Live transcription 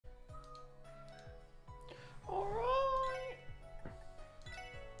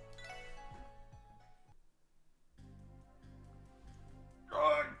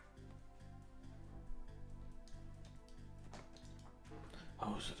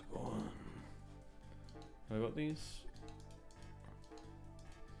How's it going? Have I got these?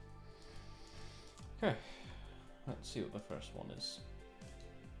 Okay, let's see what the first one is.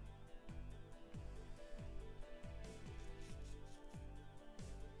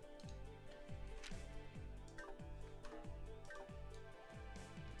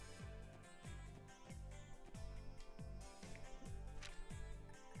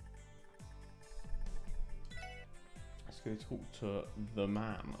 Let's go talk to the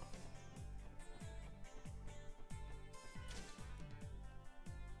man.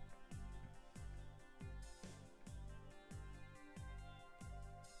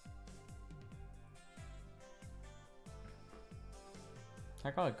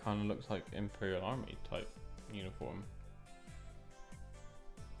 That guy kind of looks like Imperial Army type uniform.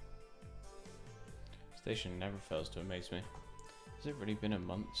 Station never fails to amaze me. Has it really been a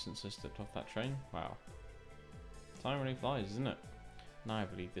month since I stepped off that train? Wow. Time really flies, isn't it? Now I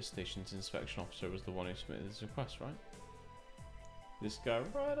believe this station's inspection officer was the one who submitted this request, right? This guy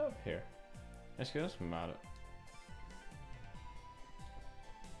right up here. Let's go ask him about it.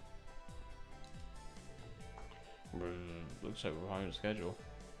 Looks like we're behind the schedule.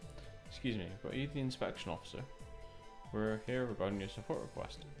 Excuse me, but are you the inspection officer? We're here regarding your support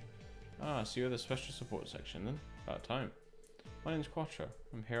request. Ah, so you're the special support section then? About time. My name's Quattro.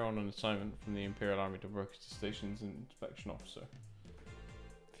 I'm here on an assignment from the Imperial Army to work as the station's inspection officer.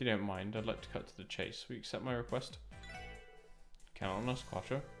 If you don't mind, I'd like to cut to the chase. Will you accept my request? Count on us,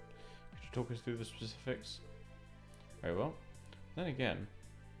 Quattro. Could you talk us through the specifics? Very well. Then again,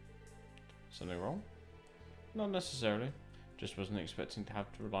 something wrong? Not necessarily. Just wasn't expecting to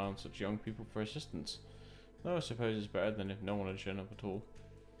have to rely on such young people for assistance. Though I suppose it's better than if no one had shown up at all.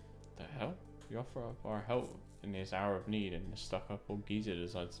 The hell? We offer up our help in his hour of need and this stuck-up old geezer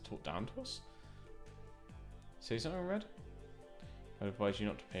decides to talk down to us? Say something, Red? I'd advise you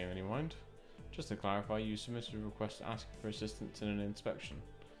not to pay him any mind. Just to clarify, you submitted a request asking for assistance in an inspection.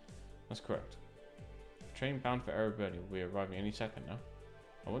 That's correct. The train bound for Erebirnia will be arriving any second now.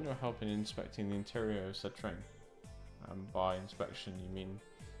 I want your help in inspecting the interior of said train. And by inspection, you mean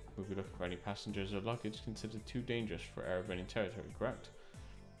we'll be looking for any passengers or luggage considered too dangerous for Erebirnian territory, correct?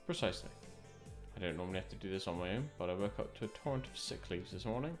 Precisely. I don't normally have to do this on my own, but I woke up to a torrent of sick leaves this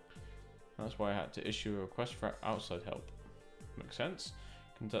morning. That's why I had to issue a request for outside help. Makes sense?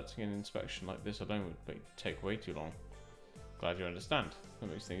 Conducting an inspection like this alone would take way too long. Glad you understand. That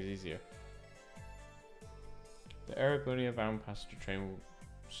makes things easier. The Erebirnia bound passenger train will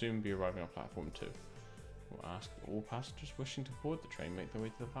soon be arriving on platform 2. We'll ask all passengers wishing to board the train make their way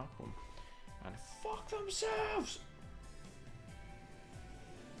to the platform. And fuck themselves!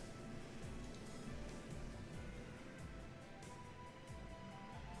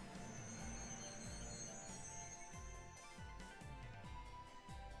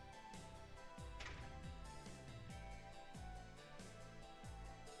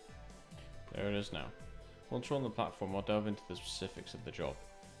 There it is now. Once we're on the platform, I'll delve into the specifics of the job.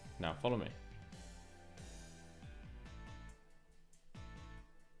 Now follow me.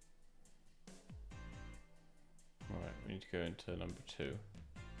 Alright, we need to go into number 2.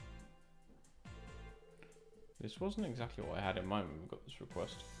 This wasn't exactly what I had in mind when we got this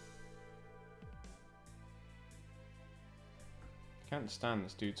request. Can't stand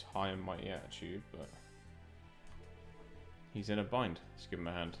this dude's high and mighty attitude, but he's in a bind. Let's give him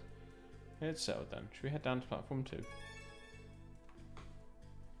a hand. It's settled then. Should we head down to platform 2?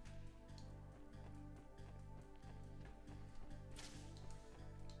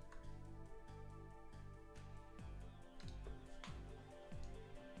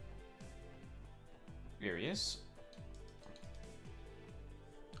 Here he is.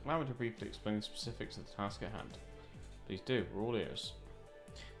 Allow me to briefly explain the specifics of the task at hand. Please do, we're all ears.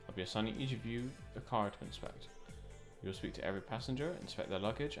 I'll be assigning each of you a car to inspect. You'll speak to every passenger, inspect their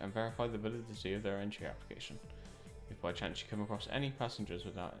luggage, and verify the validity of their entry application. If by chance you come across any passengers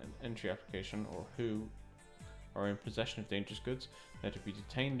without an entry application or who are in possession of dangerous goods, they're to be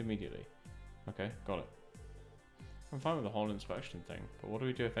detained immediately. Okay, got it. I'm fine with the whole inspection thing, but what do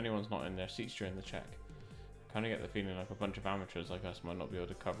we do if anyone's not in their seats during the check? Kinda get the feeling like a bunch of amateurs like us might not be able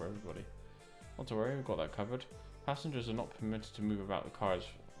to cover everybody. Not to worry, we've got that covered. Passengers are not permitted to move about the cars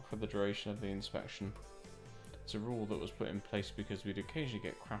for the duration of the inspection. It's a rule that was put in place because we'd occasionally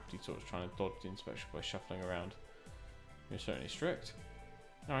get crafty sorts trying to dodge the inspection by shuffling around. You're certainly strict.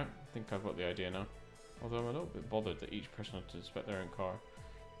 Alright, I think I've got the idea now. Although I'm a little bit bothered that each person has to inspect their own car.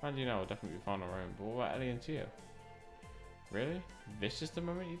 Randy and I will definitely be fine on our own, but what about Ellie and Tio? Really? This is the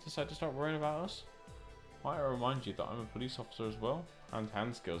moment you decide to start worrying about us? Might I remind you that I'm a police officer as well?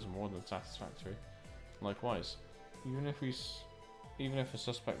 Hand-to-hand skills are more than satisfactory. Likewise, even if we Even if a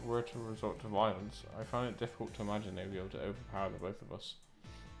suspect were to resort to violence, I find it difficult to imagine they'd be able to overpower the both of us.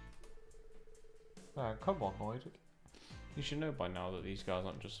 Come on, Lloyd. You should know by now that these guys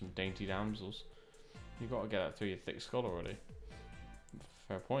aren't just some dainty damsels. You gotta get that through your thick skull already.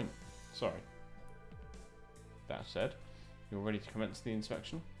 Fair point. Sorry. That said, you're ready to commence the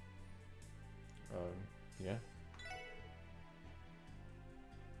inspection? Yeah.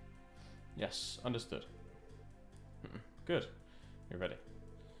 Yes, understood. Good. You're ready.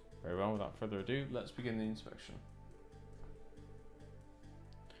 Very well, without further ado, let's begin the inspection.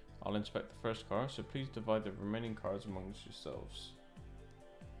 I'll inspect the first car, so please divide the remaining cars amongst yourselves.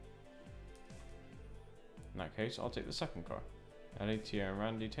 In that case, I'll take the second car. Ellie, Tia and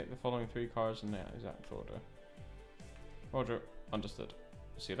Randy take the following 3 cars in their exact order. Roger, understood.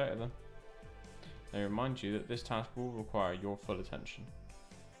 See you later then. I remind you that this task will require your full attention.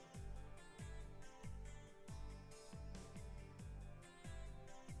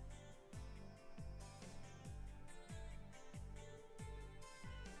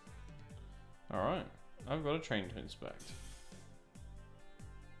 Alright, I've got a train to inspect.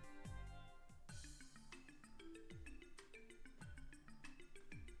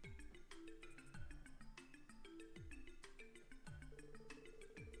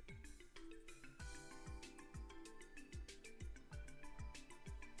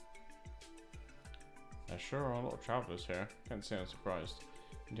 There sure are a lot of travellers here. Can't say I'm surprised.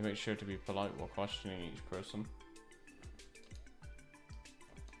 Need to make sure to be polite while questioning each person.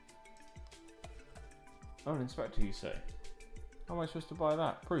 Oh, an inspector, you say? How am I supposed to buy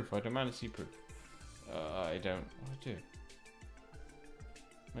that? Proof. I demand to see proof. I don't. What do I do?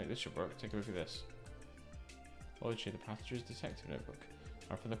 Wait, this should work. Take a look at this. Lloyd Shea, the passenger's detective notebook.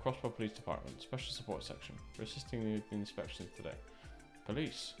 I'm from the Crossbow Police Department, Special Support Section. We're assisting you with the inspections today.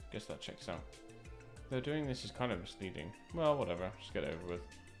 Police? Guess that checks out. Though doing this is kind of misleading. Well, whatever. Just get it over with.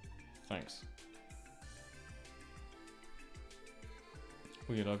 Thanks.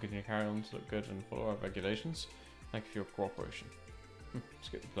 Will your luggage and your carry-ons look good and follow our regulations? Thank you for your cooperation.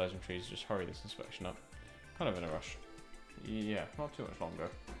 Skip the pleasantries, just hurry this inspection up. Kind of in a rush. Yeah, not too much longer.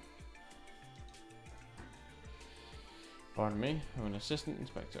 Pardon me, I'm an assistant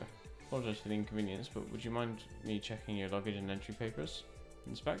inspector. Apologize for the inconvenience, but would you mind me checking your luggage and entry papers?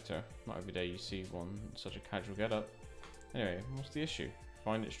 Inspector, not every day you see one in such a casual get-up. Anyway, what's the issue?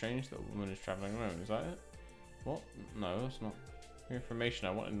 Find it strange that a woman is travelling alone, is that it? What? No, that's not. For information,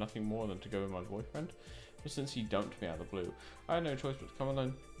 I wanted nothing more than to go with my boyfriend, but since he dumped me out of the blue, I had no choice but to come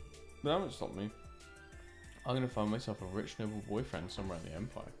alone. But that won't stop me. I'm going to find myself a rich, noble boyfriend somewhere in the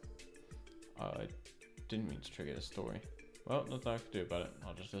Empire. I didn't mean to trigger this story. Well, nothing I can do about it.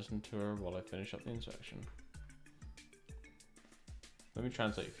 I'll just listen to her while I finish up the inspection. Let me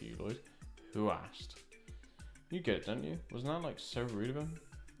translate for you, Lloyd. Who asked? You get it, don't you? Wasn't that like so rude of him?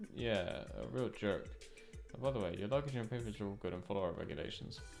 Yeah, a real jerk. By the way, your luggage and papers are all good and follow our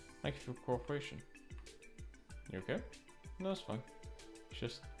regulations. Thank you for your cooperation. You okay? No, that's fine.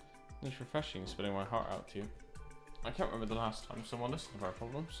 It's refreshing spilling my heart out to you. I can't remember the last time someone listened to our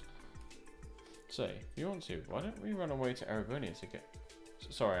problems. Say, if you want to, why don't we run away to Erevonia to get...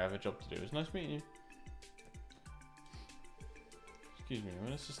 Sorry, I have a job to do. It was nice meeting you. Excuse me, I'm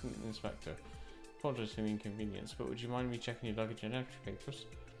an assistant inspector. Apologize for the inconvenience, but would you mind me checking your luggage and entry papers?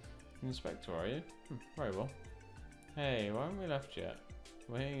 Inspector, are you? Very well. Hey, why haven't we left yet?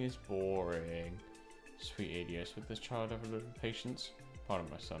 Waiting is boring. Sweet idiots, would this child ever learn patience? Pardon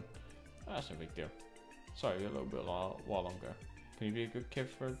my son. That's no big deal. Sorry, a little bit while longer. Can you be a good kid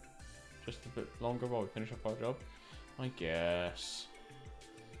for just a bit longer while we finish up our job? I guess.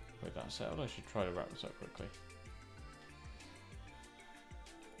 With that settled, I should try to wrap this up quickly.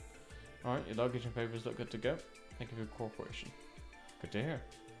 Alright, your luggage and papers look good to go. Thank you for your cooperation. Good to hear.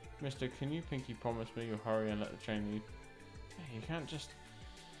 Mister, can you pinky promise me you'll hurry and let the train leave? Hey, you can't just...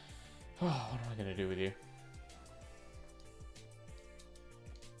 Oh, what am I going to do with you?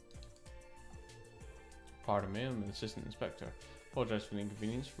 Pardon me, I'm an assistant inspector. Apologise for the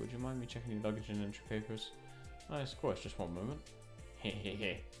inconvenience, but would you mind me checking your luggage and entry papers? Nice, of course, just one moment.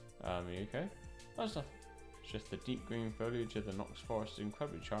 Hehehe. Are you okay? That's nothing. It's just the deep green foliage of the Nox Forest is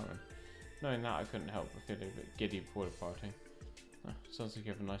incredibly charming. Knowing that, I couldn't help but feeling a bit giddy before departing. Sounds like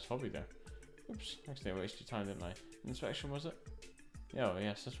you have a nice hobby there. Oops, accidentally wasted your time, didn't I? Inspection, was it? Oh,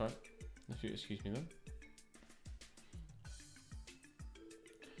 yes, that's right. If you excuse me then.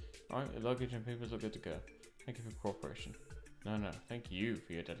 Alright, your luggage and papers look good to go. Thank you for your cooperation. No, thank you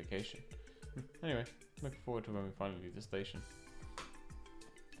for your dedication. Anyway, looking forward to when we finally leave the station.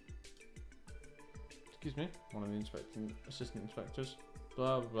 Excuse me, one of the assistant inspectors.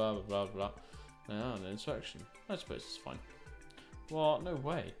 Blah blah blah blah blah. Now, an inspection. I suppose it's fine. What? No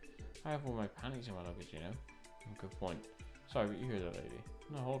way. I have all my panties in my luggage, you know. Good point. Sorry, but you hear that, lady.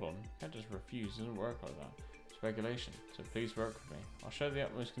 No, hold on. You can't just refuse. It doesn't work like that. It's regulation, so please work with me. I'll show the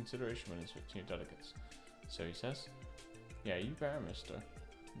utmost consideration when inspecting your delegates. So he says. Yeah, you better, mister.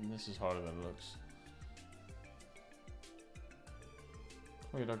 And this is harder than it looks.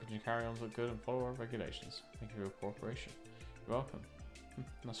 All your luggage and carry-ons look good and follow our regulations. Thank you for your cooperation. You're welcome.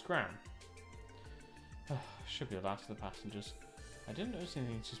 Now scram. Should be the last of the passengers. I didn't notice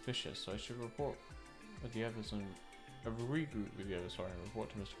anything suspicious, so I should report with the others and regroup with the others, sorry, and report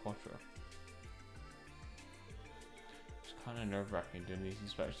to Mr. Quattro. It's kind of nerve-wracking doing these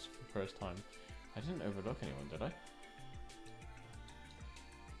inspections for the first time. I didn't overlook anyone, did I?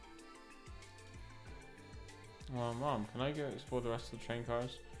 Well, Mom, can I go explore the rest of the train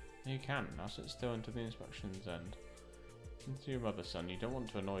cars? You can. Now sit still until the inspection's end. And to your mother, son, you don't want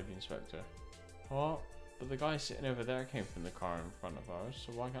to annoy the inspector. What? But the guy sitting over there came from the car in front of ours,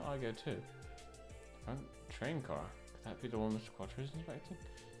 so why can't I go too? Front train car? Could that be the one Mr. Quattro is inspecting?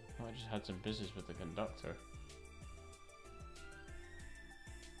 I might just had some business with the conductor.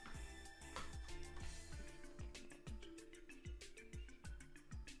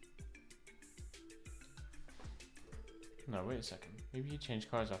 No, wait a second. Maybe he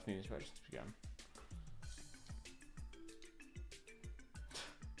changed cars after the inspections began.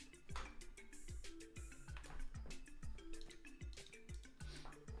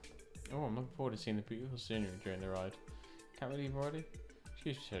 Oh, I'm looking forward to seeing the beautiful scenery during the ride. Can't we leave already?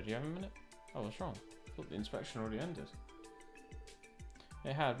 Excuse me, sir, do you have a minute? Oh, what's wrong? I thought the inspection already ended.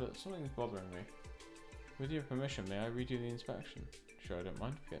 It had, but something's bothering me. With your permission, may I read you the inspection? Sure, I don't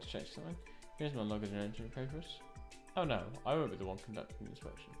mind. Forget to check something. Here's my luggage and engine papers. Oh no, I won't be the one conducting the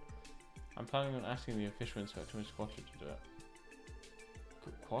inspection. I'm planning on asking the official inspector, Mr. Quattro, to do it.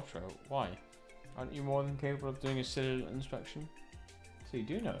 Quattro? Why? Aren't you more than capable of doing a silly little inspection? So you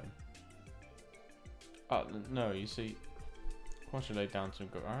do know him? No, you see, Quattro laid down some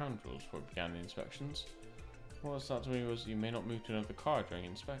ground rules before it began the inspections. What it started to me was you may not move to another car during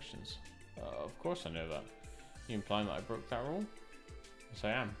inspections. Of course I know that. You implying that I broke that rule? Yes, I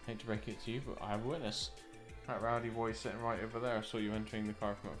am. Hate to break it to you, but I have a witness. That rowdy boy sitting right over there saw you entering the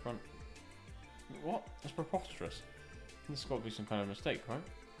car from up front. What? That's preposterous. This has got to be some kind of mistake, right?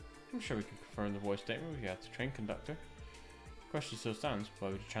 I'm sure we could confirm the boy's statement if you had the train conductor. The question still stands, why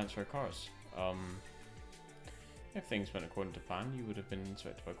would you transfer cars? If things went according to plan, you would have been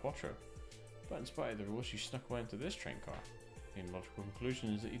inspected by Quattro. But in spite of the rules, you snuck away into this train car. The logical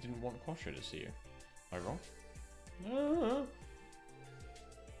conclusion is that you didn't want Quattro to see you. Am I wrong? No.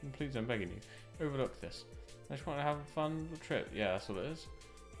 Please, I'm begging you. Overlook this. I just want to have a fun little trip. Yeah, that's all it is.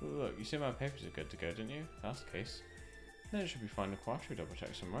 Look, you see my papers are good to go, didn't you? If that's the case. Then it should be fine to Quattro double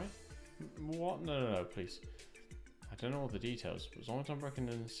check some, right? What? No, please. I don't know all the details, but as long as I'm working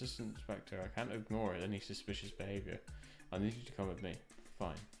as an assistant inspector, I can't ignore any suspicious behaviour. I need you to come with me.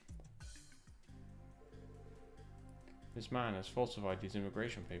 Fine. This man has falsified these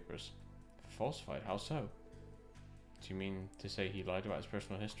immigration papers. Falsified? How so? Do you mean to say he lied about his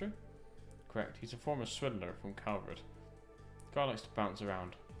personal history? Correct. He's a former swindler from Calvert. The guy likes to bounce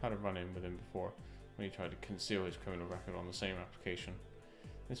around. Had a run-in with him before when he tried to conceal his criminal record on the same application.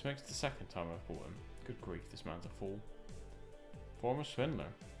 This makes it the second time I've bought him. Good grief, this man's a fool. Former swindler?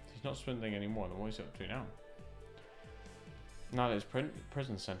 He's not swindling anymore, then what is he up to now? Now that his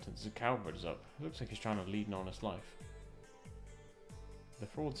prison sentence at Calvert is up, it looks like he's trying to lead an honest life. The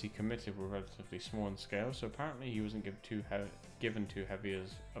frauds he committed were relatively small in scale, so apparently he wasn't given too heavy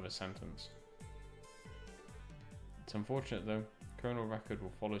of a sentence. It's unfortunate though, criminal record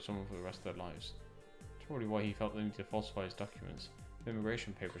will follow someone for the rest of their lives. It's probably why he felt the need to falsify his documents. The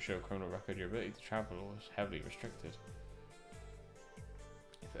immigration papers show criminal record, your ability to travel was heavily restricted.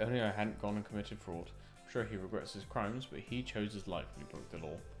 If only I hadn't gone and committed fraud. I'm sure he regrets his crimes, but he chose his life when he broke the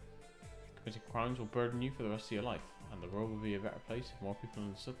law. Committing crimes will burden you for the rest of your life, and the world will be a better place if more people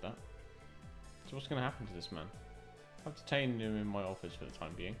understood that. So what's going to happen to this man? I've detained him in my office for the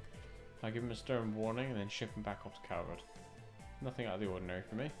time being. I give him a stern warning and then ship him back off to Calvert. Nothing out of the ordinary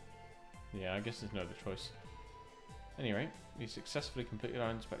for me. Yeah, I guess there's no other choice. Anyway, we successfully completed our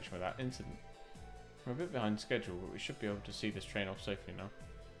inspection without incident. We're a bit behind schedule, but we should be able to see this train off safely now.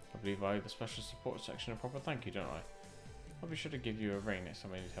 I believe I owe the special support section a proper thank you, don't I? I'll be sure to give you a ring next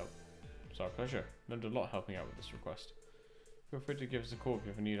time I need help. It's our pleasure. Learned a lot helping out with this request. Feel free to give us a call if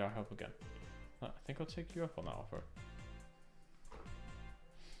you ever need our help again. I think I'll take you up on that offer.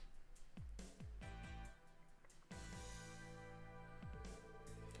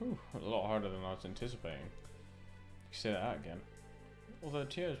 Ooh, a lot harder than I was anticipating. You say that again. Although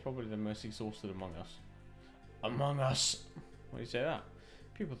Tio is probably the most exhausted among us. Among us! Why do you say that?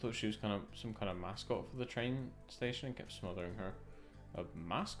 People thought she was some kind of mascot for the train station and kept smothering her. A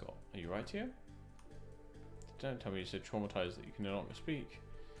mascot? Are you right here? Don't tell me you're so traumatized that you can no longer speak.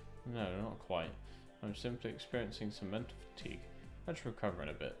 No, not quite. I'm simply experiencing some mental fatigue. Let's recover in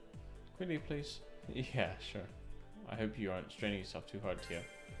a bit. Quickly, please. Yeah, sure. I hope you aren't straining yourself too hard, Tia.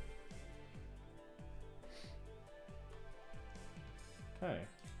 Okay.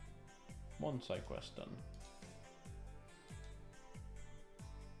 One side quest done.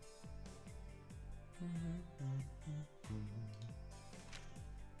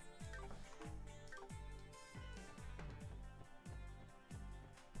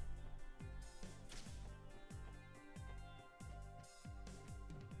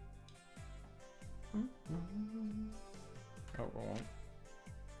 Oh, wrong one.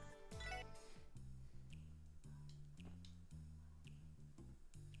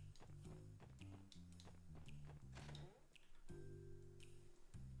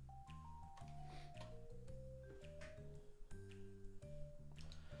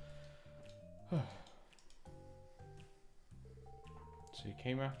 So you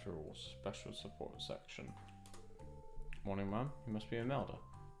came after all, special support section. Morning, ma'am. You must be Imelda.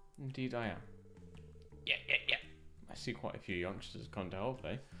 Indeed I am. Yeah. I see quite a few youngsters come to help,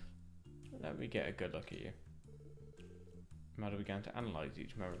 eh? Let me get a good look at you. Imelda began to analyse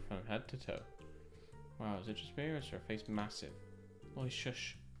each member from head to toe. Wow, is it just me or is her face massive? Oh,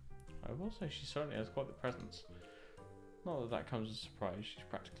 shush. I will say she certainly has quite the presence. Not that comes as a surprise, she's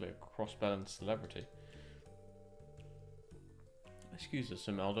practically a cross-balanced celebrity. Excuse us,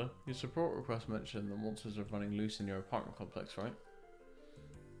 Imelda. Your support request mentioned the monsters are running loose in your apartment complex, right?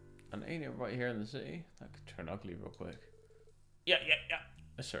 And ain't it right here in the city? That could turn ugly real quick. Yeah.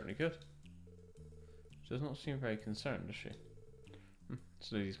 It certainly could. She does not seem very concerned, does she?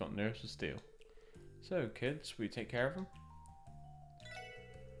 So he's got nerves of steel. So, kids, will you take care of him?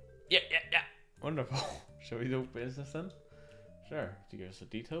 Yeah. Wonderful. Shall we do business then? Sure. Do you give us the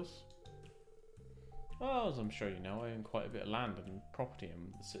details? Well, as I'm sure you know, I own quite a bit of land and property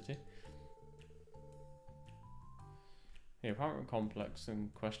in the city. The apartment complex in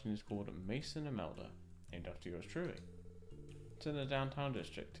question is called Mason Imelda, named after yours truly. It's in the downtown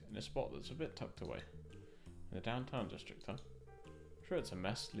district, in a spot that's a bit tucked away. In the downtown district, huh? Sure, it's a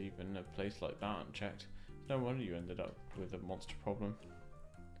mess leaving a place like that unchecked. It's no wonder you ended up with a monster problem.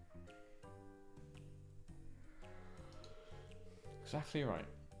 Exactly right.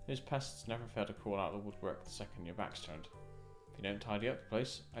 Those pests never fail to crawl out of the woodwork the second your back's turned. If you don't tidy up the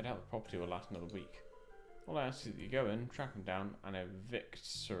place, I doubt the property will last another week. All I ask is that you go in, track them down, and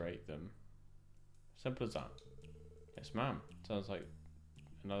eviscerate them. Simple as that. Yes, ma'am. Sounds like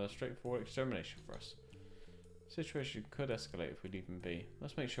another straightforward extermination for us. The situation could escalate if we leave them be.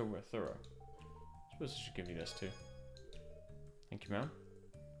 Let's make sure we're thorough. I suppose I should give you this too. Thank you, ma'am.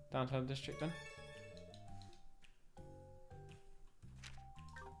 Downtown district then?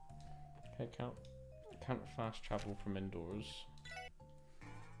 Okay, count fast travel from indoors.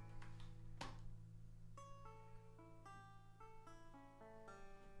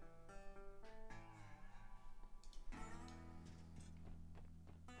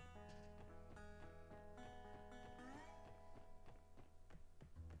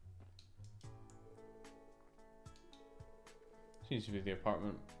 Seems to be the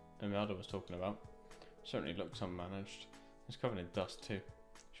apartment Imelda was talking about. Certainly looks unmanaged. It's covered in dust too.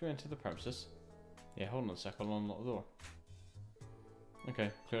 Should we enter the premises? Yeah, hold on a sec, I'll unlock the door.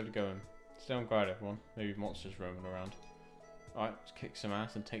 Okay, clear to go in. Stay on guard, everyone. Maybe monsters roaming around. Alright, let's kick some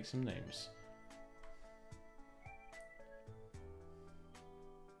ass and take some names.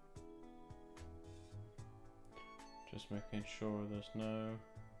 Just making sure there's no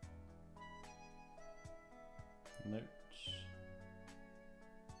notes.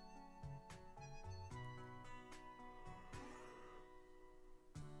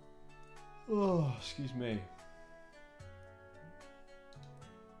 Oh, excuse me.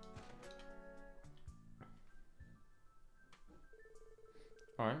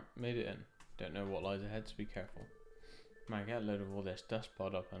 Alright, made it in. Don't know what lies ahead, so be careful. Man, get a load of all this dust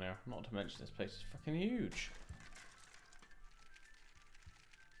piled up in there. Not to mention this place is fucking huge.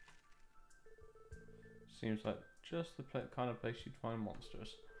 Seems like just the kind of place you'd find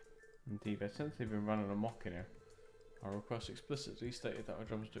monsters. Indeed, since they've been running amok in here. Our request explicitly stated that our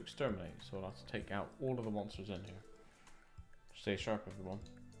job is to exterminate, so I'll have to take out all of the monsters in here. Stay sharp, everyone.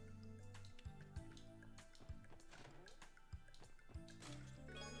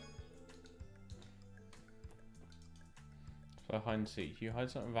 So hide and seek. You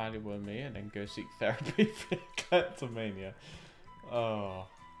hide something valuable in me and then go seek therapy for kleptomania. Oh.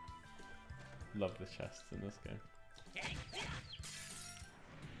 Love the chests in this game.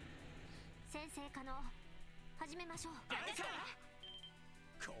 成可能。始めましょう。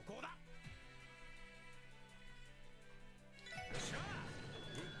ここだ。よっしゃ、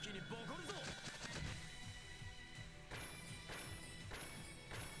一気にボコるぞ。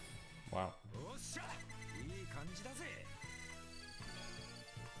Wow. よっしゃ、いい感じだぜ。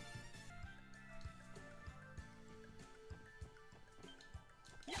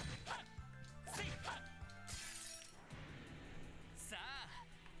やっはっせいはっ。さあ、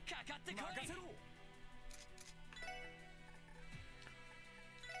かかってこい。任せろ。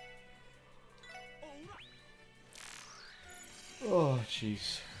Oh,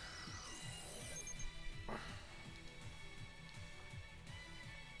 jeez.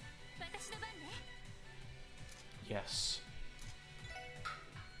 私の番ね。 Yes.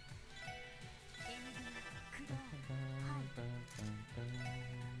 エニグマ駆動。はい。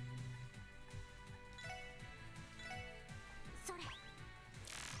それ。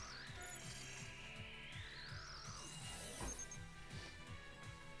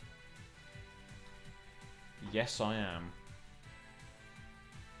 Yes, I am.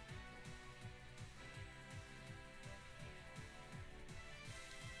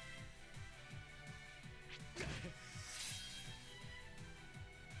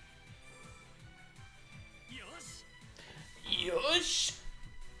 よし。よし。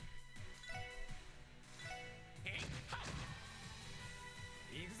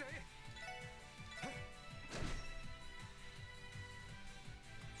行くぜ。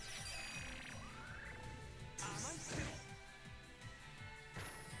甘いってろ。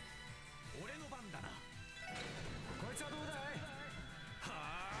俺の番だな。こいつはどうだい。は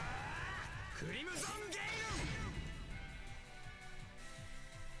あ、クリムゾンゲイル。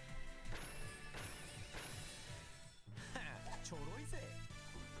ちょろいぜ。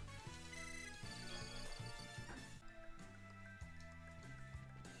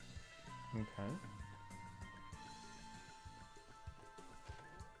Okay.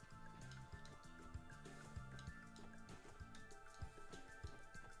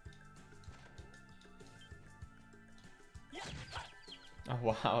 Oh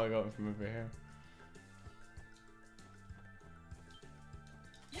wow, I got him from over here.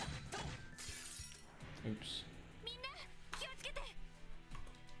 やっと。 Oops. みんな気をつけて。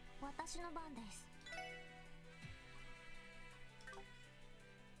私の番です。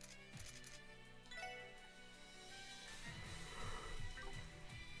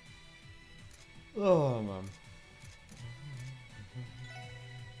 Oh man.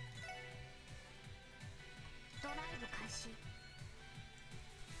 ドライブ開始。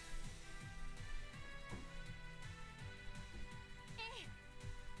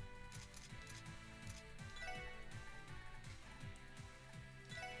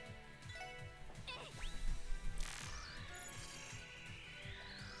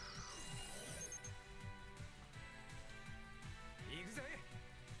 行くぜ。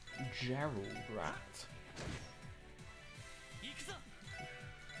 Gerald rat. 行くぞ。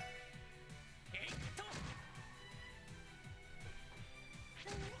えいっと。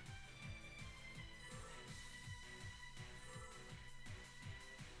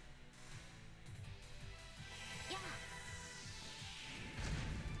やあ。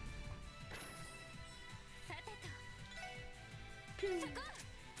さてと。そこ。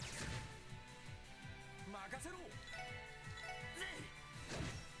 任せろ。ぜい。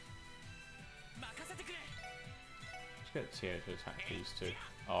任せてくれ。 Let's get Tio to attack these two.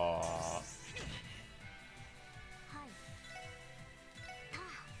 Oh. はい。たあ。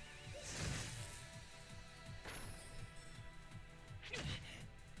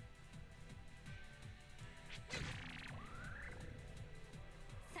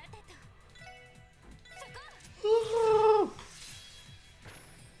 さてと。そこ。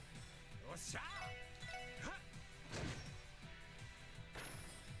 よっしゃ。はっ。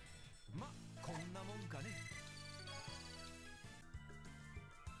ま、こんなもんかね。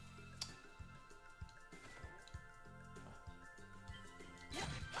やっ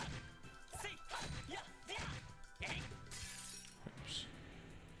はっせいはっやっやっえい。 Oops.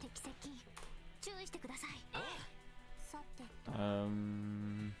 敵接近。注意してください。さてと。 エ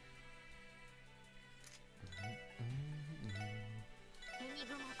ニ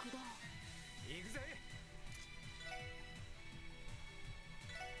グマ駆動。 行くぜ。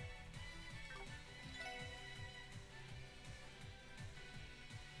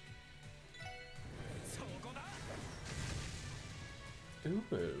そこだ。 Ooh.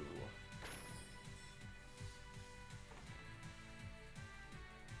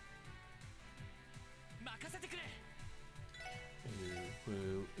 任せてくれ。 Ooh,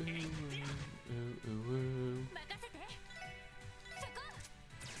 ooh, ooh, ooh, ooh, ooh. 任せて。そこ。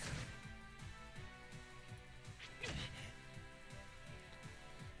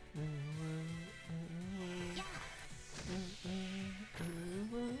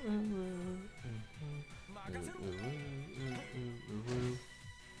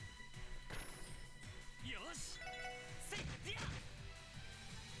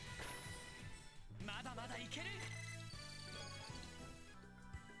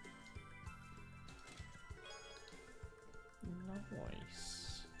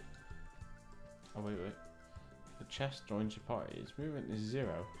Oh wait, wait. The chest joins your party. Its movement is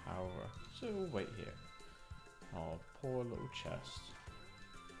 0, however. So we'll wait here. Oh, poor little chest.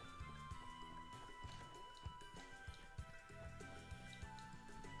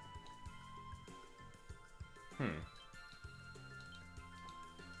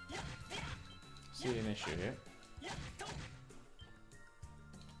 See an issue here.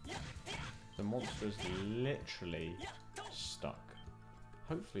 The monster is literally stuck.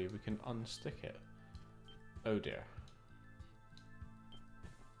 Hopefully we can unstick it. Oh dear.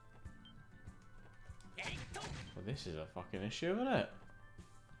 Well, this is a fucking issue, isn't it?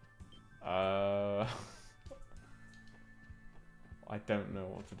 I don't know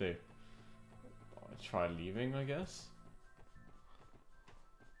what to do. I'll try leaving, I guess.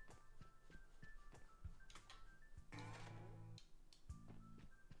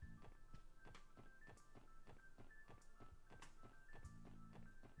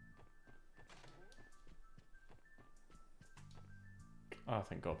 Oh,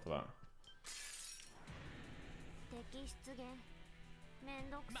 thank God for that. 敵出現め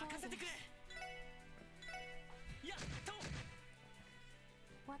んどくさい任せてくれ。やっと。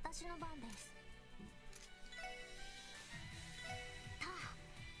私の番ですた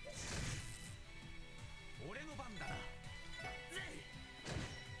俺の番だな。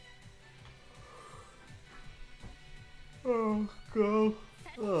Oh, God.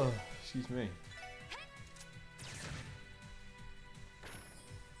 Oh, excuse me.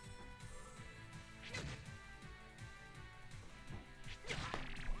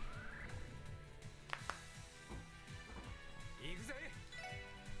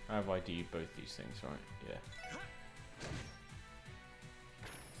 I've ID'd both these things, right? Yeah.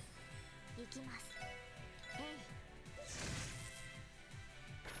 行きます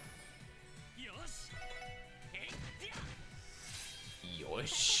よし。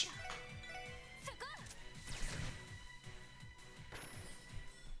Yosh. そこ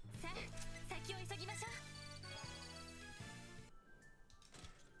さあ先を急ぎましょ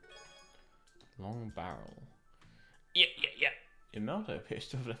う Long barrel. Yeah, yeah, yeah. Imelda appears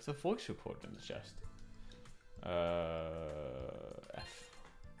to have left a voice recorder in the chest. F.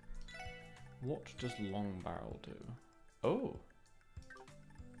 What does long barrel do? Oh.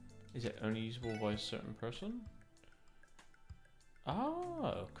 Is it only usable by a certain person?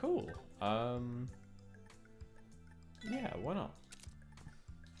 Oh, cool. Yeah, why not?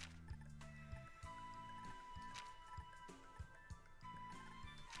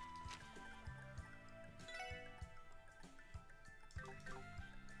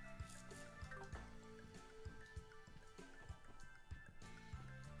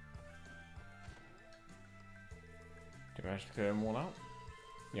 Did we manage to clear them all out?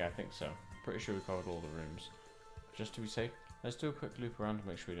 Yeah, I think so. Pretty sure we covered all the rooms. Just to be safe, let's do a quick loop around to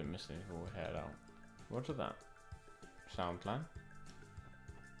make sure we didn't miss anything before we head out. Roger that. Sound plan?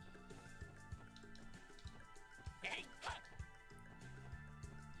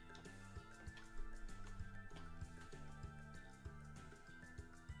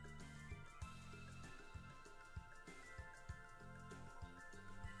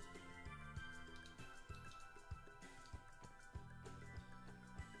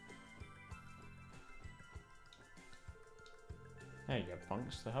 There you go,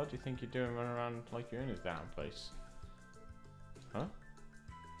 punks. The hell do you think you're doing running around like you're in a damn place? Huh?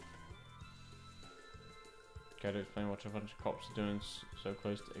 Care to explain what a bunch of cops are doing so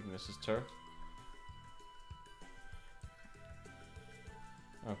close to Ignis's turf?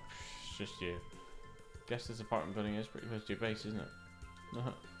 Oh, it's just you. Guess this apartment building is pretty close to your base, isn't it?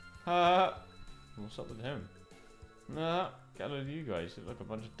 What's up with him? Nah, get out of you guys. You look like a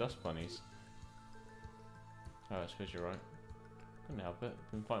bunch of dust bunnies. Oh, I suppose you're right. Couldn't help it.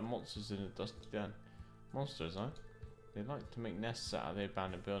 Been fighting monsters in a dusty den. Monsters, huh? They like to make nests out of the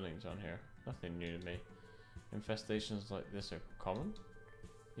abandoned buildings on here. Nothing new to me. Infestations like this are common?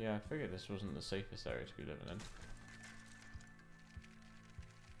 Yeah, I figured this wasn't the safest area to be living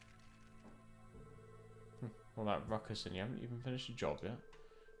in. All that ruckus and you haven't even finished your job yet?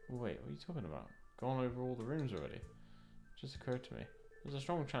 Oh, wait, what are you talking about? Gone over all the rooms already? It just occurred to me. There's a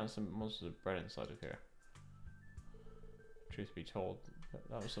strong chance some monsters are bred inside of here. Truth be told,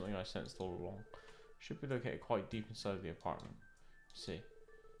 that was something I sensed all along. Should be located quite deep inside of the apartment. See,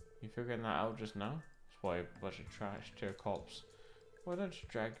 you figuring that out just now? That's why a bunch of trash tier cops. Why don't you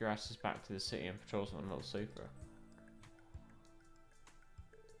drag your asses back to the city and patrol something a little safer?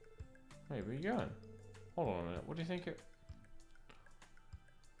 Wait, where are you going? Hold on a minute, what do you think it...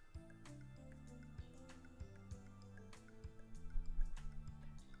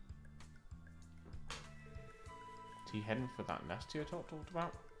 Is he heading for that nest I talked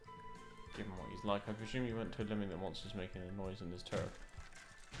about? Given what he's like, I presume you went to a limit that monsters making a noise in his turf.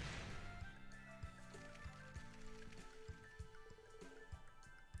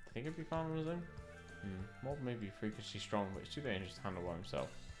 Think he'd be fine on his own? Mob may be freakishly strong, but it's too dangerous to handle by himself.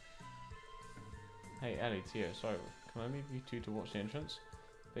 Hey, Ellie, Tio, sorry, can I leave you two to watch the entrance?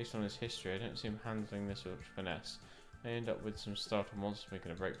 Based on his history, I don't see him handling this with finesse. May end up with some startled monsters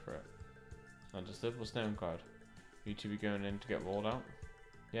making a break for it. Understood, we'll stay on guard. You two be going in to get rolled out?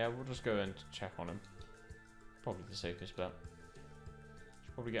 Yeah, we'll just go in to check on him. Probably the safest bet.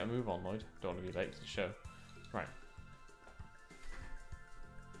 Should probably get a move on, Lloyd. Don't want to be late to the show. Right.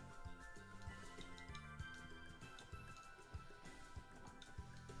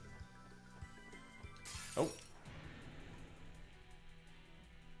 Oh.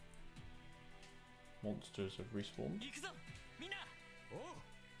 Monsters have respawned. 行くぞみんなおう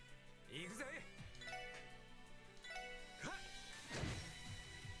行くぜはっ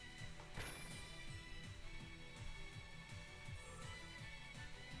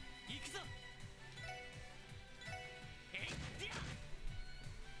行くぞえいってや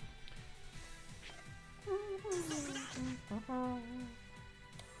そこだ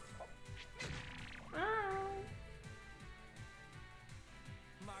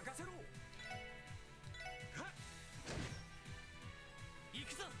任せろ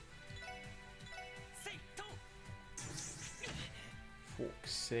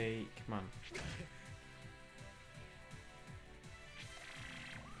Fuck's sake, man.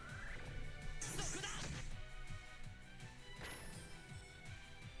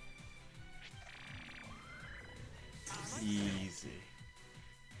 Easy.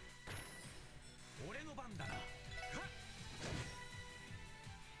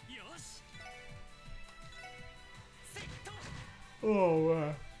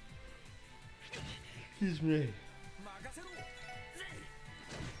 Oh, excuse me.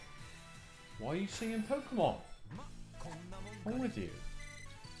 Why are you singing Pokemon? What's wrong with you?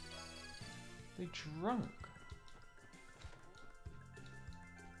 They drunk.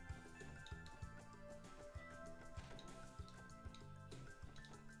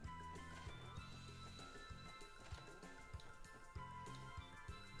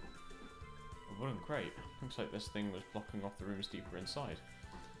 A wooden crate. Looks like this thing was blocking off the rooms deeper inside.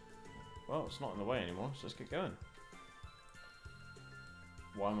 Well, it's not in the way anymore, so let's get going.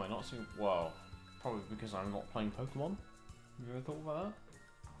 Why am I not seeing? Well, probably because I'm not playing Pokemon. Have you ever thought about that?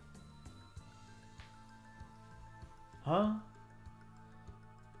 Huh?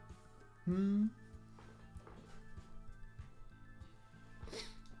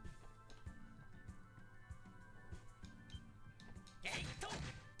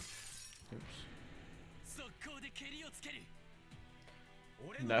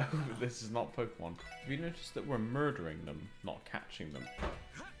 No, this is not Pokemon. Have you noticed that we're murdering them, not catching them?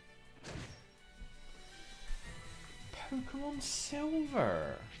 Pokemon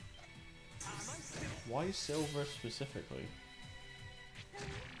Silver! Why Silver specifically?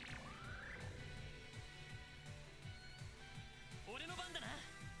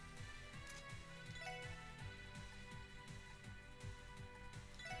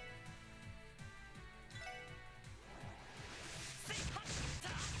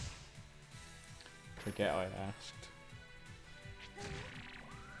 Forget I asked.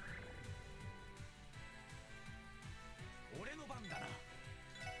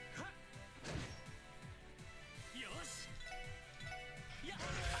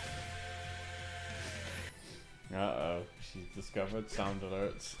 Uh-oh, she's discovered sound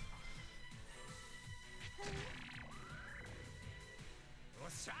alerts.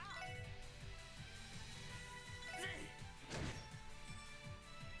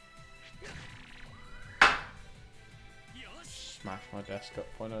 Smash my desk up,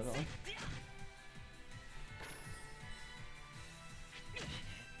 point out that.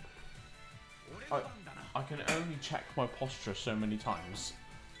 I can only check my posture so many times.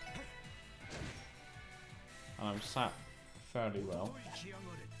 And I'm sat fairly well.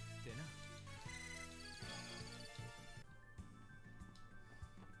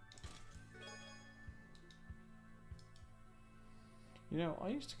 You know, I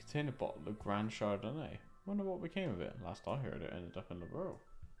used to contain a bottle of Grand Chardonnay. Wonder what became of it. Last I heard, it ended up in the burrow.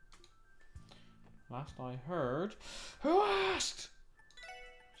 Last I heard... Who asked?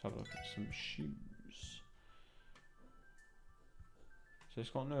 Let's have a look at some shoes. So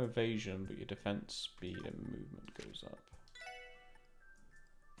it's got no evasion, but your defense, speed, and movement goes up.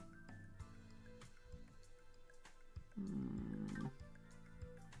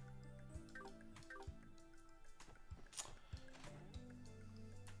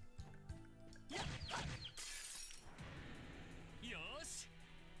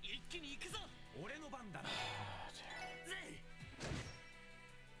 番だな。ぜい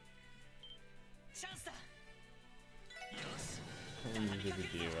チャンスだ。よし Probably use a good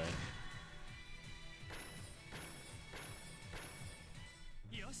DOA.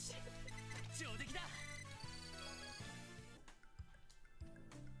 よし上出来だ。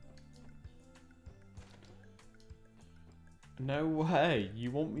 No way!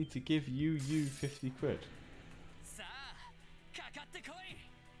 You want me to give you 50 quid? さあかかってこい。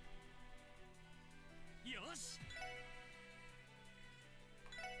よし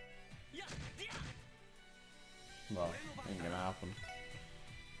やってや Well, ain't gonna happen.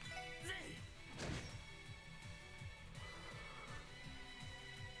 ぜ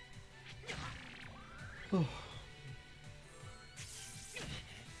い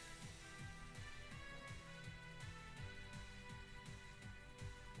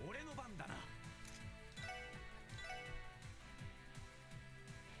俺の番だな。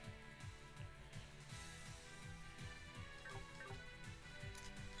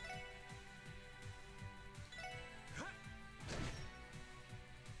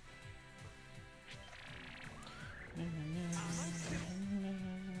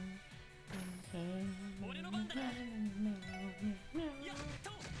俺の番だな。やっ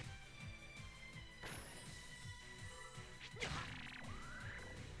と。よ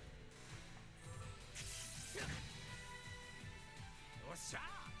っしゃ。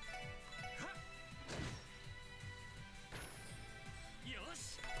よ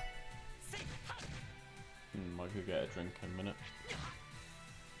し。せいは。 I could get a drink in a minute.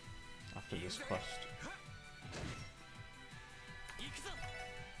 After this quest. 行くぞ。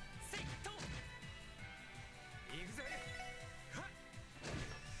せいと。行くぜ。はっ。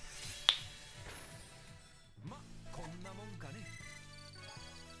ま、こんなもんかね。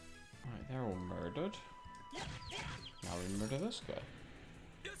 Right, they're all murdered. やっや。 Now we murder this guy.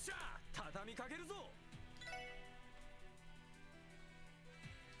 よっしゃ。畳みかけるぞ。はっ。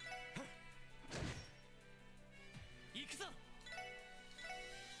行くぞ。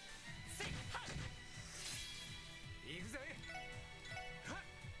せいはっ。行くぜ。はっ。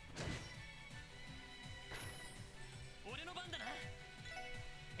俺の番だな。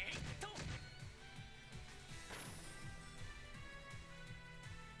えいっと。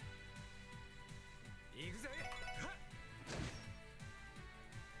行くぜ。はっ。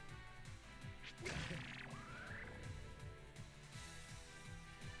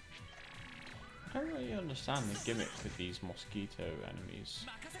 I don't really understand the gimmick with these mosquito enemies.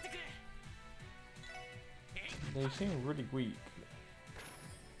 任せてくれ。えい。 They seem really weak. よ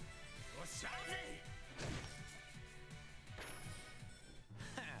っしゃぜ。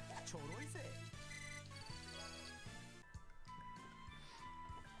ちょろいぜ。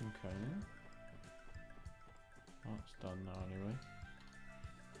 Okay. That's done now anyway.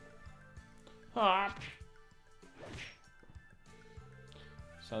 Ah!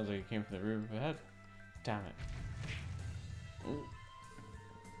 Sounds like it came from the roof ahead. Damn it. Ooh.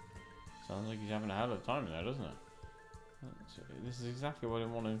 Sounds like he's having a hell of a time in there, doesn't it? This is exactly why I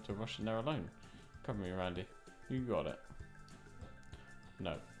didn't want him to rush in there alone. Cover me, Randy. You got it.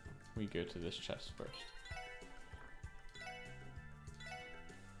 No. We go to this chest first.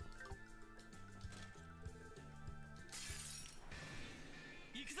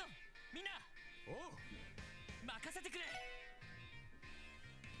 行くぞみんな。おう任せてくれ。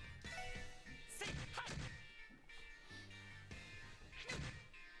せいはっ。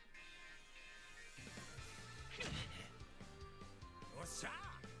よっしゃ。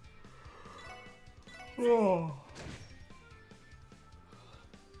 Oh.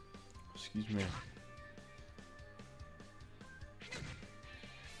 Excuse me. よ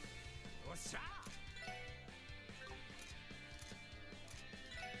っしゃ。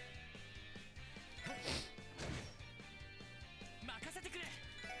任せてくれ。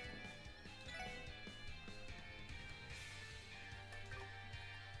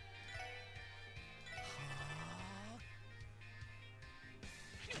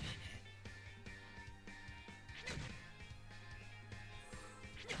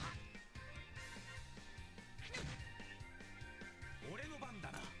俺の番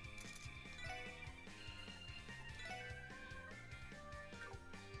だな。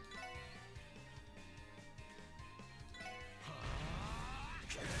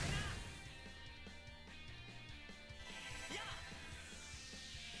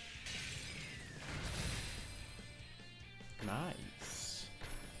Nice.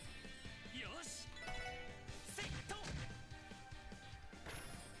 よし。セット。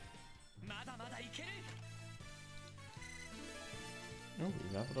まだまだいける。 Oh, we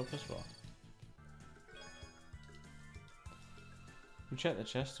leveled up as well. We check the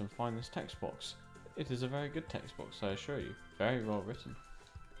chest and find this text box. It is a very good text box, I assure you. Very well written.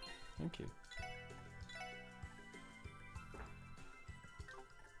 Thank you.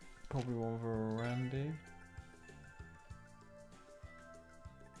 Probably one for Randy.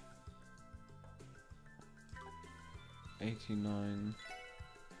 $89.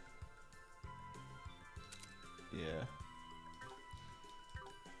 Yeah.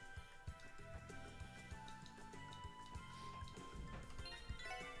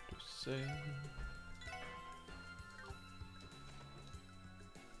 Just say.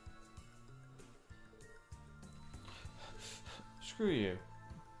 Screw you.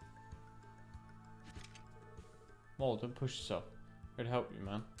 Mole, don't push yourself. Here to help you,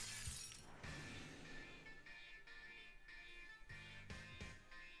 man.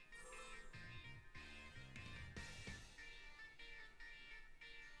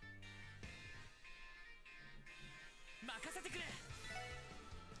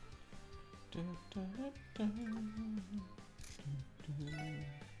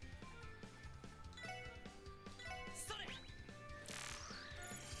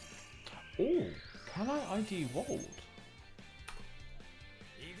 Oh, can I ID Wold?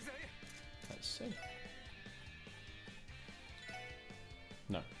 Let's see.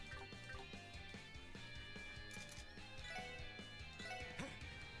 No.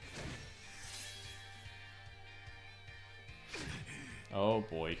 Oh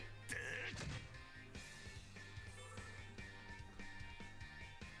boy.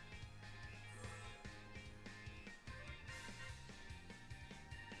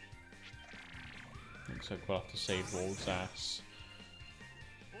 Looks like we'll have to save Wold's ass.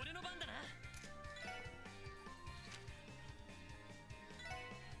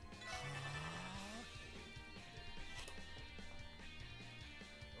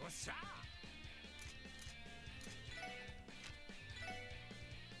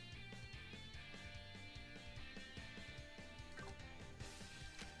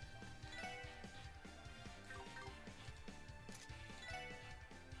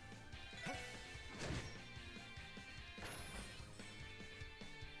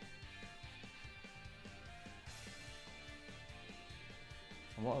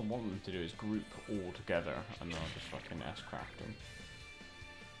 What I want them to do is group all together and then I'll just fucking S-craft them.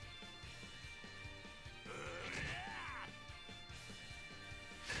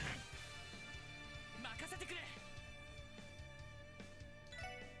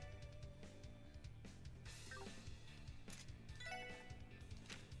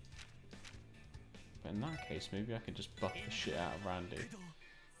 But in that case, maybe I could just buff the shit out of Randy.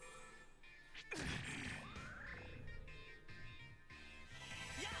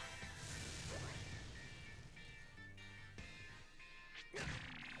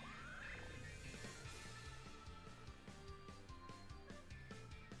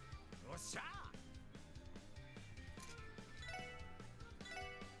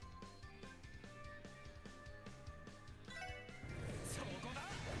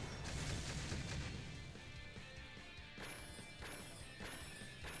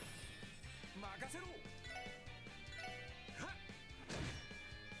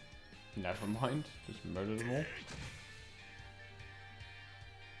 Never mind, just murder them all.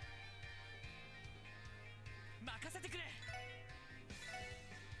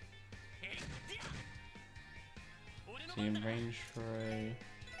 Is he in range for a...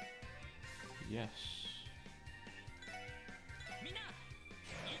 Yes.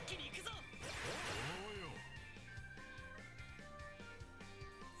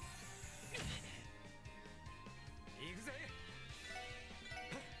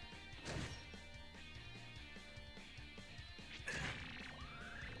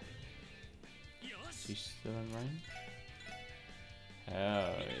 Is he still in range?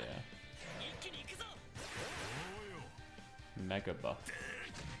 Hell yeah. Mega buff.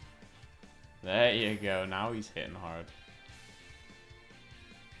 There you go, now he's hitting hard.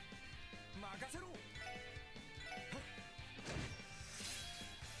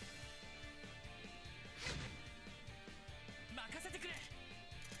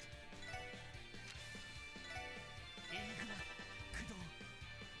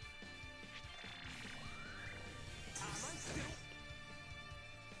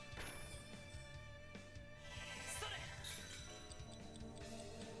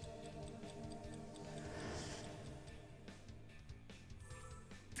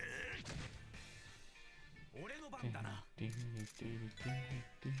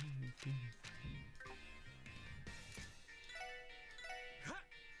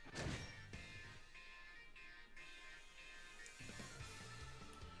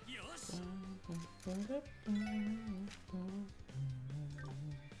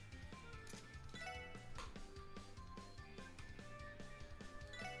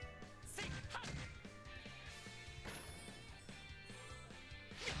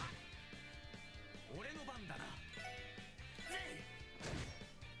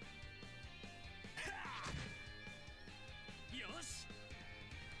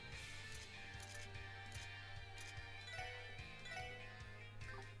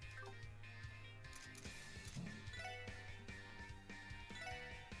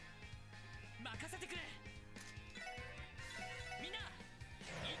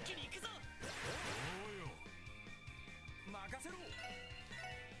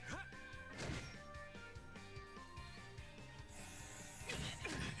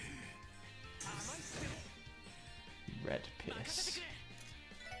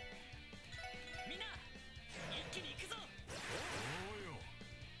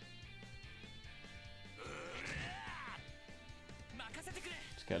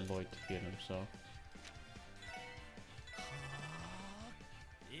 get Lloyd to heal himself.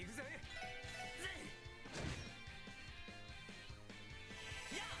 行くぜ。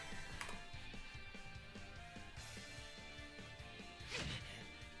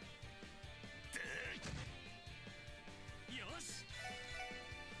よし。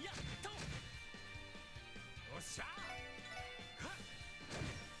やっと。おっしゃ。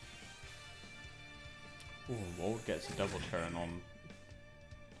 Ooh, Wald gets a double turn on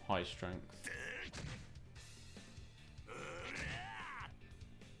high strength.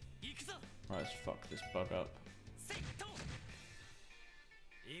 行くぞ。 Right, let's fuck this bug up. セット。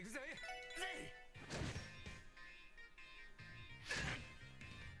行くぜ。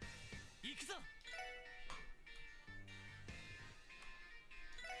行くぞ。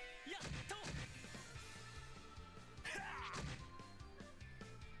やっと。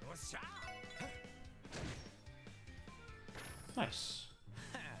おっしゃ。 Nice.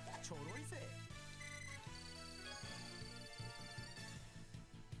 ちょろいぜ。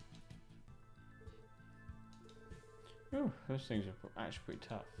 Ooh, those things are actually pretty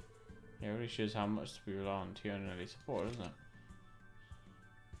tough. Yeah, it really shows how much we rely on TNLA support, doesn't it?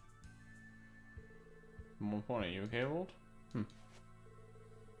 More importantly, you okay, Wald?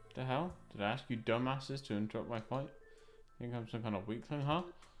 The hell? Did I ask you dumbasses to interrupt my fight? Think I'm some kind of weakling, huh?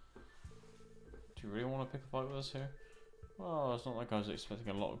 Do you really want to pick a fight with us here? Well, it's not like I was expecting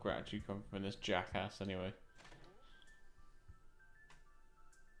a lot of gratitude coming from this jackass anyway.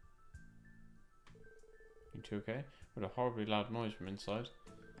 You two okay? With a horribly loud noise from inside.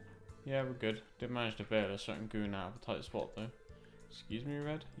 Yeah, we're good. Did manage to bail a certain goon out of a tight spot though. Excuse me,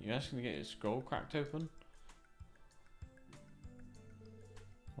 Red? You asking to get your skull cracked open?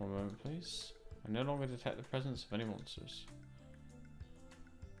 One moment, please. I no longer detect the presence of any monsters.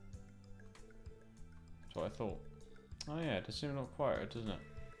 That's what I thought. Oh yeah, it does seem a lot quieter, doesn't it?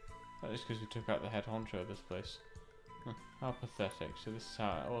 That is because we took out the head honcho of this place. Huh, how pathetic. So this is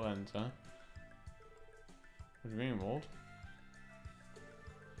how it all ends, huh? What do you mean, Wald?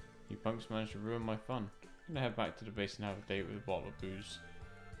 You punks managed to ruin my fun. I'm gonna head back to the base and have a date with a bottle of booze.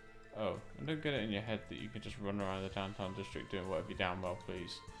 Oh, and don't get it in your head that you can just run around the downtown district doing whatever you damn well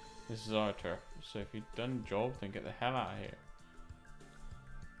please. This is our turf, so if you've done the job, then get the hell out of here.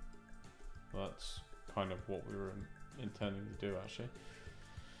 Well, that's kind of what we were intending to do, actually.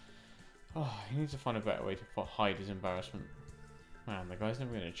 Oh, he needs to find a better way to hide his embarrassment. Man, the guy's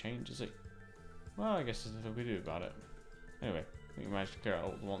never going to change, is he? Well, I guess there's nothing we do about it. Anyway, I think we managed to clear out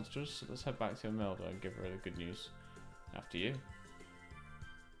all the monsters, so let's head back to Imelda and give her the good news. After you.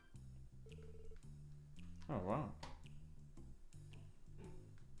 Oh, wow.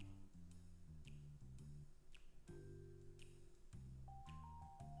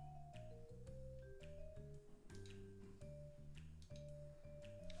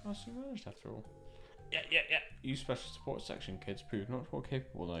 Oh, so you managed after all. Yeah. You special support section kids proved much more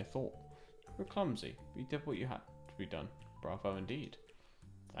capable than I thought. You were clumsy, but you did what you had to be done. Bravo indeed.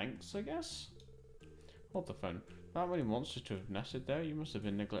 Thanks, I guess? Hold the phone. That many monsters to have nested there, you must have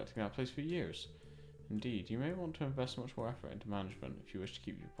been neglecting that place for years. Indeed, you may want to invest much more effort into management if you wish to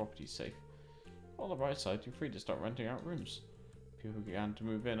keep your properties safe. On the bright side, you're free to start renting out rooms. If people began to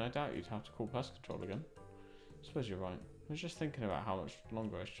move in, I doubt you'd have to call pest control again. I suppose you're right. I was just thinking about how much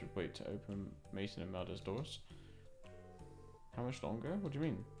longer I should wait to open Mason and Melda's doors. How much longer? What do you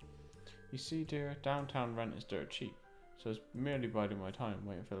mean? You see, dear, downtown rent is dirt cheap, so it's merely biding my time,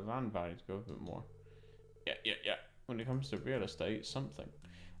 waiting for the land value to go up a bit more. Yeah. When it comes to real estate, it's something.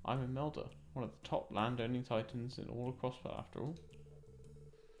 I'm Imelda, one of the top land-owning titans in all of Crossbell, after all.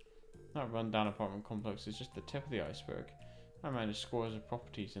 That run-down apartment complex is just the tip of the iceberg. I manage scores of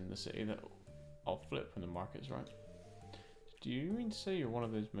properties in the city that I'll flip when the market's right. Do you mean to say you're one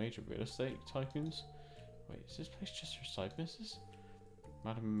of those major real estate tycoons? Wait, is this place just for side misses?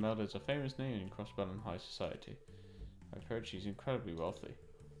 Madame Imelda is a famous name in Crossbell high society. I've heard she's incredibly wealthy.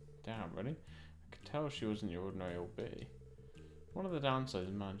 Damn, really? I could tell she wasn't your ordinary old biddy. One of the downsides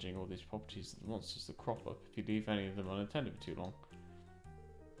of managing all these properties is the monsters that crop up if you leave any of them unattended for too long.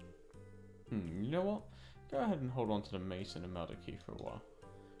 You know what? Go ahead and hold on to the Mason and Imelda key for a while.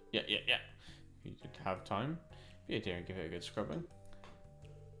 Yeah. If you could have time, be a dear and give it a good scrubbing.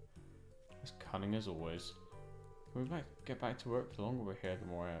 As cunning as always. Can we get back to work? The longer we're here, the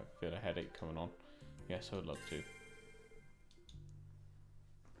more I feel a headache coming on. Yes, I would love to.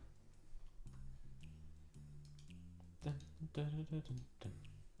 Dun.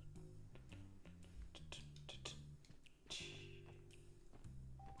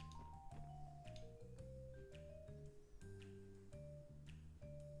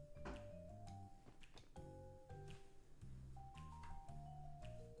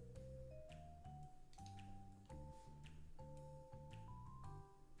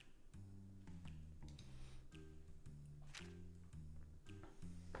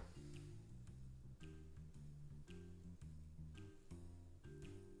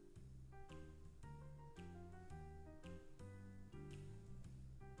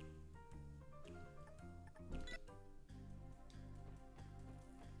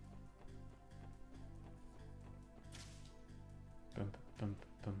 Bum,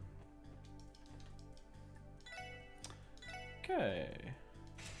 bum. Okay.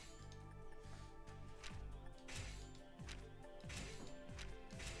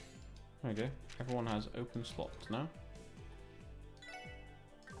 There we go. Everyone has open slots now.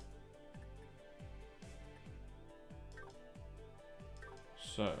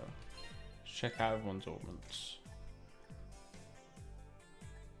 So, let's check out everyone's augments.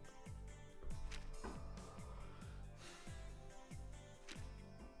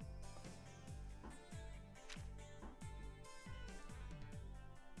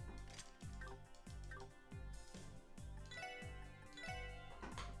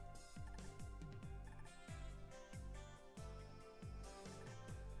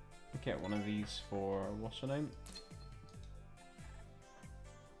 Get one of these for what's her name?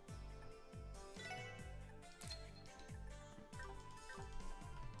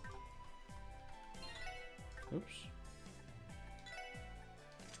 Oops.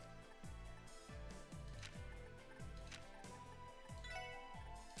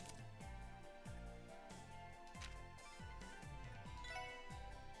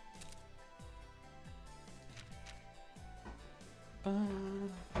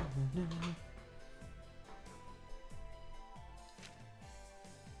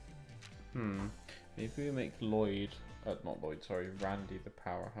 Maybe we make Lloyd, not Lloyd, sorry, Randy the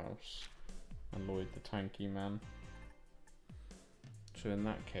powerhouse and Lloyd the tanky man. So in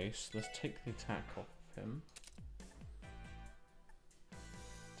that case, let's take the attack off of him.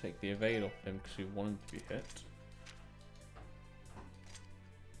 Take the evade off him because we want him to be hit.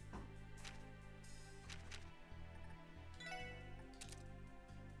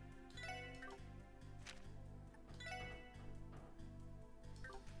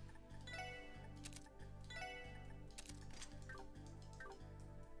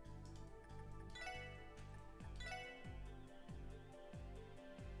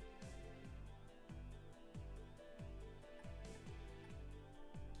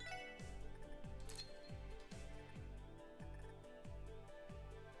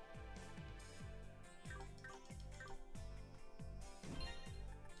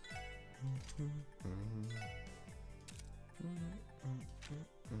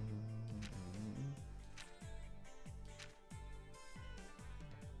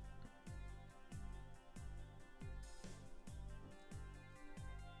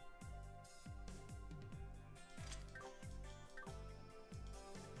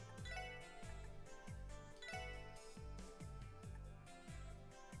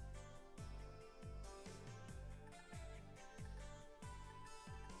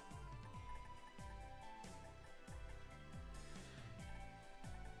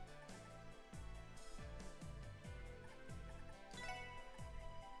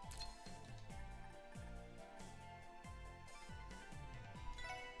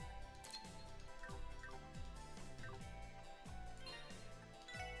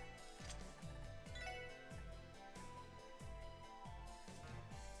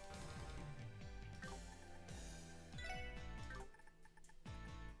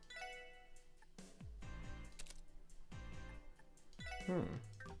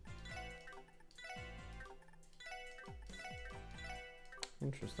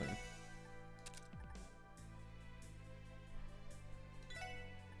 Interesting.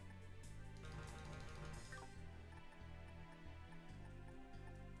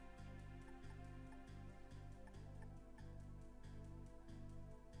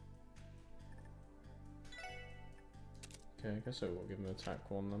 Okay, I guess I will give him an attack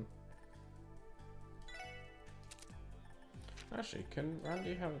one then. Actually, can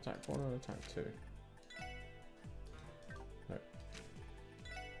Randy have attack 1 and attack 2? No.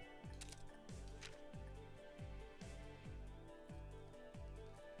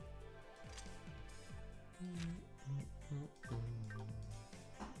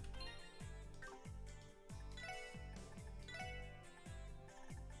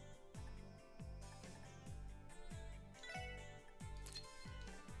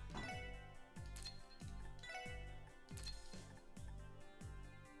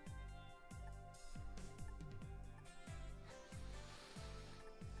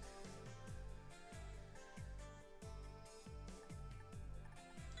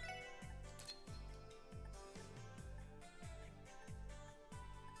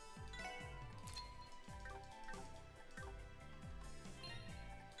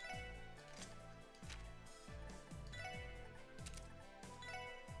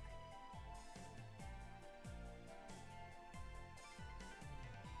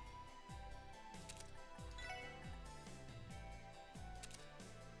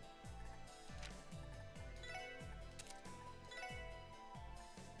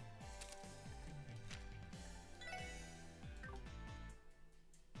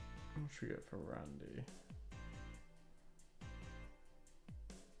 should we get for Randy?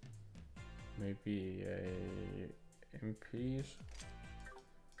 Maybe a MPs?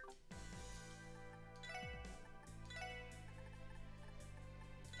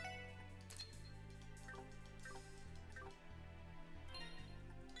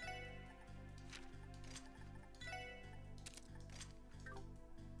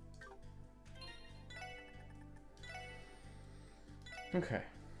 Okay.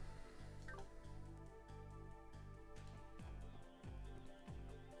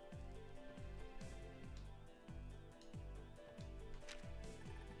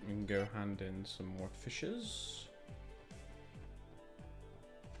 We can go hand in some more fishes.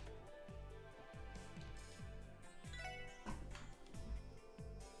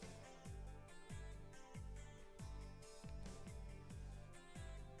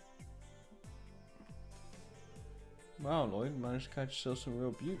 Wow, Lloyd, managed to catch yourself some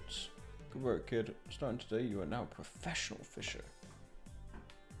real buttes. Good work, kid. Starting today, you are now a professional fisher.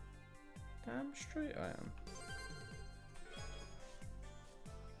 Damn straight I am.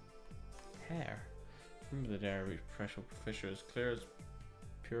 Hair. Remember the day I reached professional fisher as clear as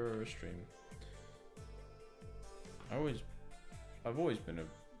pure stream. I'd always been an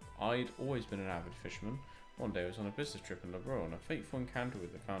avid fisherman. One day I was on a business trip in Lebro on a fateful encounter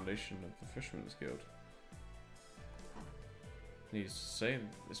with the foundation of the Fisherman's Guild. Needless to say,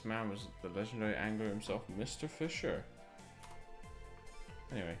 this man was the legendary angler himself, Mr. Fisher.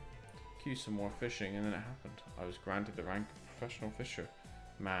 Anyway, cue some more fishing, and then it happened. I was granted the rank of professional fisher.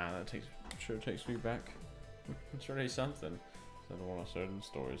 Man, that sure takes me back. It's really something. So the one I started in the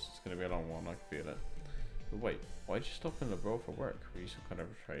stories. It's going to be a long one, I can feel it. But wait, why'd you stop in Lebro for work? Were you some kind of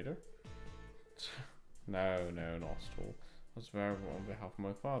a trader? No, not at all. I was there on behalf of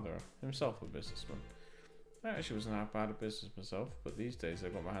my father, himself a businessman. I actually wasn't that bad at business myself, but these days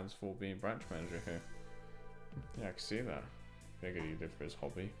I've got my hands full being branch manager here. Yeah, I can see that. Figured he did for his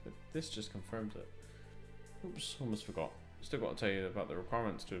hobby, but this just confirms it. Oops, almost forgot. Still got to tell you about the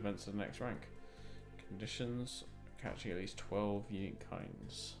requirements to advance to the next rank. Conditions: catching at least 12 unique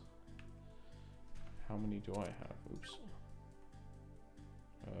kinds. How many do I have? Oops.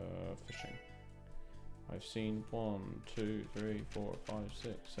 Fishing. I've seen 1, 2, 3, 4, 5,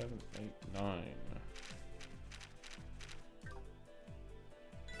 6, 7, 8, 9.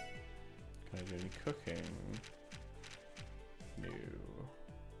 Can I do any cooking? No.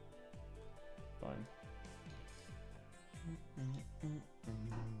 Fine.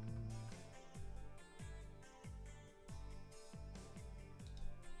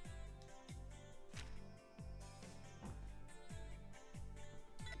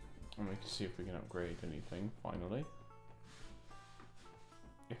 And we can see if we can upgrade anything finally.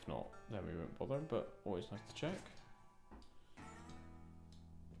 If not, then we won't bother, but always nice to check.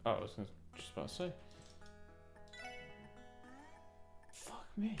 Oh, I was just about to say. Fuck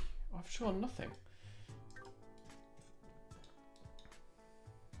me, I've shown nothing.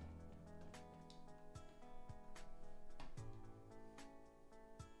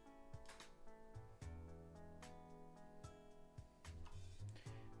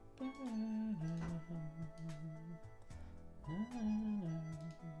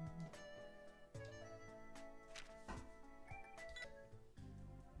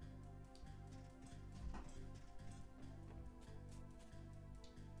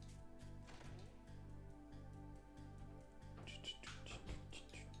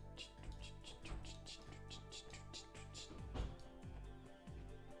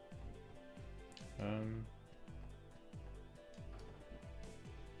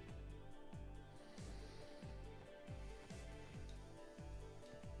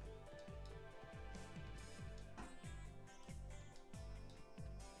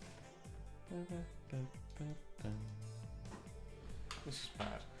 This is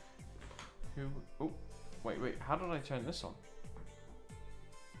bad. Oh, wait. How did I turn this on?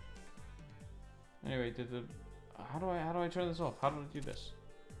 Anyway, how do I turn this off? How did I do this?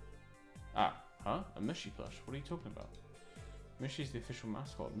 A Mishy plush. What are you talking about? Mishy is the official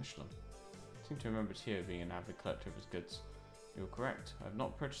mascot of Michelin. I seem to remember Tio being an avid collector of his goods. You're correct. I have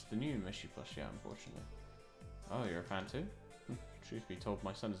not purchased the new Mishy plush yet, unfortunately. Oh, you're a fan too? Truth be told,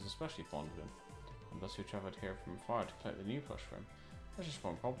 my son is especially fond of him, and thus we travelled here from afar to collect the new plush for him. There's just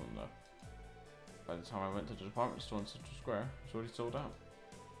one problem though. By the time I went to the department store in Central Square, it was already sold out.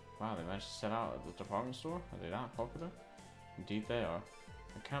 Wow, they managed to sell out at the department store? Are they that popular? Indeed they are.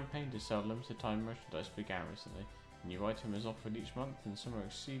 A campaign to sell limited time merchandise began recently. A new item is offered each month, and some are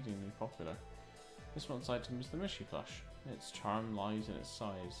exceedingly popular. This month's item is the Mishy plush. Its charm lies in its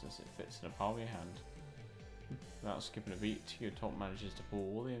size, as it fits in a palm of your hand. Without skipping a beat, your top manages to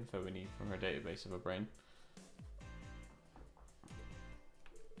pull all the info we need from her database of her brain.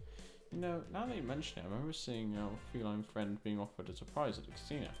 You know, now that you mention it, I remember seeing our feline friend being offered as a prize at the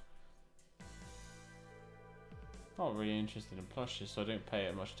casino. Not really interested in plushes, so I don't pay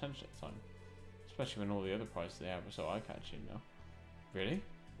it much attention at the time. Especially when all the other prizes they have are so eye-catching now. Really?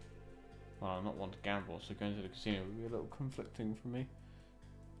 Well, I'm not one to gamble, so going to the casino would be a little conflicting for me.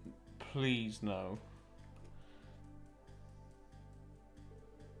 Please no.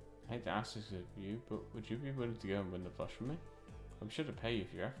 I hate to ask this of you, but would you be willing to go and win the plush from me? I'm sure to pay you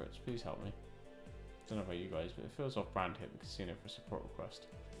for your efforts, please help me. Don't know about you guys, but it feels off-brand to hit the casino for a support request.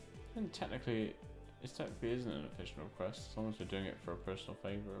 And it technically isn't an official request, as long as we're doing it for a personal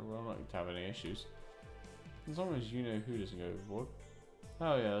favour, we're unlikely to have any issues. As long as you know who doesn't go overboard.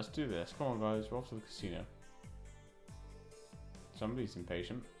 Oh yeah, let's do this. Come on guys, we're off to the casino. Somebody's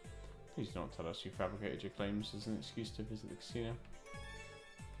impatient. Please don't tell us you fabricated your claims as an excuse to visit the casino.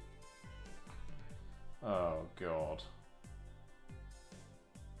 Oh god.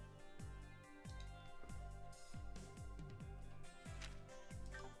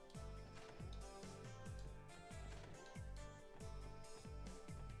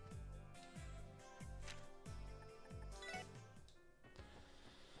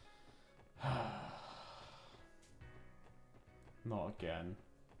 Not again.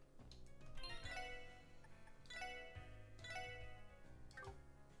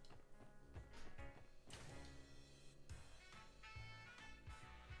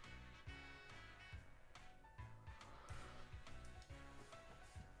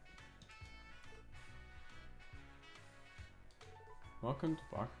 Welcome to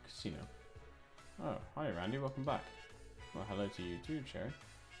Barker Casino. Oh, hi Randy, welcome back. Well, hello to you too, Cherry.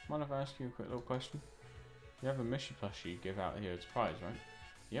 Mind if I ask you a quick little question? You have a Mishy plushie you give out here as a prize, right?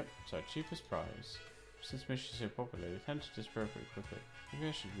 Yep, it's our cheapest prize. Since Mishy's so popular, they tend to disappear pretty quickly. Maybe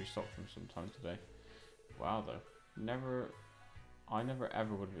I should restock them sometime today. Wow though, I never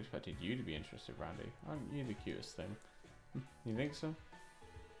ever would have expected you to be interested, Randy. Aren't you the cutest thing? You think so?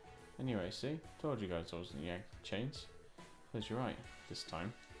 Anyway, see? Told you guys I wasn't yanking chains. Because you're right, this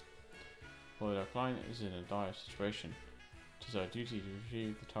time. While our client is in a dire situation, it is our duty to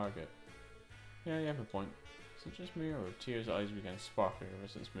retrieve the target. Yeah, you have a point. Is it just me, or have Tears' eyes began sparkling ever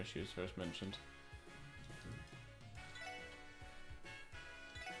since Mishy was first mentioned?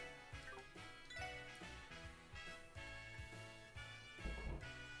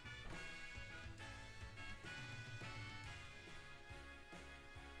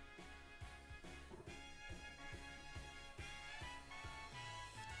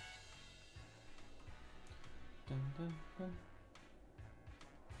 Dun, dun, dun.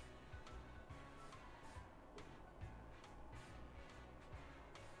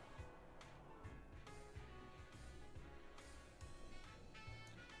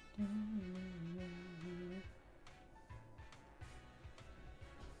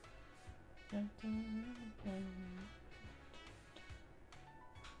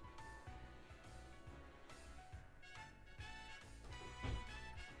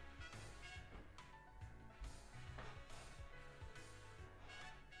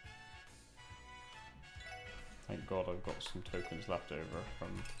 Thank God I've got some tokens left over from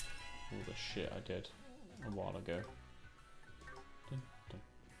all the shit I did a while ago. Dun, dun.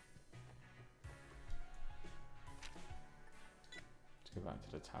 Let's go back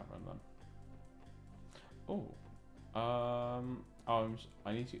to the tavern then. Oh,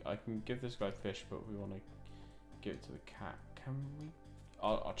 I can give this guy fish, but we want to give it to the cat. Can we?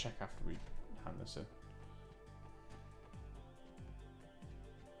 I'll check after we hand this in.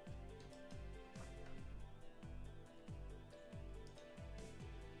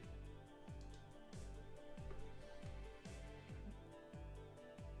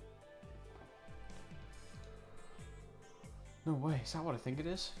 No way, is that what I think it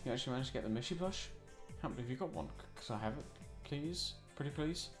is? You actually managed to get the Mishy plush? How many have you got one? Because I have it. Please? Pretty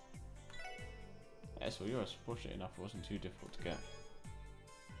please? Yes, well yours. Fortunately enough, it wasn't too difficult to get.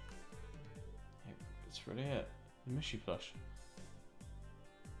 Hey, it's really it. The Mishy plush.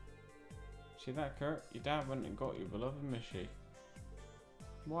 See that, Kurt? Your dad went and got your beloved Mishy.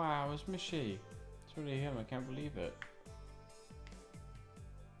 Wow, it's Mishy. It's really him, I can't believe it.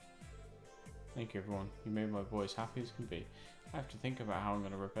 Thank you everyone, you made my boy as happy as can be. I have to think about how I'm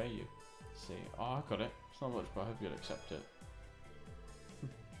going to repay you. See, oh I got it. It's not much, but I hope you'll accept it.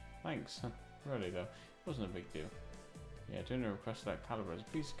 Thanks. Really though, it wasn't a big deal. Yeah, doing a request of that caliber is a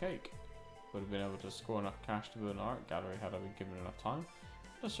piece of cake. Would have been able to score enough cash to build an art gallery had I been given enough time.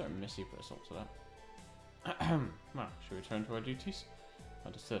 But a certain Missy put us up to that. Well, should we turn to our duties?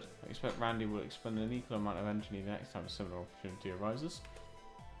 Understood. I expect Randy will expend an equal amount of energy the next time a similar opportunity arises.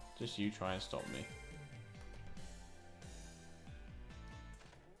 Just you try and stop me.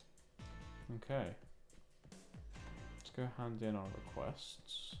 Okay. Let's go hand in our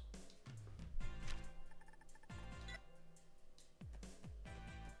requests.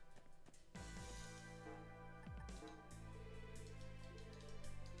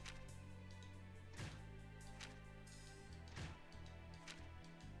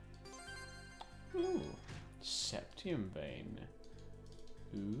 Ooh, Septium Vein.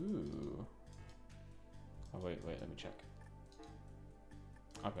 Ooh. Oh wait, let me check.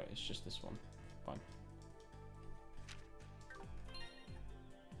 Okay, it's just this one. Fine.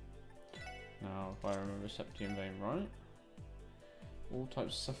 Now, if I remember Septium Vein right, all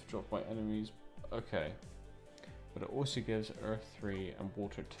types suffer drop by enemies. Okay, but it also gives Earth 3 and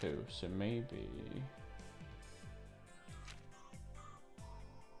Water 2, so maybe.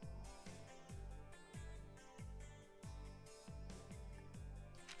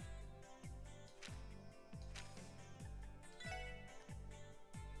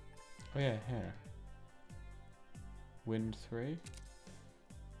 Oh yeah, here. Wind 3.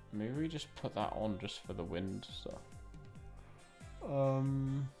 Maybe we just put that on just for the wind stuff.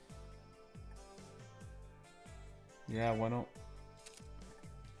 Yeah, why not?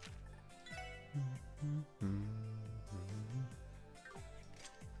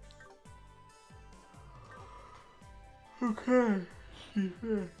 Okay.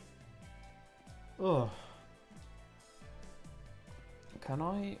 Oh. Can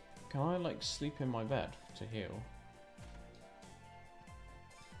I like sleep in my bed to heal?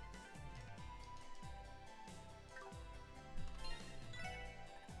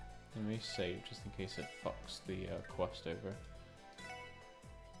 Let me save just in case it fucks the quest over.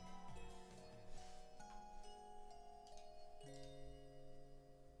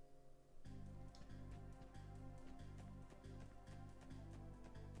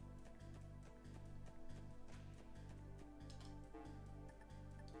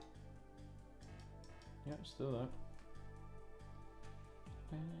 Yep, still there.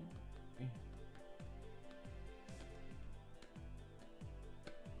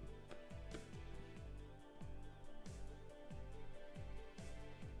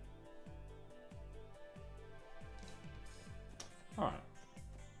 Alright.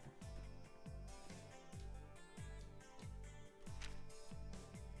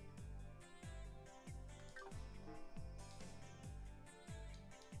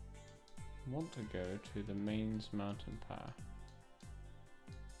 Want to go to the Mains Mountain Path.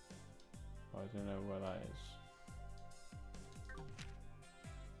 I don't know where that is.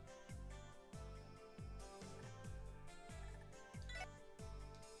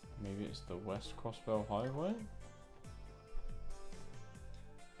 Maybe it's the West Crossbell Highway?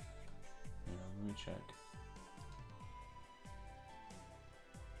 Yeah, let me check.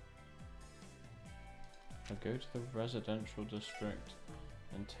 I go to the residential district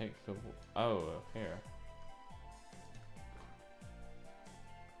and take the... Oh, here.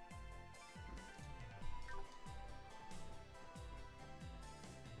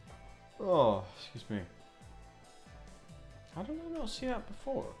 Oh, excuse me. How did I not see that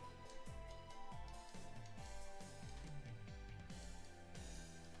before?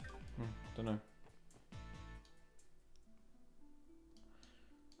 Don't know.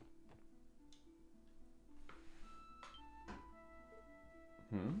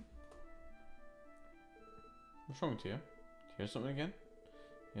 What's wrong with you? Do you hear something again?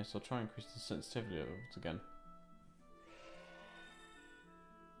 Yes, I'll try and increase the sensitivity levels again.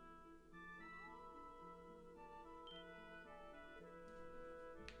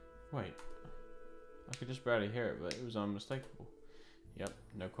 Wait. I could just barely hear it, but it was unmistakable. Yep,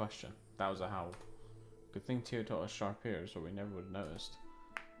 no question. That was a howl. Good thing Tio taught us sharp ears, or we never would have noticed.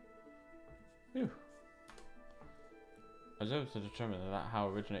 Phew. I was able to determine that that howl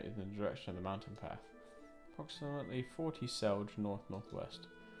originated in the direction of the mountain path. Approximately 40 selge north-northwest.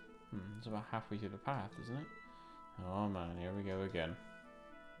 It's about halfway through the path, isn't it? Oh man, here we go again.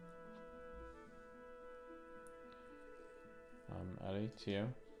 Ellie, Tio.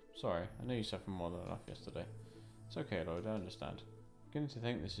 Sorry, I know you suffered more than enough yesterday. It's okay, Lloyd, I understand. I'm beginning to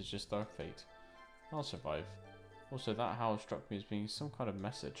think this is just our fate. I'll survive. Also, that howl struck me as being some kind of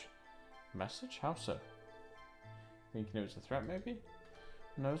message. Message? How so? Thinking it was a threat, maybe?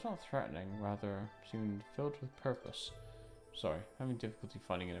 No, it's not threatening, rather seemed filled with purpose. Sorry, having difficulty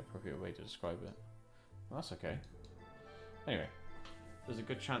finding an appropriate way to describe it. Well, that's okay. Anyway, there's a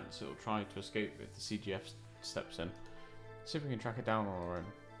good chance it'll try to escape if the CGF steps in. See if we can track it down on our own.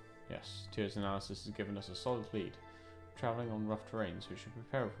 Yes, Tio's analysis has given us a solid lead. travelling on rough terrain, so we should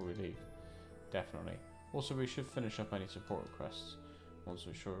prepare before we leave. Definitely. Also, we should finish up any support requests. Once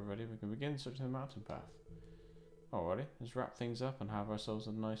we're sure we're ready, we can begin searching the mountain path. Alrighty, let's wrap things up and have ourselves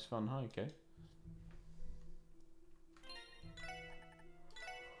a nice fun hike, eh?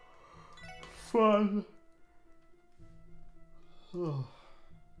 Fun!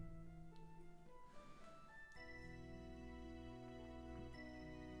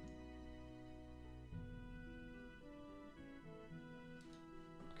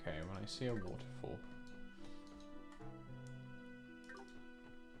 Okay, when I see a waterfall.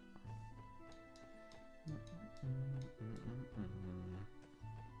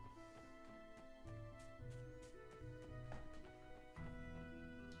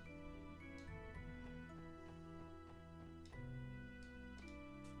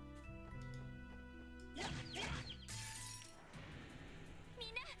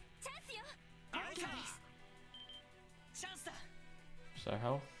 So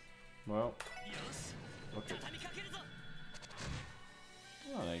health? Well, look at...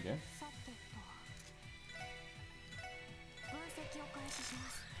 Oh, there you go. さてと分析を開始しま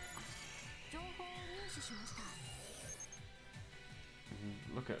す情報を入手しました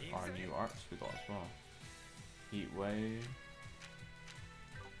Look at our new arts we got as well. Heat wave.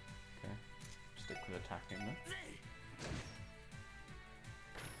 Okay, stick with attacking then.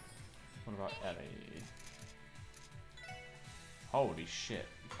 What about Ellie? Holy shit.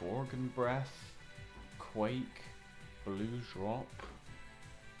 Gorgon Breath, Quake, Blues Rock,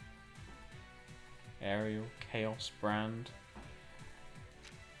 Aerial, Chaos Brand,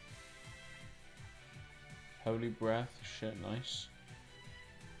 Holy Breath, shit, nice.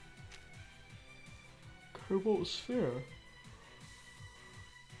 Cobalt Sphere.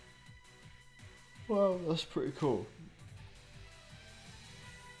 Wow, that's pretty cool.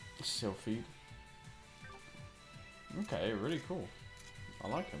 Sylphid. Okay, really cool. I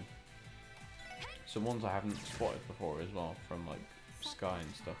like them. Some ones I haven't spotted before as well, from like Sky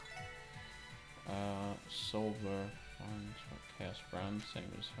and stuff. Silver, Chaos Brand,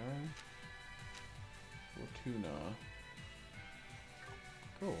 same as her. Fortuna.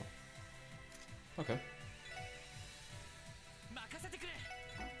 Cool. Okay.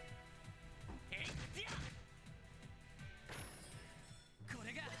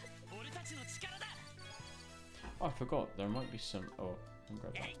 Oh, I forgot, there might be some... Oh, I'll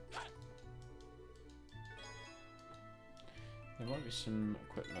grab that. There might be some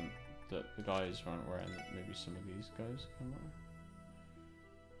equipment that the guys aren't wearing that maybe some of these guys can wear.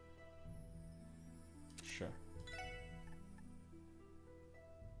 Sure.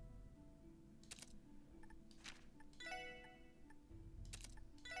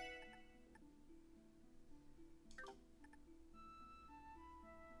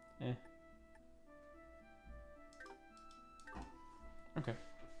 Eh. Okay,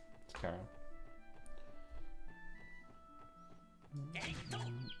 let's carry on.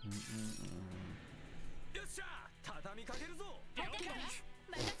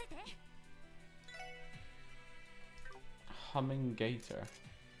 Humming Gator.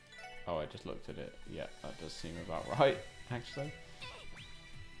 Oh, I just looked at it. Yeah, that does seem about right, actually.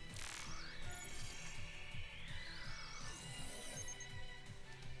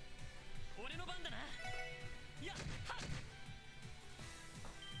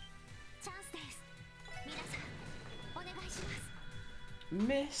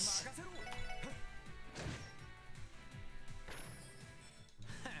 Miss.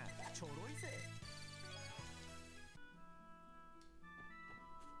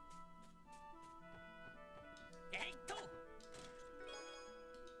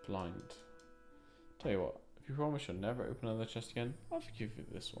 Blind. Tell you what, if you promise you'll never open another chest again, I'll forgive you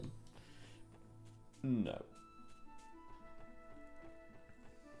this one. No.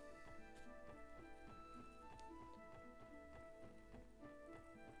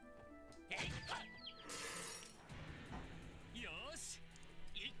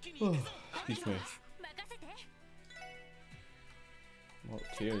 Oh, excuse me. Well,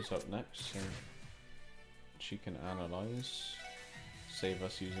 Tio's up next, so she can analyze, save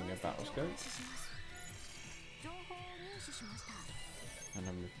us using a battle scope. And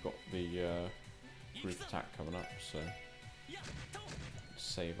then we've got the group attack coming up, so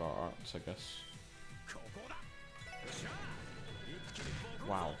save our arts, I guess.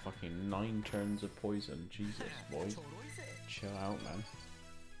 Wow, fucking 9 turns of poison. Jesus, boy. Chill out, man.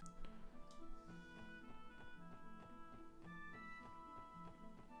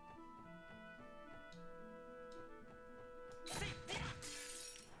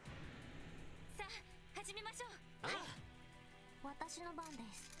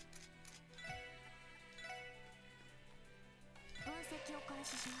 開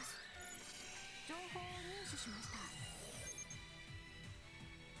始します。情報を入手しました。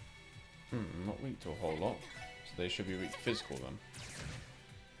 Not weak to a whole lot. So they should be weak to physical then.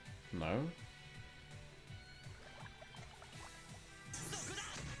 No?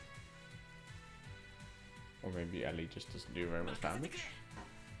 Or maybe Ellie just doesn't do very much damage?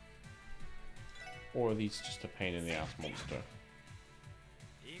 Or are these just a pain in the ass monster?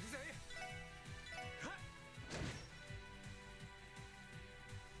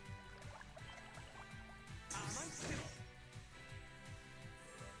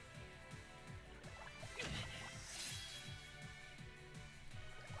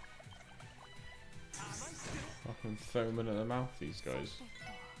 Fucking foaming at the mouth, these guys.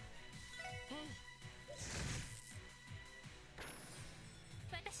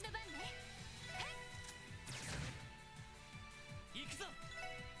 私の番ね。行くぞ。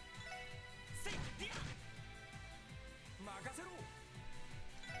せいディア。任せろ。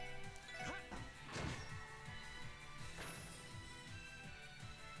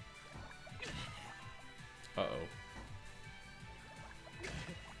 Uh-oh.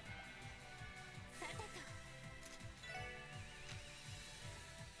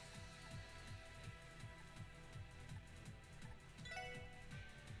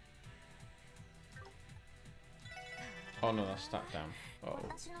 Oh no, that's stacked down. Uh-oh.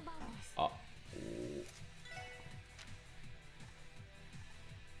 私の番です。 Uh-oh.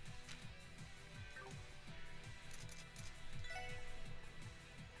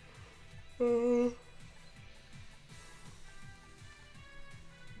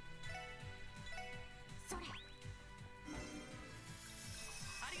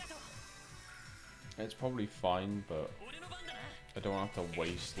 It's probably fine, but I don't have to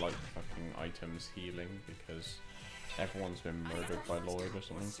waste like fucking items healing because everyone's been murdered by Lloyd or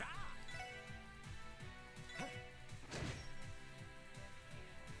something.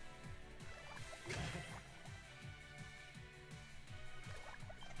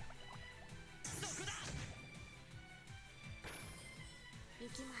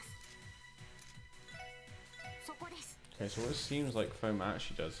 Okay, so what it seems like Foam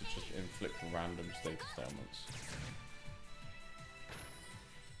actually does is just inflict random status ailments.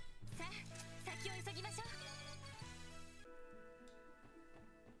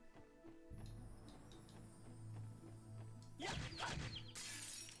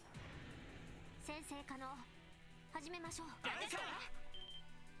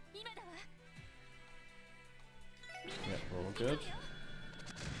 Yeah, we're all good.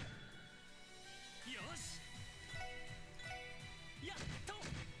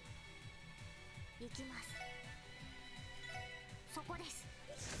 行きます。そこです。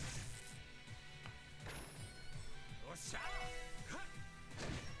おっしゃ。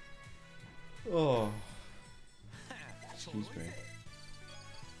Oh. Excuse me.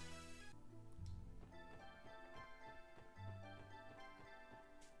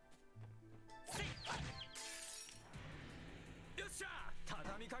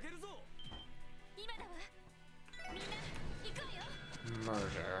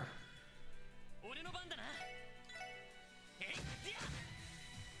 Murder. 俺の番だな。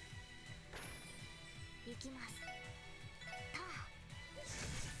行きます。たあ。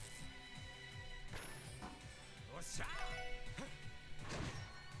おっしゃ。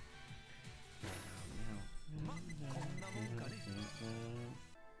ま、こんなもんかね。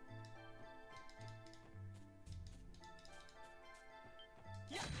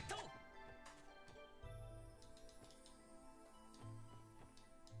やっと。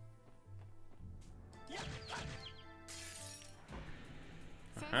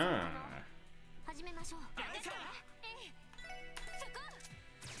始めましょう。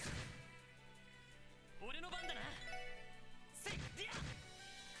俺の番だな。セイディア。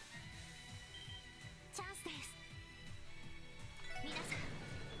チャンスです。皆さん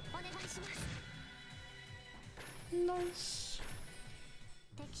お願いします。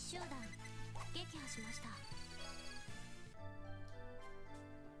敵集団撃破しました。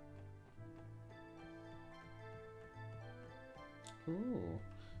 Ooh.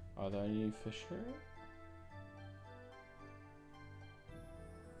 Are there any fish here?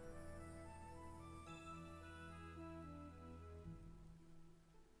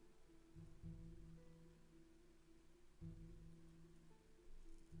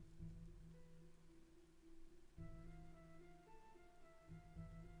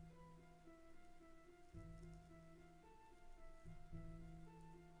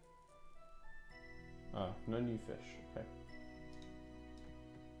 Ah, no new fish. Okay.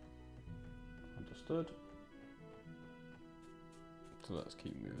 Understood. So let's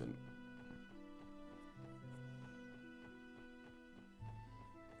keep moving.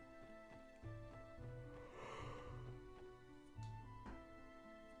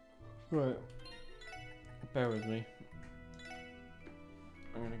 Right. Bear with me.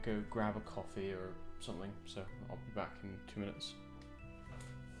 I'm gonna go grab a coffee or something, so I'll be back in 2 minutes.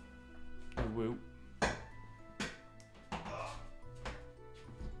 Oh, woo.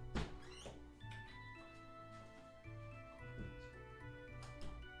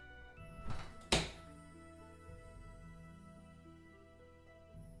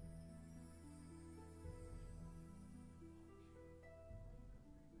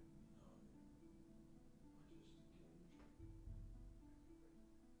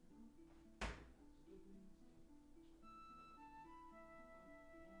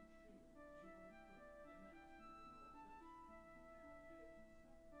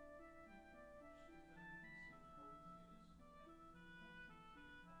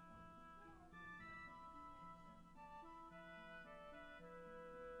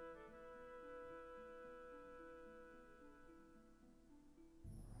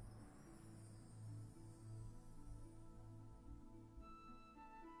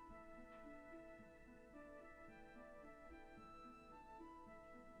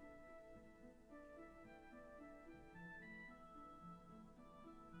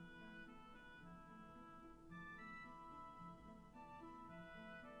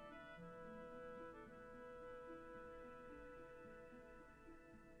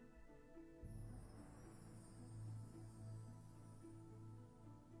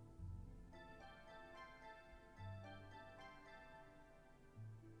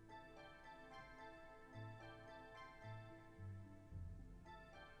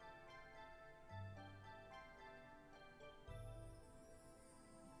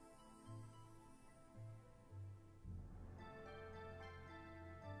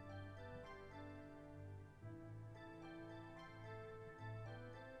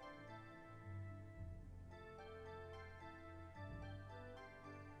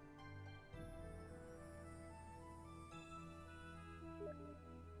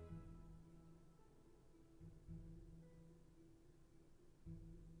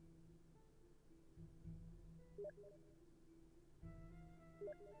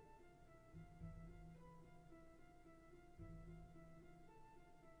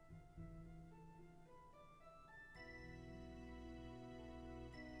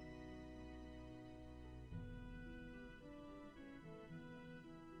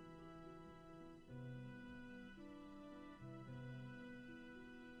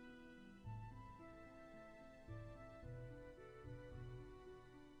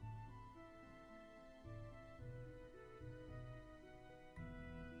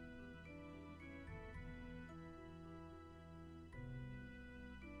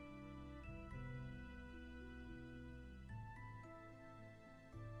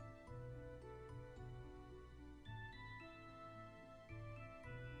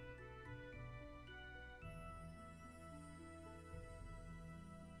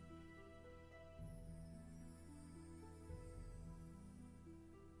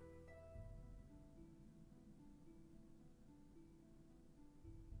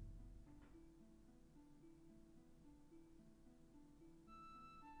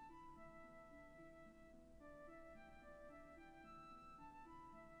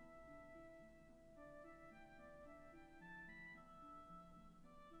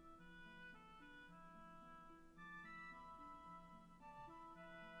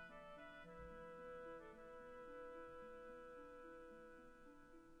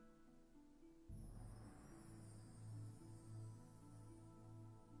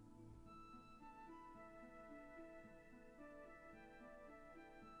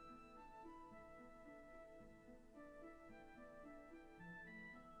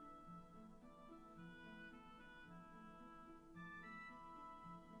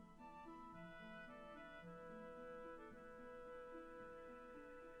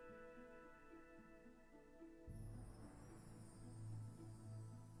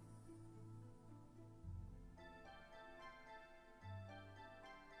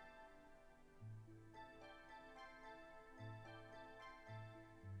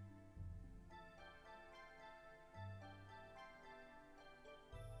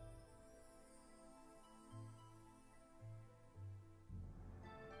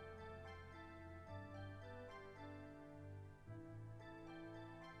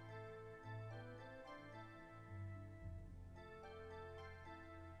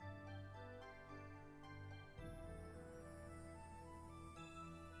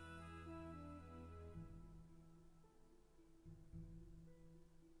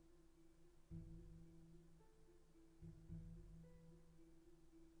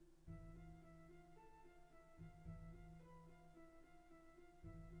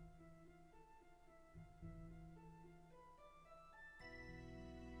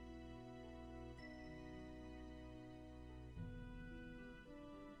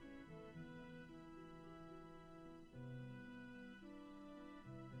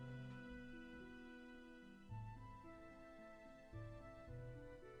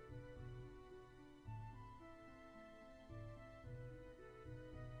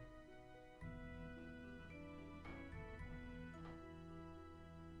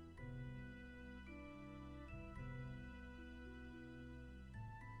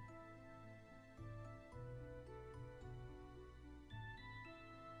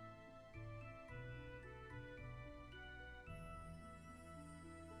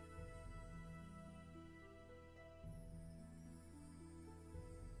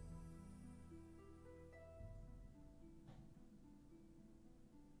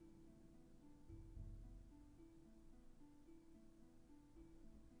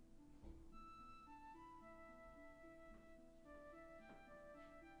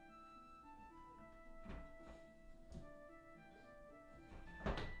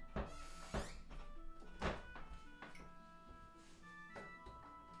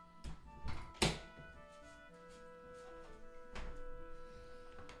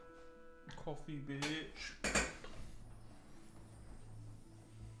 coffee, bitch.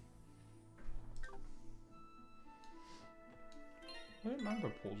 I don't remember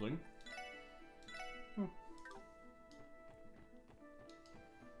pausing. Hmm.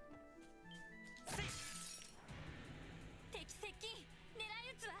 敵接近狙い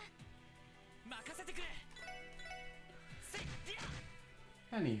撃つわ任せてくれせいディ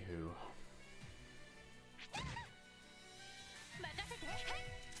ア Anywho. 任せてはい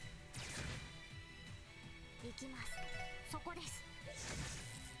行きますそこです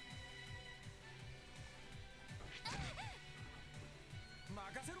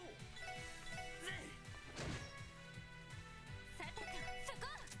任せろさてとそこ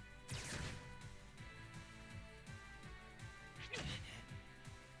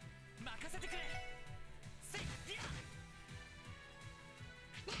任せてくれせいディア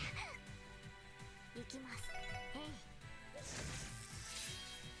行きますへ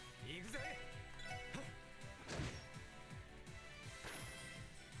い行くぜ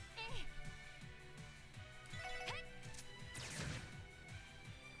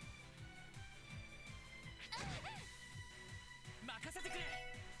任せてくれ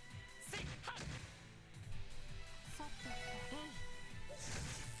せいはっさてとへい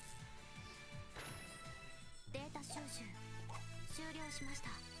データ収集終了しました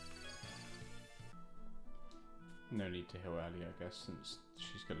No need to heal Ellie, I guess, since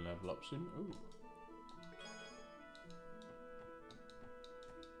she's gonna level up soon. Ooh.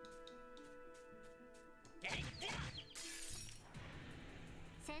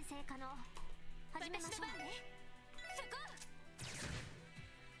 先生可能始めましょうそこ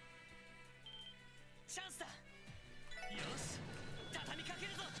チャンスだよし畳みかけ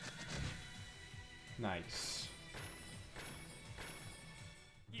るぞ Nice.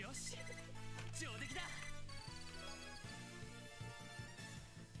 よし上出来だ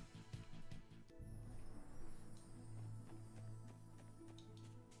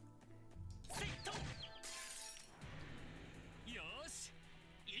セットよし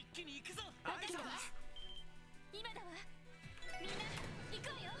一気に行くぞ分かったわ今だわみんな行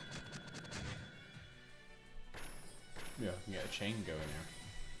くわよ Yeah, I can get a chain going here.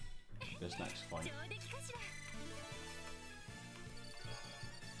 This next fight. 上出来かしら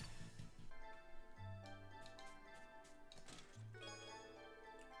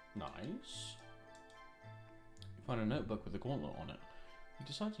Nice. You find a notebook with a gauntlet on it. You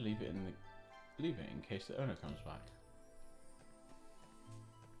decide to leave it in case the owner comes back.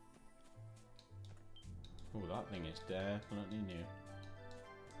 Oh, that thing is definitely new.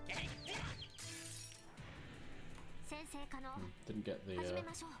 先生可能 Didn't get the 始め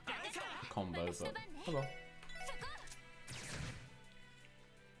ましょう combo, but 私の番ね oh well. そこ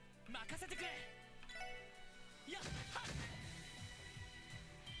任せてくれやっはっ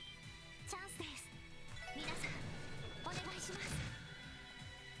チャンスです皆さんお願いします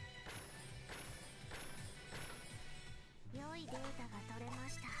良いデータが取れま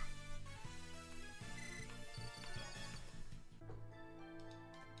した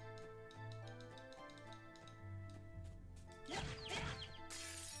やっ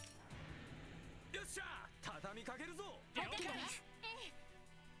よっしゃ畳みかけるぞ了解です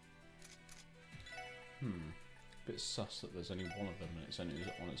Bit sus that there's only one of them and it's only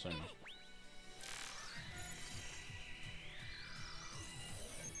on its own.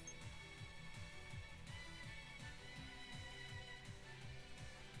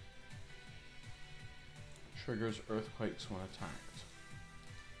 Triggers earthquakes when attacked.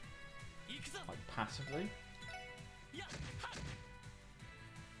 行くぞ Like passively? やっはっ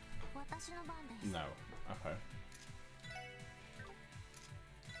私の番です No. Okay.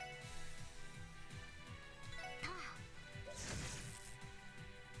 た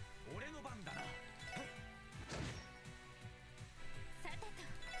俺の番だなさてと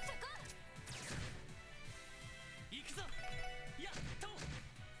そこ行くぞやっと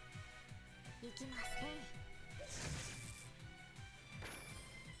行きますね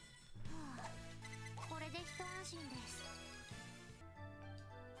はあこれで一安心です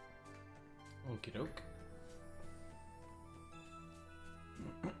Okie doke.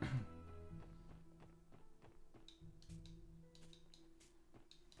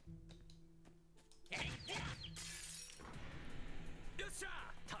 よっしゃ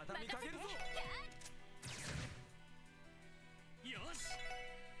畳みかけるぞよし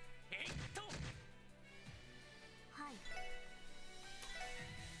えいっとはい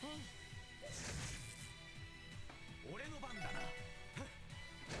えい 俺の番だな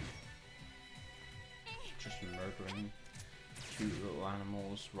Just murdering cute little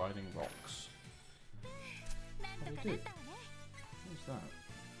animals riding rocks. なんとかなったわね What's that?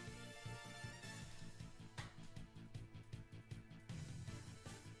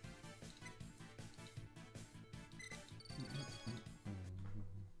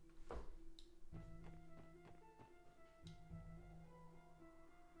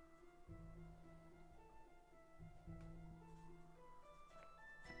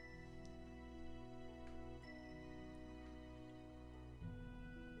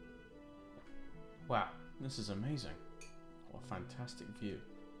 This is amazing. What a fantastic view.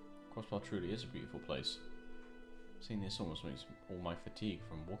 Crossbell truly is a beautiful place. Seeing this almost makes all my fatigue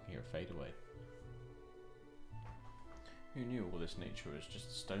from walking here fade away. Who knew all this nature was just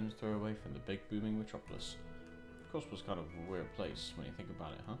a stone's throw away from the big booming metropolis? Crossbell's kind of a weird place when you think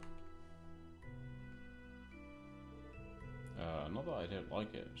about it, huh? Not that I don't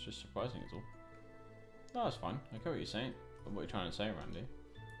like it, it's just surprising is all. No, that's fine, I get what you're saying. But what are you trying to say, Randy?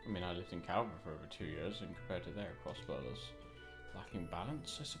 I mean, I lived in Calvert for over 2 years, and compared to there, Crossbell is lacking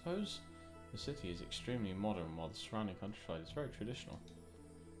balance, I suppose? The city is extremely modern, while the surrounding countryside is very traditional.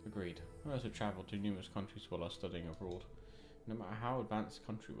 Agreed. I also travelled to numerous countries while I was studying abroad. No matter how advanced the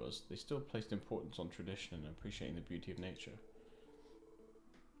country was, they still placed importance on tradition and appreciating the beauty of nature.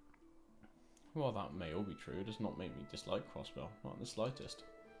 While that may all be true, it does not make me dislike Crossbell, not in the slightest.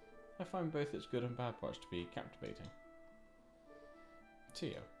 I find both its good and bad parts to be captivating.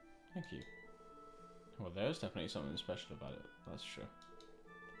 Tio, thank you. Well, there's definitely something special about it, that's sure.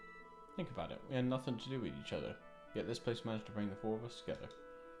 Think about it, we had nothing to do with each other, yet this place managed to bring the four of us together.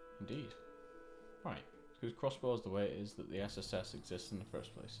 Indeed. Right, because Crossbell is the way it is that the SSS exists in the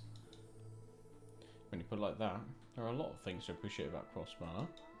first place. When you put it like that, there are a lot of things to appreciate about Crossbell, huh?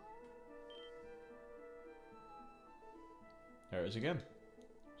 There it is again.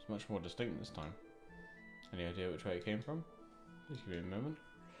 It's much more distinct this time. Any idea which way it came from? Please give me a moment.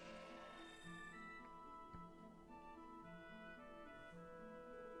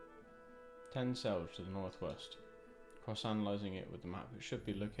 Ten cells to the northwest. Cross-analysing it with the map, it should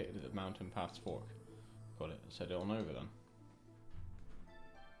be located at the Mountain Path's fork. Got it. Let's head on over then.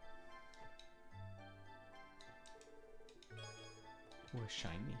 We're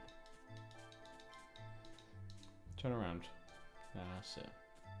shiny. Turn around. That's it.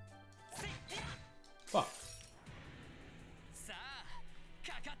 Fuck. さあ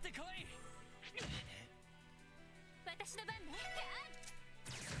かかってこい私の番ね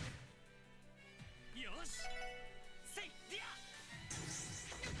よしせいディア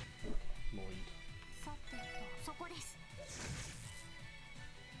Lloyd. さてとそこです。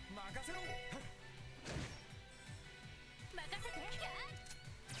任せろ。任せて。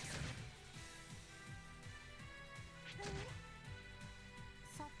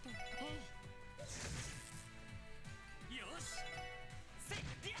さてとよしせい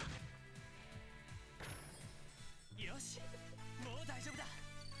ディアよしもう大丈夫だ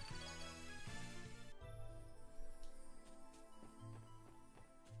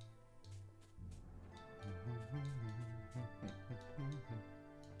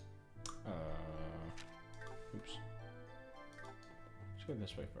Oops. Let's go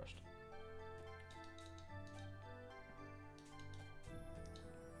this way first.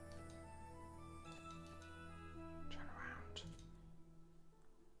 Turn around.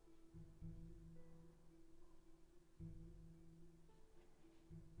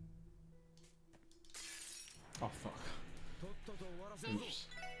 Oh fuck. とっとと終わらせるぞ。 Oops.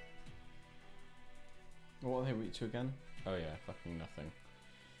 What are they weak to again? Oh yeah, fucking nothing.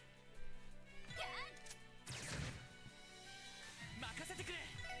 任せてくれ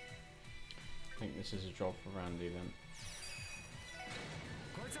I think this is a job for Randy then.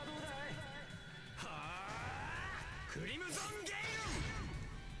 こいつはどうだい。はあ。クリムゾンゲイ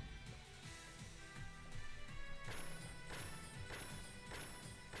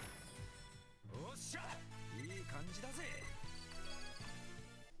ル。おっしゃ。いい感じだぜ。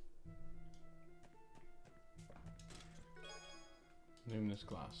 Luminous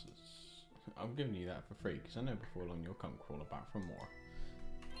glasses. I'm giving you that for free because I know before long you'll come crawling back for more.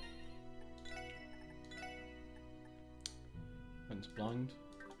 Fence blind.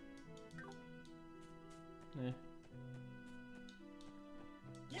 Eh.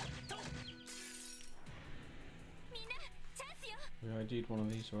 やっと みんなチャンスよ。 We ID'd one of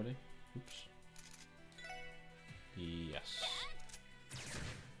these already. Oops. Yes.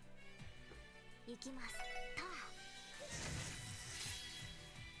 行きます。と。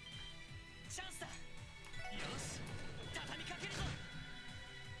チャンスだよし畳みかけるぞ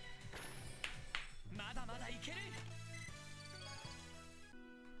まだまだいける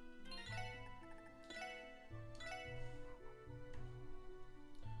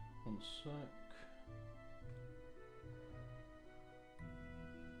One sec.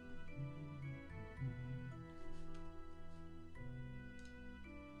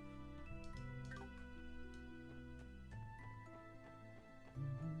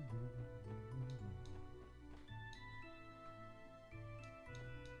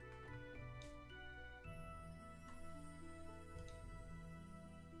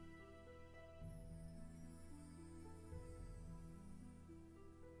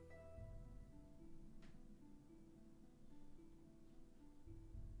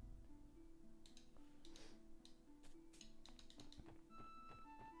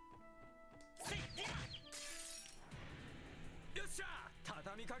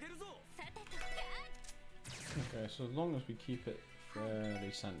 みかけるぞ。さてとキャ Okay, so as long as we keep it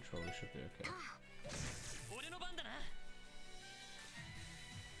fairly central, we should be okay. 俺の番だな。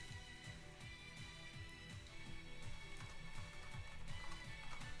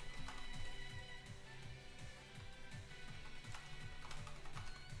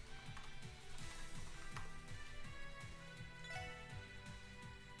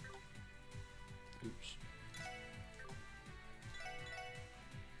 Oops.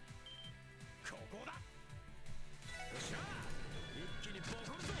 ここだ。よっしゃ、一気にボ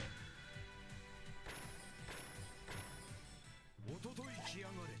コるぞ。おととい来や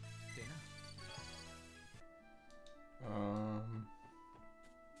がれってな。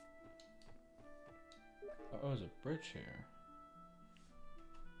Oh, there's a bridge here.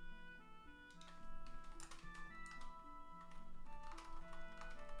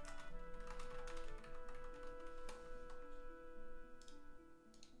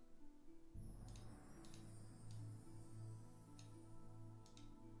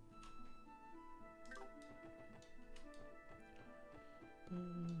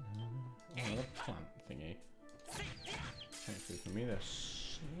 Oh, the plant thingy. Thankfully for me, they're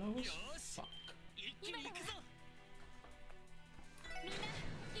slow as fuck. 一気に行くぞ。みんな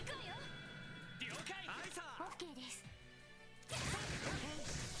行くわよ。了解。はいさ。オッケーです。は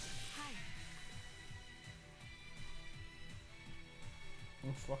い。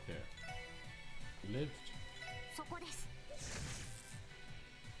 Oh, fuck it. Lived. そこです。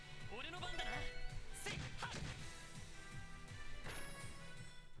俺の番だな。せっはっ。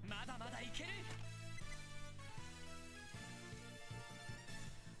まだまだいける。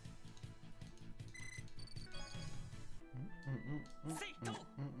 せいと。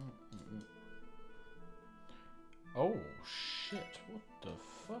 Oh, shit. What the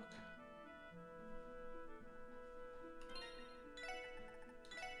fuck?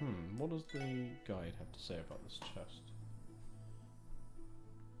 What does the guide have to say about this chest?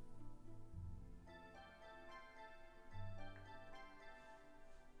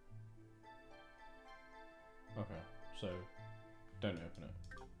 Okay, so don't open it.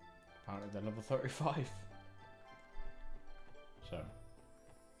 Apparently they're level 35. So.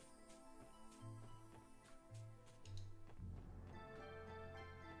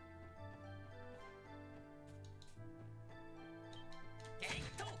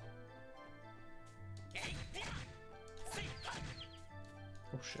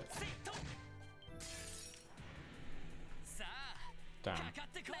 Oh shit. Damn. かかっ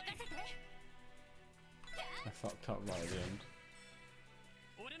てこい。 I fucked up right at the end.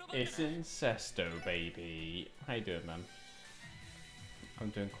 俺の番だな。 It's Incesto, baby. How you doing, man? I'm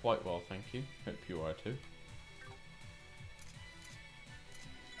doing quite well, thank you. Hope you are too.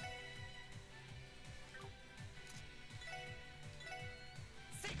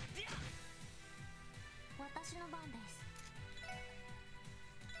 せっりゃ。私の番です。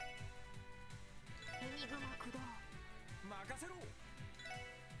エニグマ駆動。任せろ。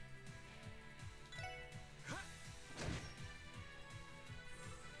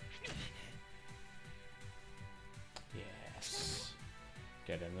 Yes.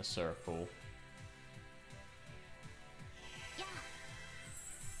 Get in the circle. や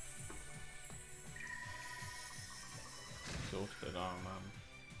Exhausted, oh man.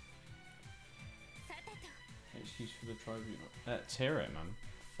 さてと Excuse for the tribunal. Let's hear it, man.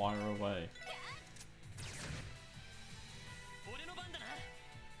 Fire away. 俺の番だな。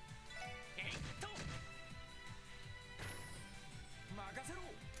えいっと。 任せろ。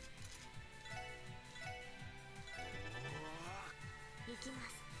 行きま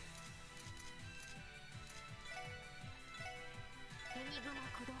す。エニグマ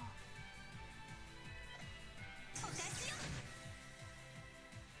駆動。お貸しよ。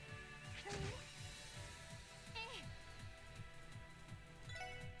ええ。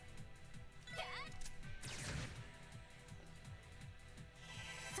キャッ。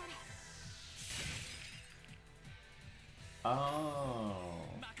それ。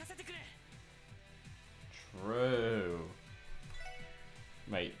 Oh. 任せてくれ。 True.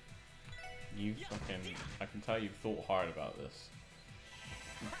 Mate, you fucking... I can tell you've thought hard about this.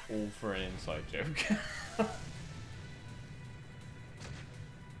 All for an inside joke.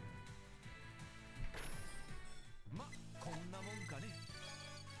 ま、こんなもんかね。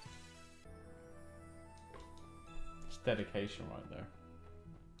 It's dedication right there.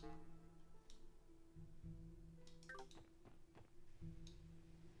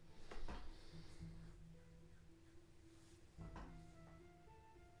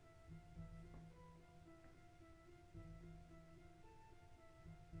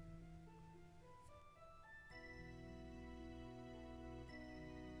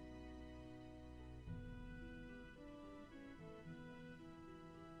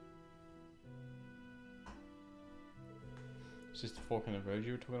 Is this the fork in the road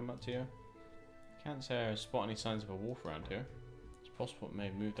you were talking about, Tio? Can't say I spot any signs of a wolf around here. It's possible it may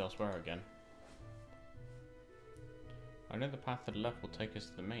have moved elsewhere again. I know the path to the left will take us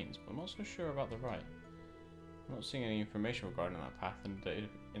to the mains, but I'm not so sure about the right. I'm not seeing any information regarding that path in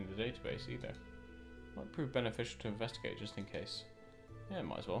the database either. Might prove beneficial to investigate just in case. Yeah,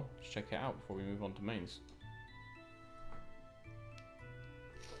 might as well. Just check it out before we move on to mains.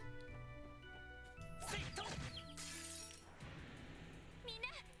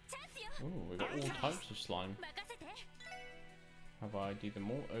 Ooh, we got all types of slime. Have I ID'd them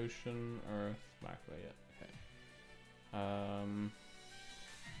all? Ocean, Earth, Macro, yeah, okay.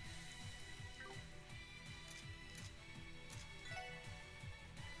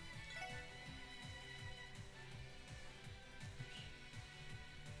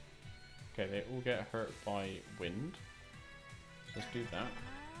 Okay, they all get hurt by wind. Let's do that.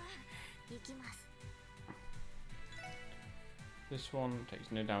 This one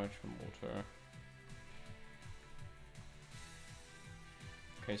takes no damage from water.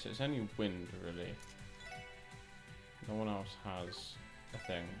 Okay, so it's only wind really. No one else has a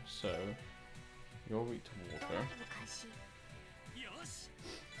thing, so you're weak to water.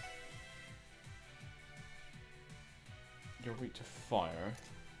 You're weak to fire.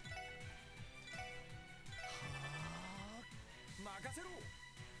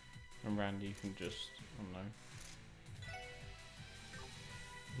 And Randy, you can just, I don't know.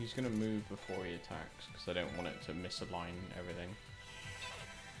 He's gonna move before he attacks because I don't want it to misalign everything.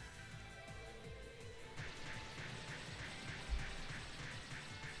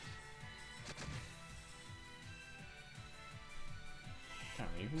 Damn,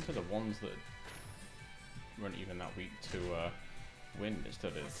 even to the ones that weren't even that weak to wind, it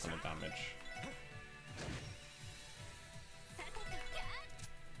still did a ton of damage.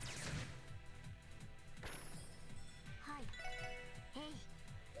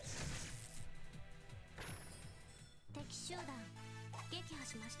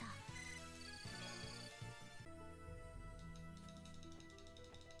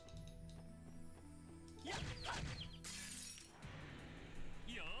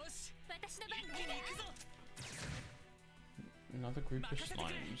 Another group of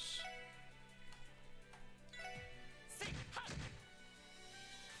slimes.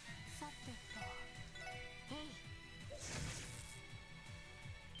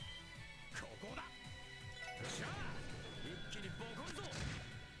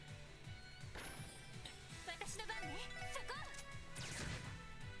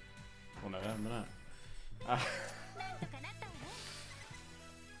 Oh no, a minute.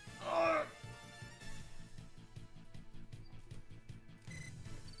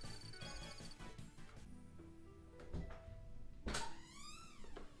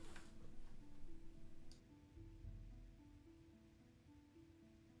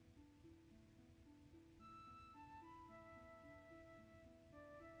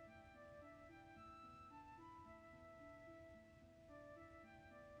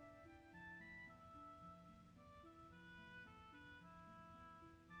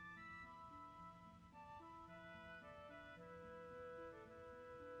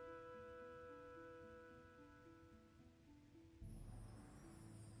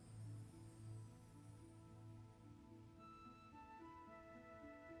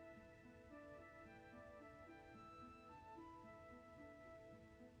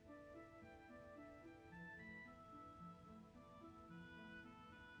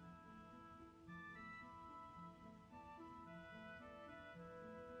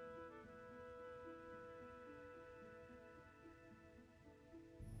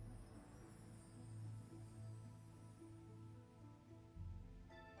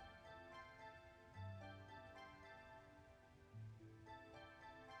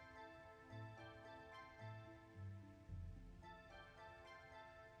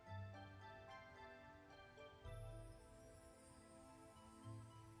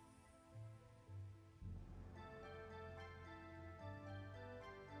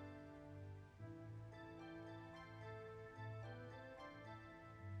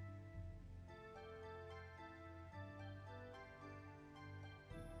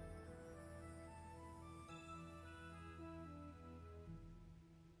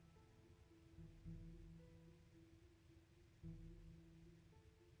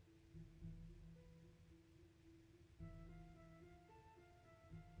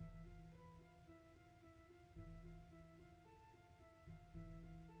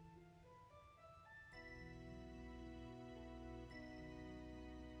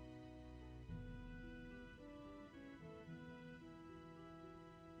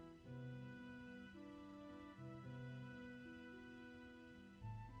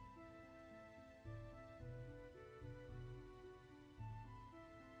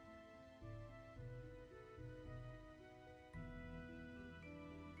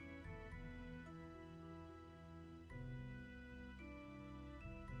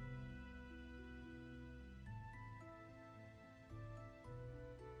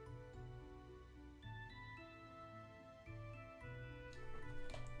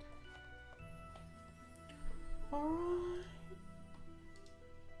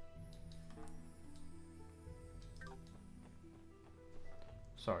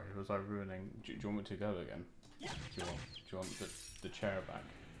 Sorry, was I ruining? Do you want me to go again? Do you want the chair back?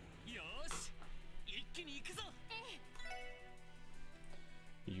 よーし一気に行くぞ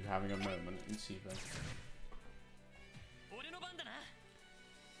Are you having a moment in Siva? 俺の番だな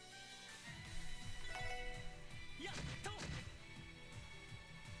やっとは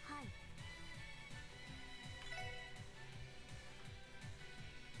い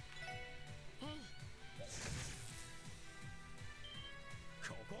えい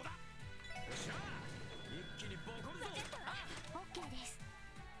ここだ。よっしゃ一気にボコるぞ。オッケーです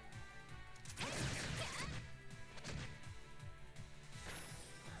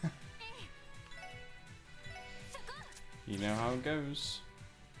You know how it goes.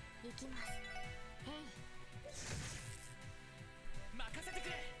 行きますえい任せてく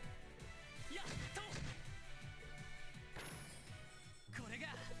れやっとこれが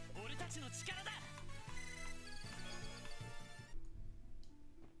俺たちの力だ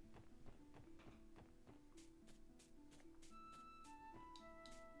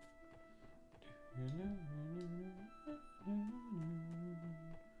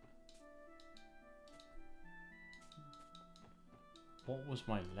What was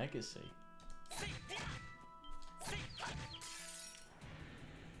my legacy? せいやせい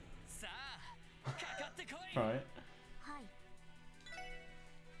さあかかってこい Right. はい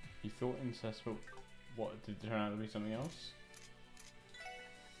You thought incest, but what did it turn out to be something else?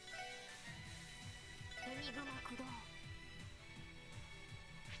 エニグマ駆動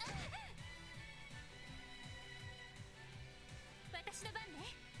私の番ね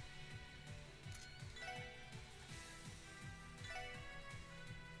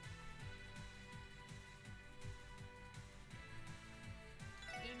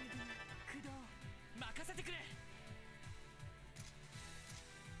エニグマ駆動任せてくれ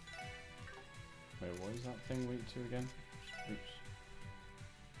Wait, what is that thing weak to again? Oops.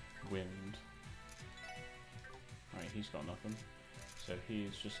 Wind. Right, he's got nothing. So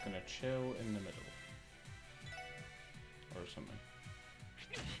he's just gonna chill in the middle. Or something.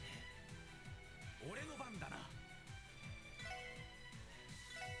 俺の番だな。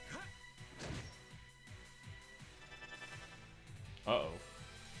 Uh-oh.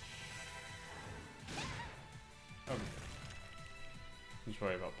 Oh. He's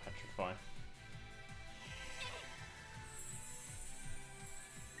worried about petrify.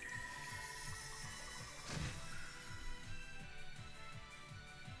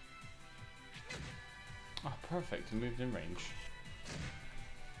 Ah, perfect. He moved in range.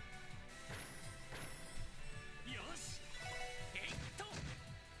 よしえいっと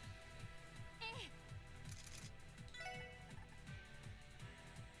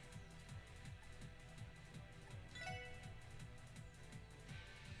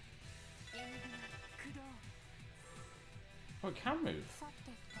エニグマ駆動 Oh, it can move. さ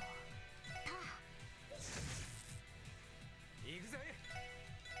てとタ行くぜ。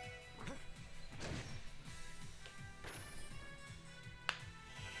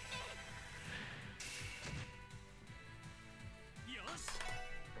 よし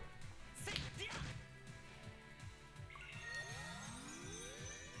せい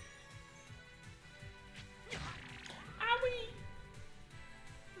や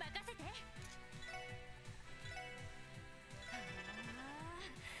任せて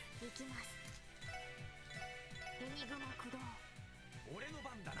行きますエニグマ駆動俺の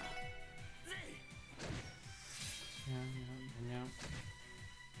番だな。ぜい Yeah.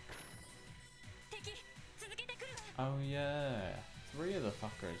 敵続けてくるわ Oh yeah. 3 of the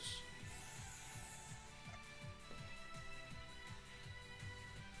fuckers.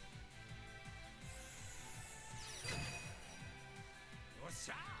 よっし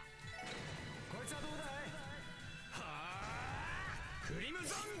ゃこいつはどうだい。はあクリム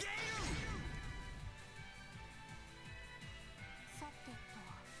ゾンゲイさてと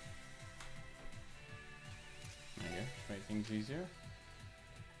There you go. Just make things easier.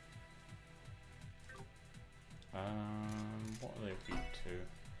 What are they weak to?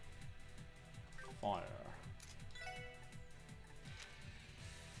 Fire.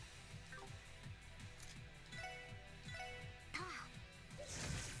 タ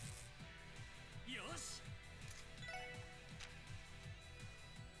よし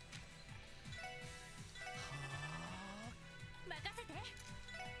任せて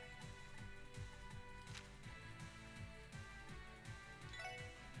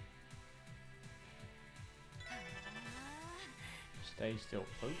Stay still,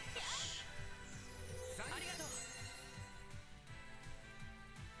 folks. ありがとう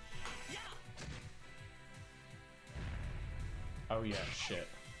や Oh yeah, shit.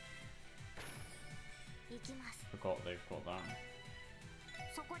 行きます Forgot they've got that.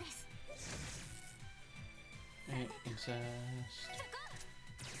 そこです。 Incest.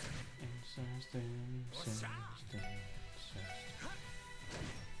 Incest, incest, incest.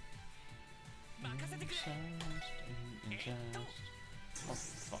 任せてくれ。 Incest, incest. Oh,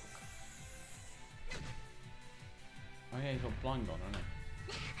 fuck. Oh yeah, he's got blind on, hasn't he?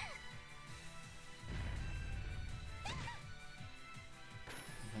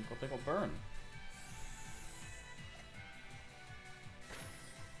 They got burned.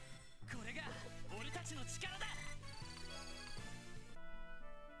 これが俺たちの力だ。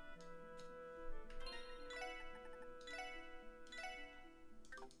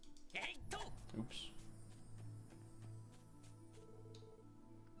えいっと。 Oops.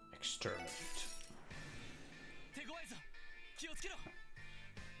 Exterminate. 手強いぞ。気をつけろ。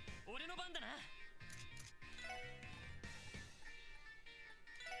俺の番だな。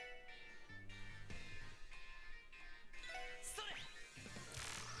それ。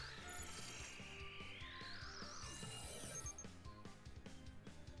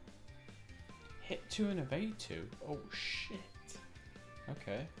 Hit 2 and evade 2? Oh shit.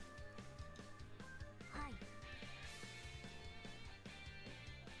 Okay. はい。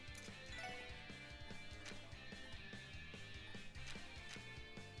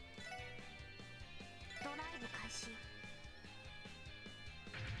ドライブ開始。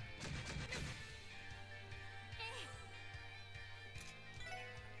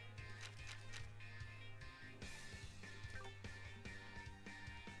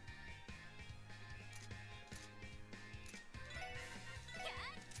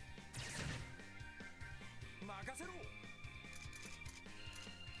 任せろ。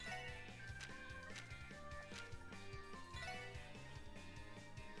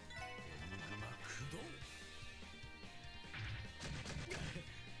駆動。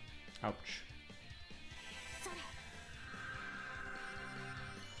 Ouch. それ。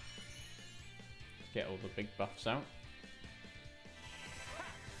 Get all the big buffs out.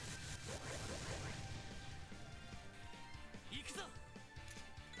 行くぞ。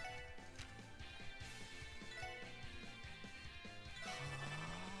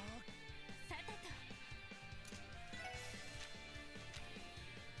 さてと。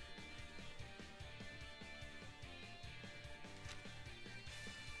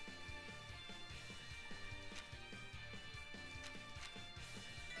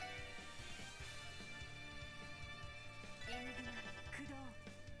 エムグラ駆動。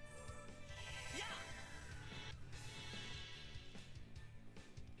 やあ。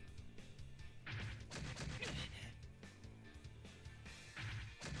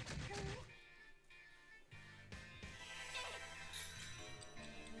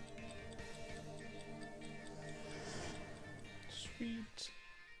 Sweet.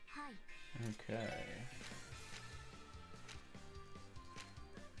 はい。 Okay.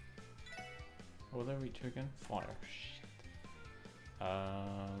 What will they reach again? Fire. Shit.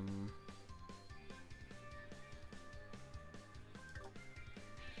 Um.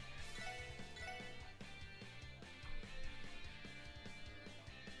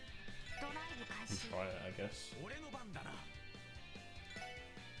 ドライブ開 Can 始。 try it, I guess. 俺の番だな。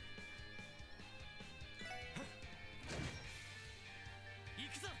行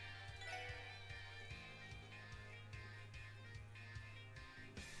くぞ。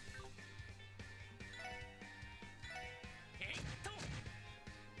えいっと。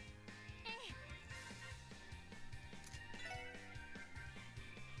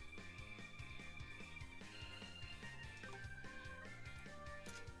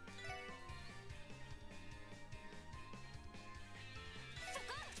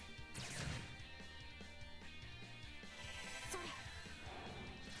 それ。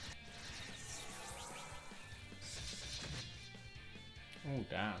 Oh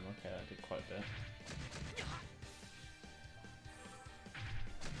damn. Okay, that did quite a bit.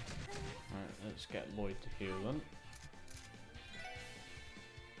 Right, let's get Lloyd to heal them.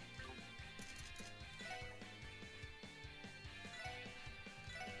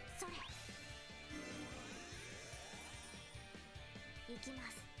 それ。行き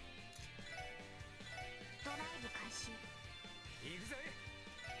ます。ドライブ開始。 行くぜ。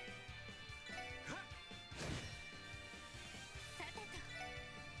はっ。 さてと。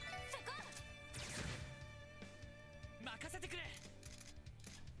そこ。 任せてくれ。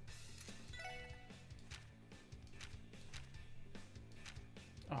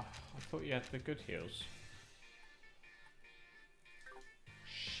 Oh, I thought you had the good heals.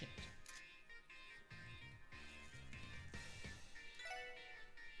 Shit.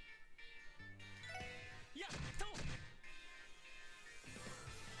 やっと。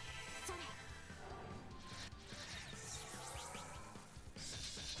 それ。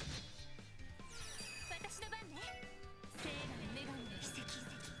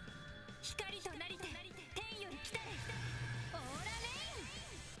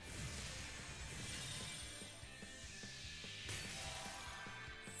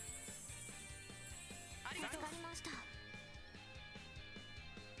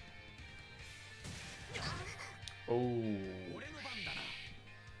Oh. 俺の番だな。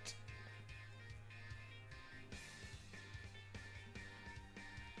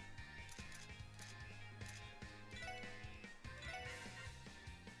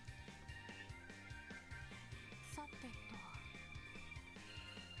さてと。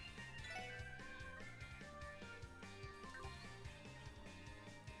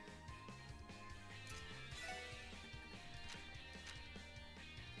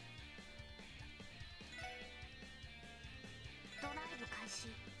ドライブ開始。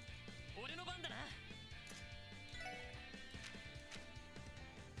俺の番だな。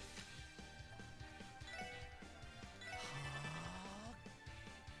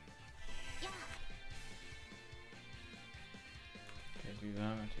やあ。 Okay, do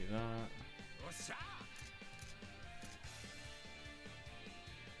that, do that. よっしゃ。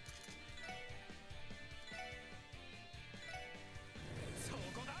そ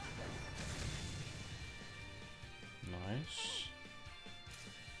こだ。 Nice.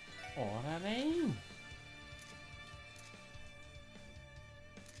 Ora bem.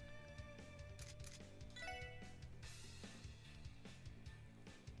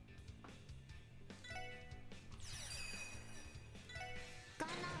ガン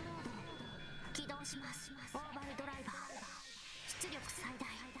ナーモード起動します。オーバルドライバー出力最大。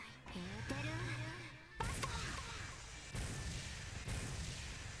エーテルバスター。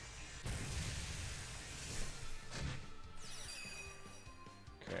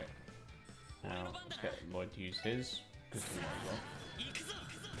 Okay. Now let's get Lloyd to use his. Good to know as well. 行くぞ。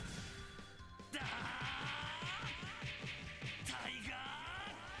だータイガ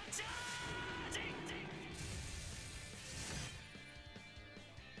ーチャージ。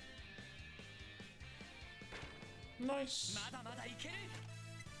 Nice. まだまだいける。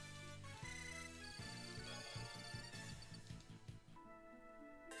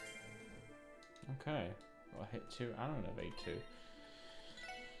 Okay. Well, hit 2 and an evade 2.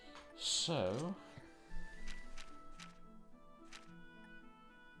 So.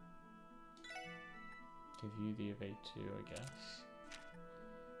 Give you the evade 2, I guess.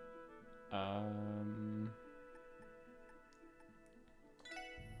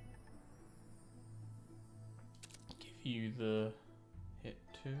 Give you the hit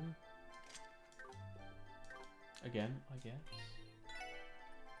 2. Again, I guess.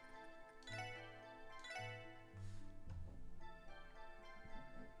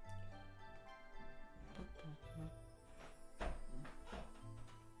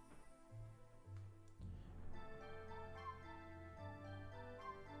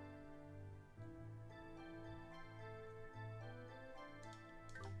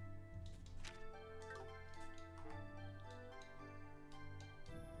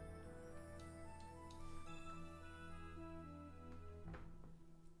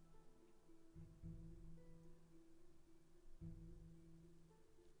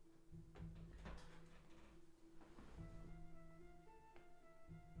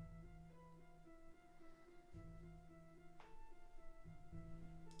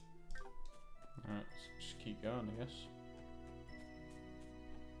 Alright, so just keep going, I guess.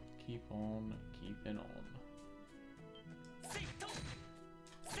 Keep on keeping on. セイト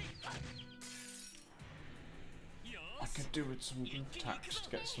セイハよ I ーし could do with some group attacks to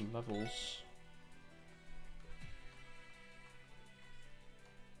get some levels.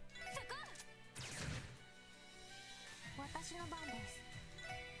 セカ私の番です。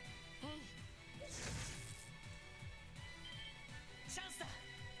へい。チャンスだ。よ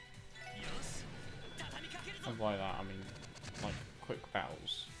し畳みかけるぞ。 And by that, I mean, like, quick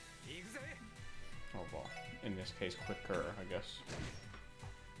battles. 行くぜ。 Oh, well, in this case, quicker, I guess.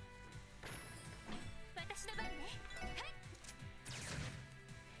 私の番ね。はい。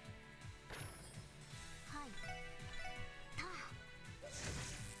はい。たあ。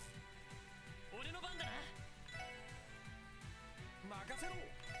俺の番だな。任せろ。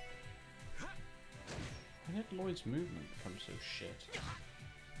はっ。 When did Lloyd's movement become so shit?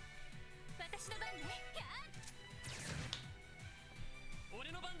 私の番ね。やあ。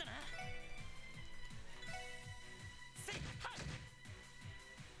俺の番だな。セイハ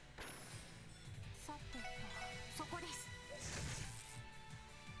さてと、そこです。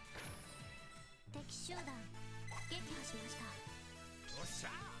敵集団撃破しました。よっしゃ。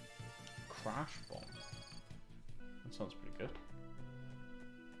 Crash bomb. That sounds pretty good.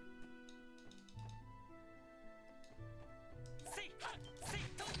 セイハセイ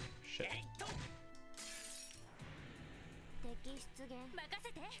ト Shit. エイト。敵出現。任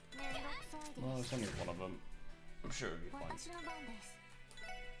せて。めんどくさいで Well, す。 there's only one of them. I'm sure it'll be fine. 私の番です。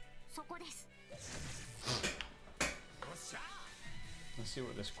そこです。よっしゃ。 Let's see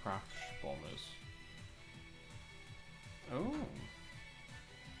what this crash bomb is. Oh.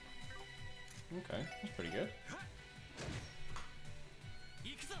 Okay, that's pretty good.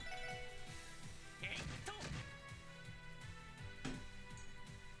 行くぞえいっと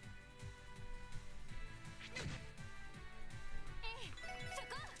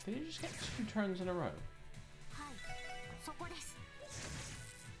Did you just get 2 turns in a row? はいそこです、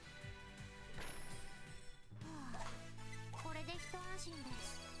はあ、これで一安心で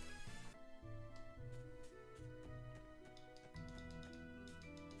す。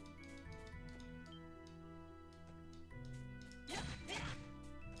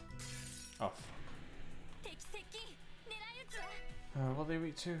 Oh, fuck. 敵接近狙い撃つわ。 What are they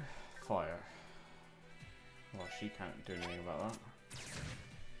weak to? Fire. Well, she can't do anything about that.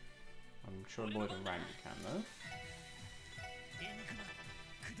 I'm sure Lloyd and Randy can, though. エニグマ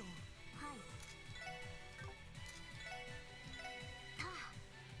駆動 はいたあ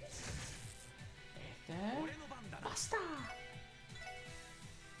Hey there, 俺の番だな Buster!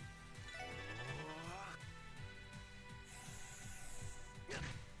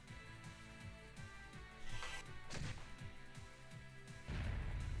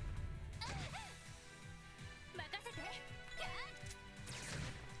 任せてやっ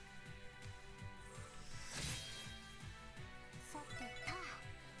さてたあ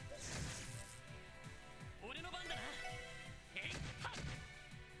俺の番だなえいはっ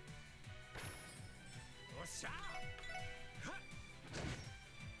おっしゃ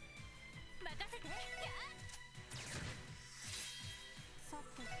任せてやっさ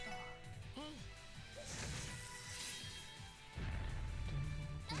てとえ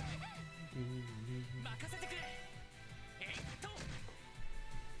い 任せてくれえいっと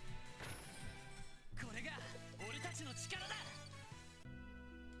これが俺たちの力だ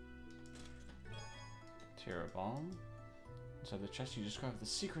Terra bomb. So the chest you described, the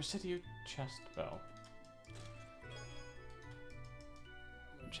secret city of Chest Bell.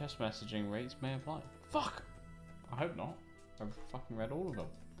 Chest messaging rates may apply. Fuck! I hope not. I've fucking read all of them.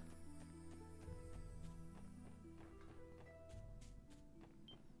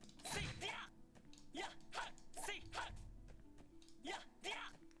 Fucking hell.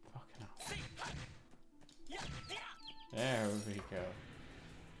 There we go.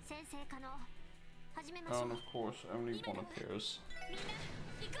 先生可能始めまし And ょう。 of course, only one appears. みんな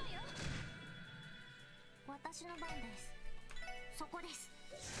行くわよ。私の番です。そこです。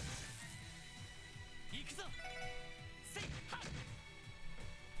行くぞせいはっ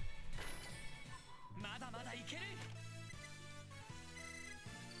まだまだいける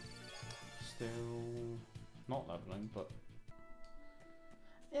Still not leveling, but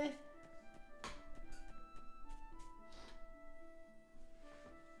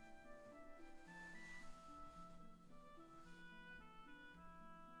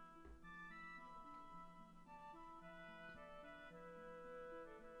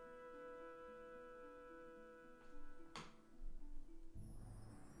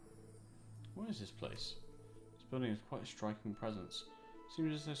what is this place? This building has quite a striking presence.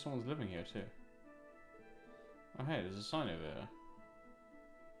 Seems as though someone's living here too. Oh hey, there's a sign over there.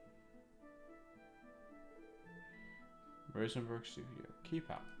 Rosenberg Studio. Keep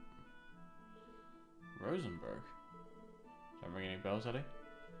out. Rosenberg? Does that ring any bells, Eddie?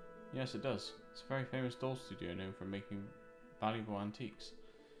 Yes, it does. It's a very famous doll studio known for making valuable antiques.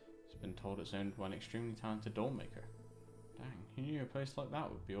 It's been told it's owned by an extremely talented doll maker. Dang, who knew a place like that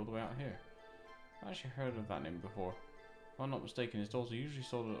would be all the way out here? I've actually heard of that name before. If I'm not mistaken, his dolls are usually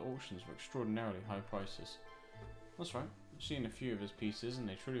sold at auctions for extraordinarily high prices. That's right, I've seen a few of his pieces and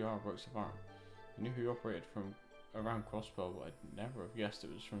they truly are works of art. I knew he operated from around Crossbell, but I'd never have guessed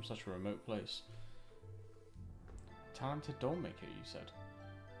it was from such a remote place. Talented doll maker, you said?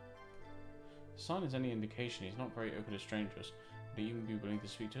 The sign is any indication he's not very open to strangers. Would he even be willing to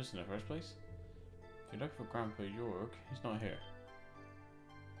speak to us in the first place? If you're looking for Grandpa York, he's not here.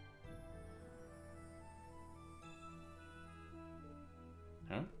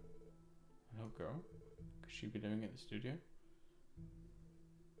 Huh? Hello, girl. Could she be living at the studio?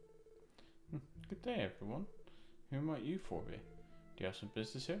 Good day, everyone. Who might you four be? Do you have some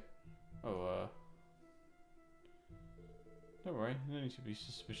business here? Oh, don't worry, no need to be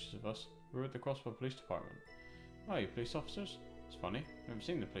suspicious of us. We're at the Crossbow Police Department. Oh, you police officers? It's funny. Never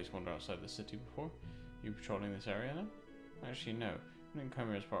seen the police wander outside the city before. You patrolling this area now? Actually, no. We didn't come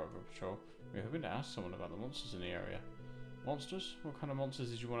here as part of a patrol. We were hoping to ask someone about the monsters in the area. Monsters? What kind of monsters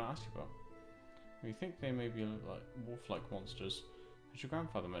did you want to ask about? We think they may be like wolf-like monsters. Has your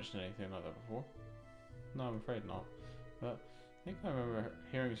grandfather mentioned anything like that before? No, I'm afraid not. But I think I remember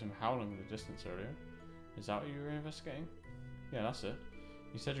hearing some howling in the distance earlier. Is that what you were investigating? Yeah, that's it.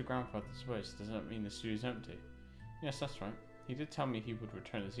 You said your grandfather's waste. Does that mean the studio's empty? Yes, that's right. He did tell me he would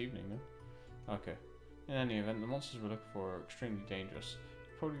return this evening, though. Okay. In any event, the monsters we're looking for are extremely dangerous.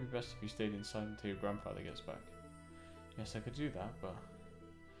 It'd probably be best if you stayed inside until your grandfather gets back. Yes, I could do that, but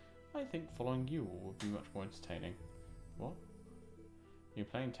I think following you would be much more entertaining. What? You're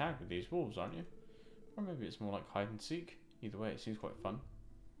playing tag with these wolves, aren't you? Or maybe it's more like hide and seek. Either way, it seems quite fun.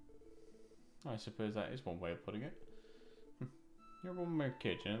 I suppose that is one way of putting it. You're one weird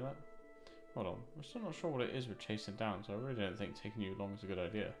kid, you know that? Hold on, we're still not sure what it is we're chasing down, so I really don't think taking you along is a good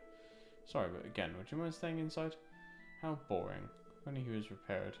idea. Sorry, but again, would you mind staying inside? How boring. If only he was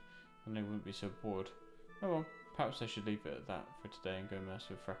repaired, then they wouldn't be so bored. Oh well, perhaps I should leave it at that for today and go mess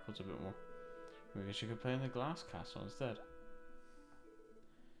with Freckles a bit more. Maybe she could play in the Glass Castle instead.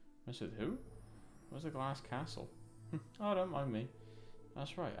 Mess with who? What's the Glass Castle? Oh, don't mind me.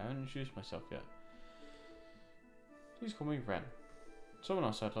 That's right, I haven't introduced myself yet. Please call me Ren. Someone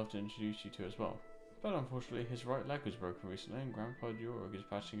else I'd love to introduce you to as well. But unfortunately his right leg was broken recently and Grandpa Durog is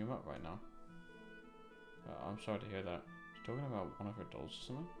patching him up right now. I'm sorry to hear that. She's talking about one of her dolls or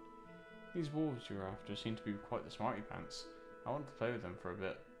something? These wolves you're after seem to be quite the smarty pants. I want to play with them for a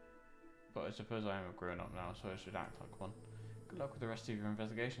bit. But I suppose I am a grown up now, so I should act like one. Good luck with the rest of your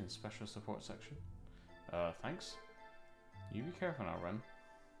investigation, special support section. Thanks. You be careful now, Ren.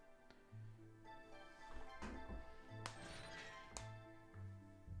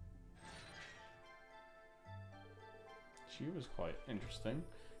 She was quite interesting.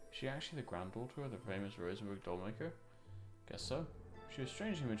 Is she actually the granddaughter of the famous Rosenberg dollmaker? Guess so. She was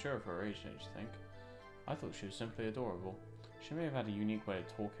strangely mature for her age, don't you think? I thought she was simply adorable. She may have had a unique way of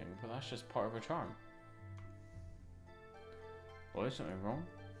talking, but that's just part of her charm. Well, is something wrong?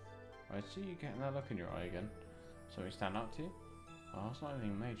 I see you getting that look in your eye again. Something stand out to you? Well, it's not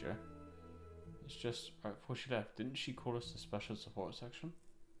anything major. It's just, right before she left, didn't she call us the special support section?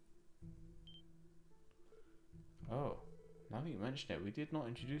 Oh, now that you mention it, we did not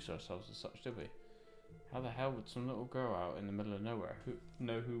introduce ourselves as such, did we? How the hell would some little girl out in the middle of nowhere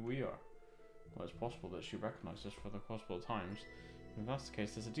know who we are? Well, it's possible that she recognised us for the possible times. And if that's the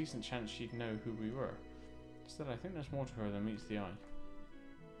case, there's a decent chance she'd know who we were. Instead, I think there's more to her than meets the eye.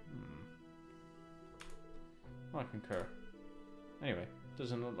 I concur. Anyway,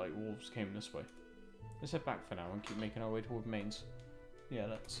 doesn't look like wolves came this way. Let's head back for now and keep making our way toward Mainz. Yeah,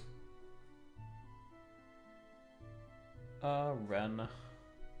 let's. Ren.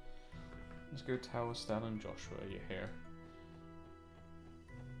 Let's go tell Stan and Joshua you're here.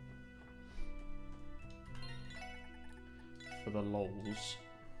 For the lols.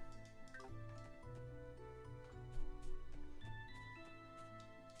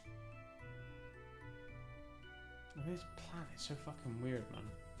 This planet's so fucking weird, man.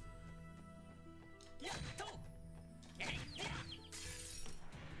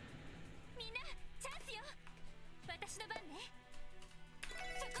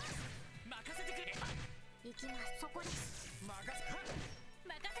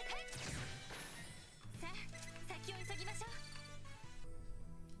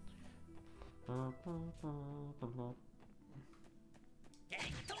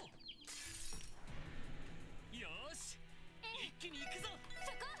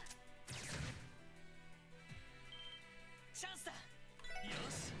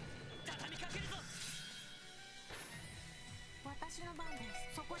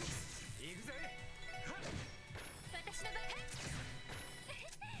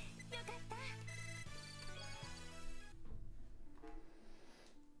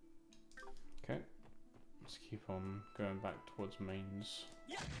 Okay, let's keep on going back towards Mainz.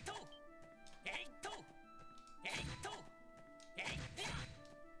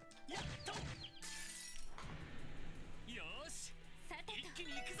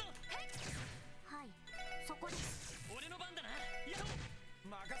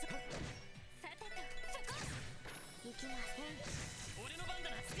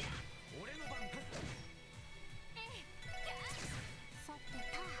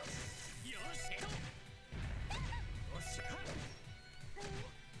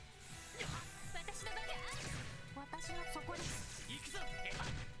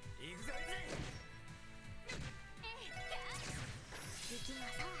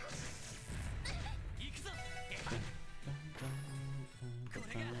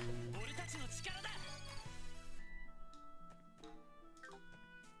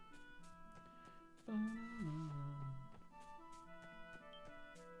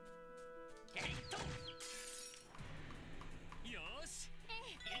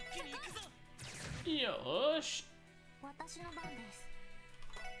 Yosh!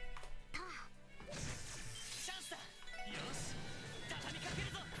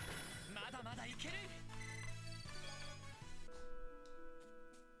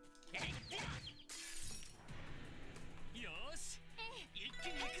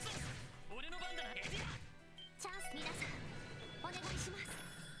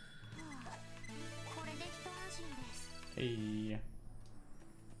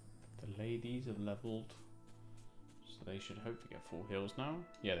 ladies have leveled, so they should hopefully get full heals now.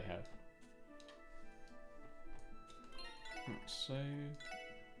 Yeah, they have. So,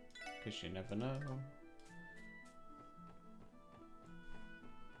 because you never know.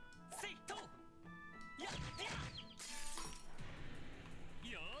 せいとやってや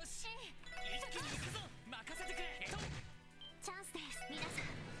よーし一気に行くぞ任せてくれとチャンスです。皆さ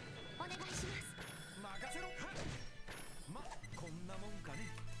んお願いします。任せろ。ま、こんなもんかね。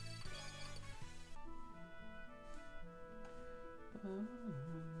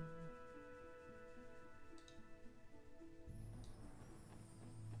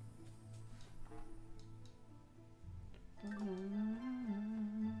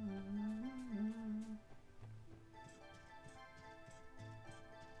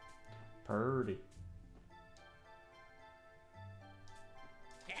Purdy.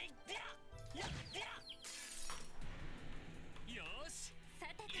 えいってややってやよーしさ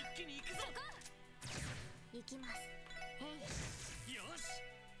てと一気に行くぞ行きます。よーし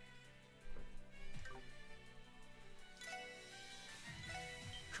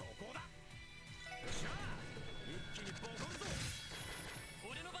ここだ。しゃあ、一気にボコるぞ。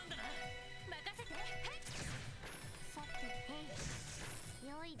俺の番だな任せて。さて、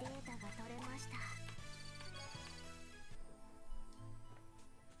良いデータが取れました。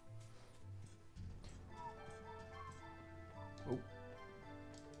Oh.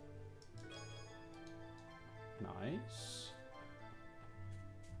 Nice.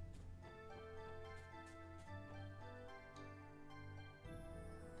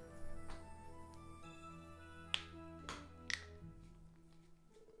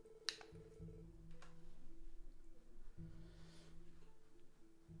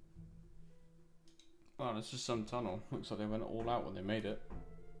 Well, it's just some tunnel. Looks like they went all out when they made it.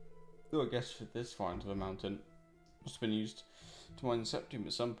 Though I guess for this far into the mountain, must have been used to mine Septium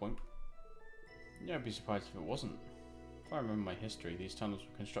at some point. Yeah, I'd be surprised if it wasn't. If I remember my history, these tunnels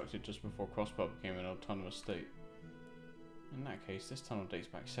were constructed just before Crossbow became an autonomous state. In that case, this tunnel dates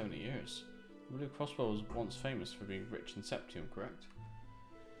back 70 years. I believe Crossbow was once famous for being rich in Septium, correct?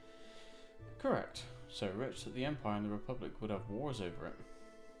 Correct. So rich that the Empire and the Republic would have wars over it.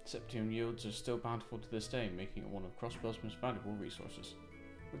 Septium yields are still bountiful to this day, making it one of Crossbow's most valuable resources.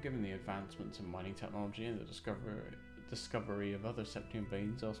 But given the advancements in mining technology and the discovery of other Septium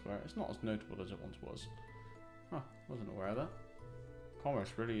veins elsewhere, it's not as notable as it once was. Huh, wasn't aware of that.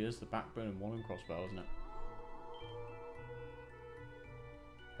 Commerce really is the backbone of modern Crossbow, isn't it?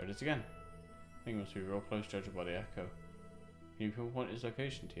 Here it is again. I think it must be real close, judging by the echo. Can you pinpoint its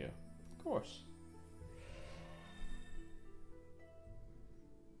location to you? Of course.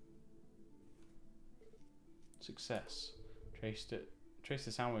 Success. Trace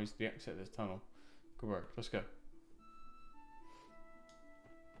the sound waves to the exit of this tunnel. Good work. Let's go.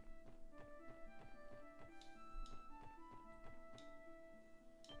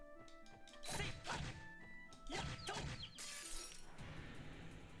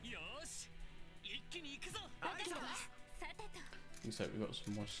 Looks like we've got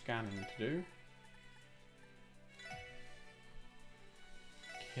some more scanning to do.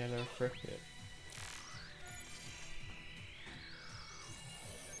 Killer Cricket.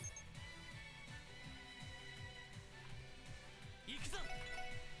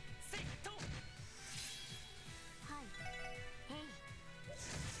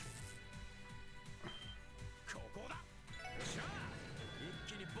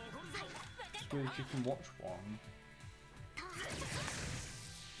 Suppose you can watch one.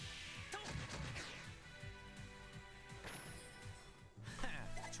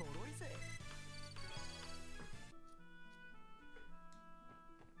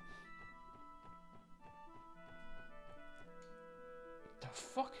 The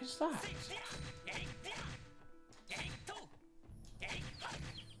fuck is that?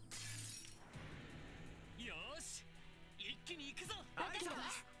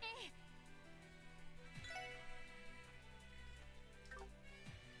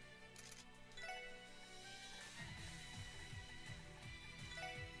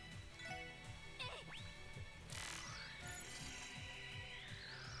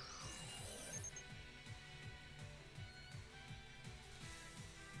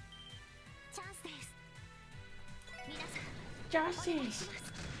 Justice!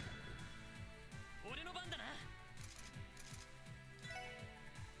 俺の番だな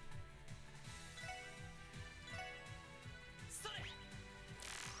それ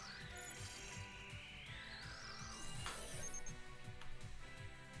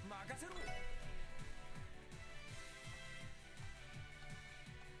任せろ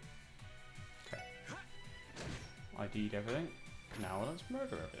ID'd everything. Now let's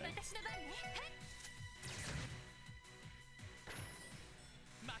murder everything. 私の番ね。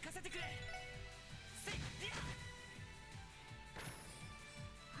任せてくれ。せいりゃ。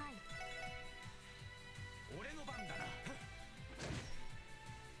はい。俺の番だな。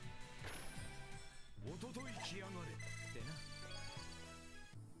おととい来やがれってな。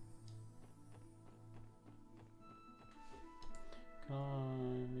Can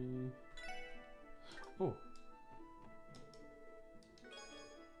I... Oh.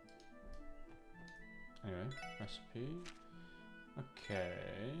 Anyway, recipe. Okay.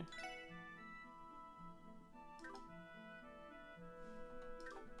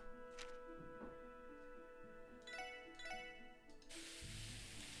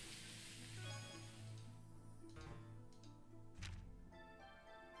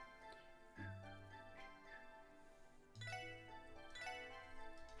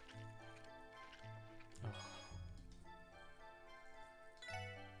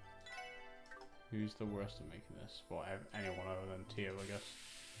 Who's the worst at making this? Well, anyone other than Tio, I guess.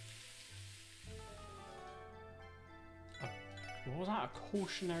 What was that? A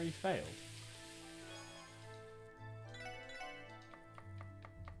cautionary fail?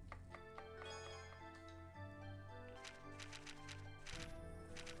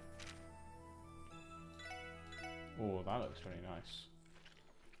 Oh, that looks really nice.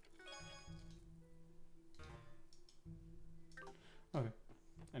 Okay.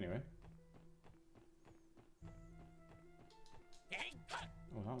 Anyway.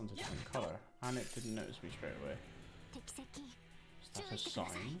 Oh, that one's a different colour. And it didn't notice me straight away. 適席。 Is that a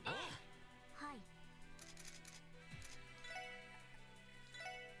sign? はい。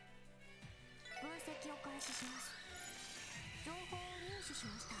分析を開始します。情報を入手し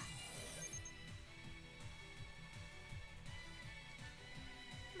ました。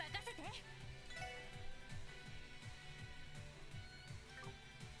任せて。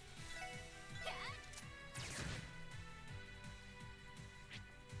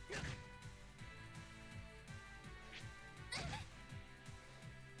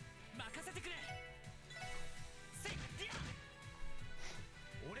任せてくれ。せいりゃ。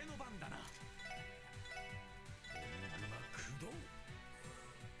俺の番だな。エニグマ駆動。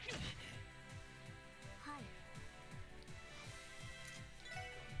はい。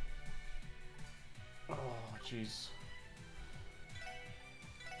 Oh, jeez.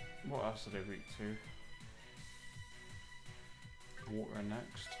 What else did they weak to? Water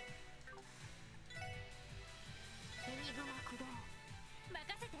next. エニグマ駆動。任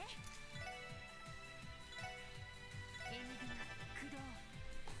せて。エニグマ駆動。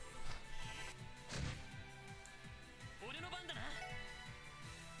俺の番だな。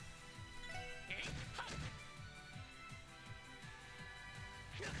えいはっ。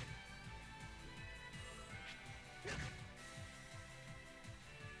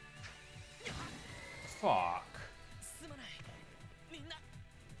 Fuck. すまない。みんな。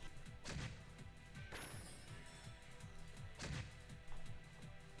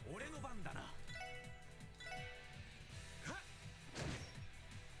俺の番だな。はっ。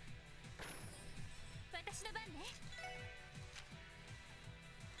私の番ね。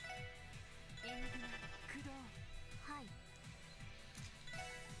エニグマ駆動。はい。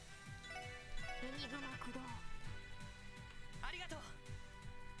エニグマ駆動。ありがとう。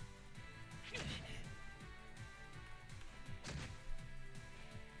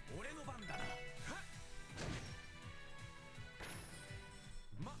俺の番だな。はっ。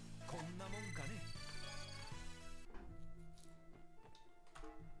ま、こんなもんかね。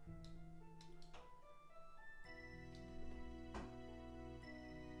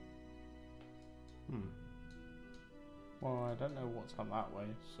Well, I don't know what's up that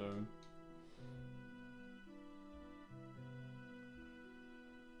way, so...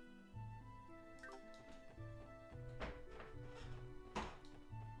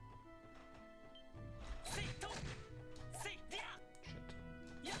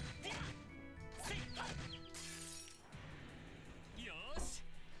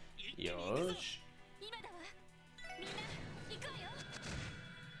 Yosh. 今だわ。みんな行くわよ。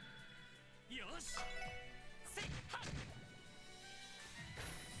よし。せいはっ。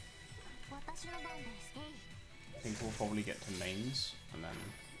私の番です。えい。 I think we'll probably get to mains and then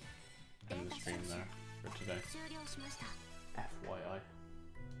end the stream there for today. 終了しました。 FYI.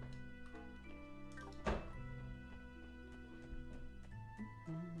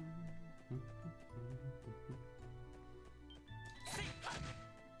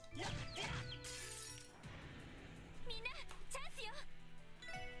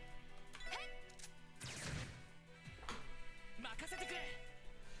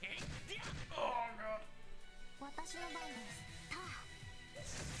 Oh god. 私の番です。ター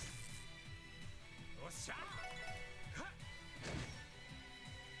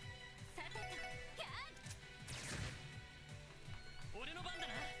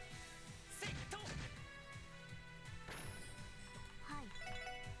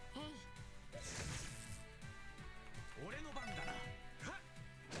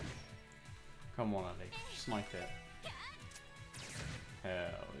Come on, Ellie. Snipe it.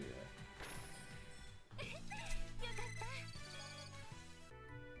 Hell yeah.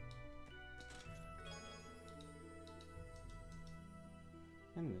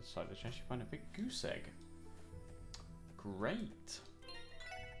 And inside the chest you find a big goose egg. Great.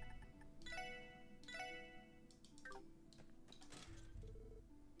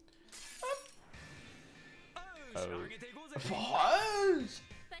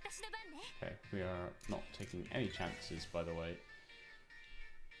 Okay, we are not taking any chances, by the way.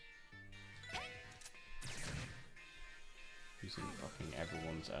 Using fucking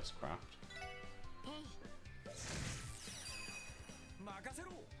everyone's S-craft.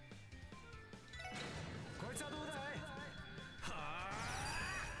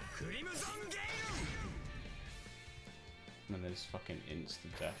 And then there's fucking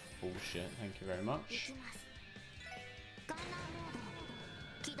insta-death bullshit, thank you very much. ガンナーモー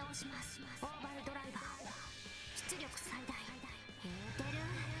ド起動します。オーバルドライバー出力最大エーテル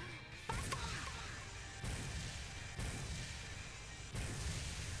バスター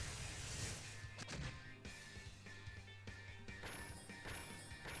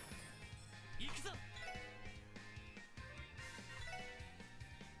行くぞ。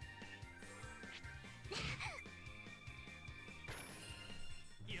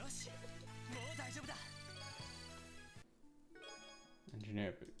よし、もう大丈夫だ。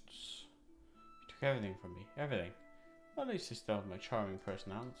 Engineer boots. You took everything from me. Everything. At least I still have my charming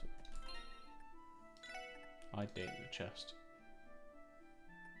personality. I date the chest.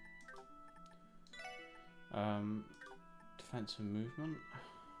 Defensive movement.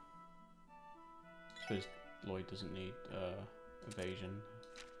 I suppose Lloyd doesn't need evasion.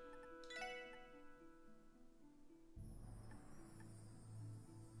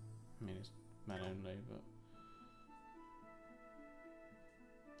 I mean, it's men only, but.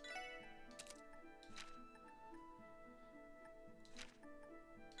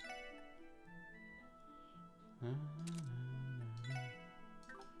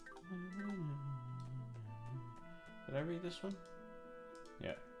 Did I read this one?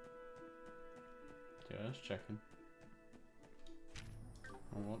 Yeah. Yeah, just checking.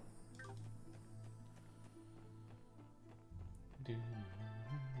 Or what?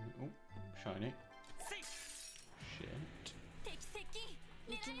 Oh, shiny. Shit. 敵接近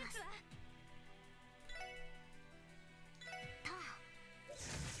狙い撃つわター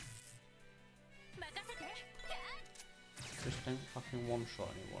任せて Just don't fucking one-shot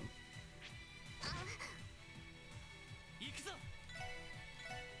anyone. 行くぞ。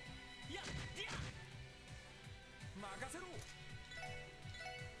やっディア任せろ。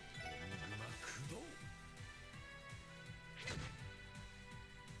駆動。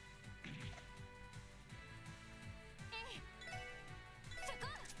そこ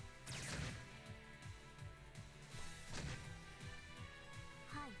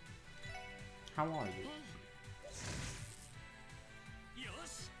はい How are you? よ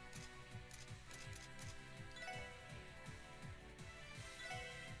し。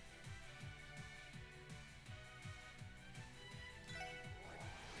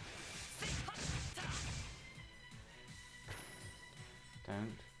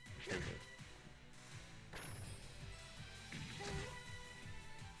 Don't trigger.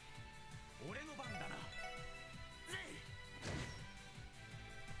 俺の番だな。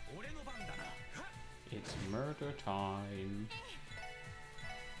俺の番だな。 It's murder time.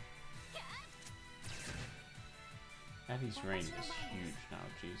 Eddie's reign is huge now,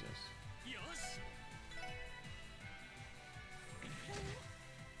 Jesus. よし。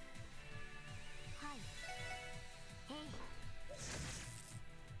 はいへい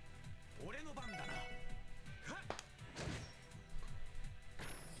俺の番だな。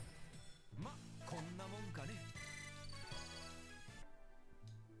ま、こんなもんかね。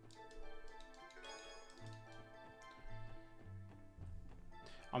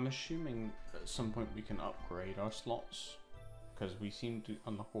 I'm assuming at some point we can upgrade our slots, because we seem to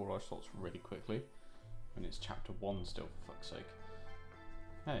unlock all our slots really quickly, and it's chapter 1 still, for fuck's sake.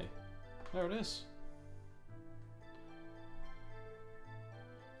 Hey, there it is.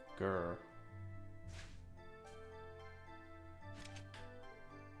 Grr.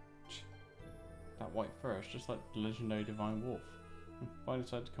 That white fur is just like the legendary Divine Wolf. If I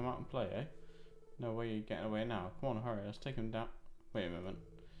decide to come out and play, eh? No way you're getting away now. Come on, hurry, let's take him down. Wait a moment.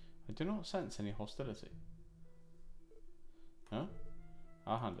 I do not sense any hostility. Huh?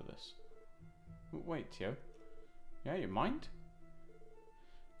 I'll handle this. Wait, Tio. Yeah, you mind?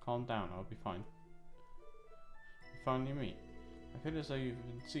 Calm down, I'll be fine. We finally meet. I feel as though you've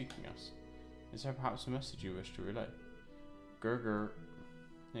been seeking us. Is there perhaps a message you wish to relay? Grr.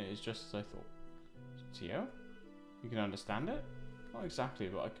 It is just as I thought. Tio? You can understand it? Not exactly,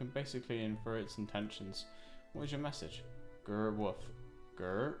 but I can basically infer its intentions. What is your message? Grr woof.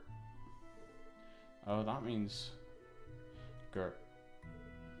 Grr? Oh, that means... Grr.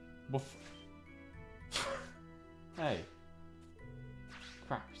 Woof. Hey.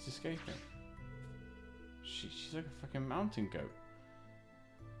 Crap, he's escaping. She's like a fucking mountain goat.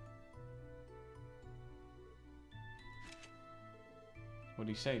 What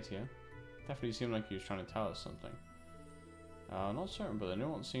did he say to you? Definitely seemed like he was trying to tell us something. Not certain, but the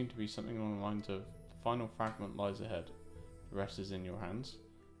nuance seemed to be something along the lines of the final fragment lies ahead. The rest is in your hands.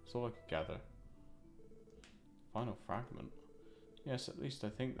 That's all I could gather. Final fragment? Yes, at least I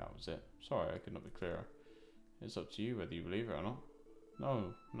think that was it. Sorry, I could not be clearer. It's up to you whether you believe it or not.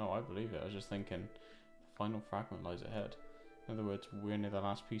 No, I believe it. I was just thinking the final fragment lies ahead. In other words, we're near the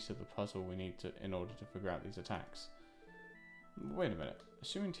last piece of the puzzle we need to in order to figure out these attacks. Wait a minute.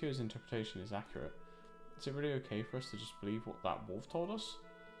 Assuming Tio's interpretation is accurate, is it really okay for us to just believe what that wolf told us?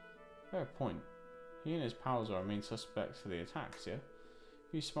 Fair point. He and his pals are our main suspects for the attacks, yeah?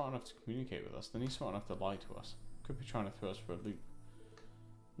 If he's smart enough to communicate with us, then he's smart enough to lie to us. Could be trying to throw us for a loop.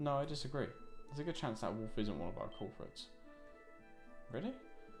 No, I disagree. There's a good chance that wolf isn't one of our culprits. Really?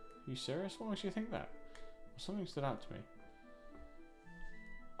 Are you serious? What makes you think that? Well, something stood out to me.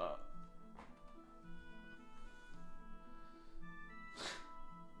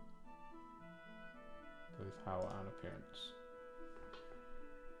 Both power and appearance.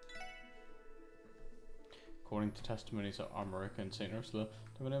 According to testimonies of Armorica and St. Ursula,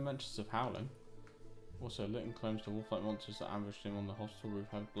 there were no mentions of howling. Also, Lytton claims the wolf-like monsters that ambushed him on the hospital roof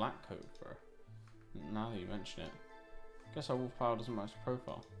had black coat fur. Now that you mention it, guess our wolf power doesn't match the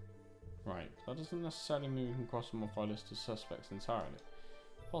profile. Right, that doesn't necessarily mean we can cross him off our list of suspects entirely.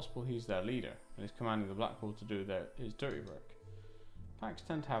 Possible he's their leader, and is commanding the Black Hole to do his dirty work. Packs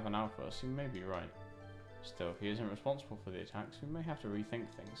tend to have an alpha, so you may be right. Still, if he isn't responsible for the attacks, we may have to rethink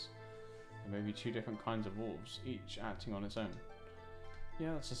things. There may be two different kinds of wolves, each acting on its own.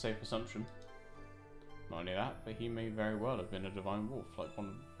 Yeah, that's a safe assumption. Not only that, but he may very well have been a divine wolf, like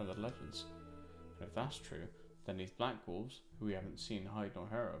one of the legends. And if that's true, then these black wolves, who we haven't seen hide nor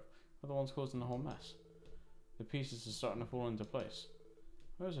hear of, are the ones causing the whole mess. The pieces are starting to fall into place.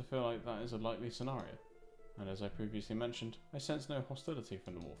 I also feel like that is a likely scenario, and as I previously mentioned, I sense no hostility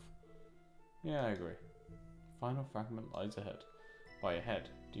from the wolf. Yeah, I agree. Final fragment lies ahead. By ahead,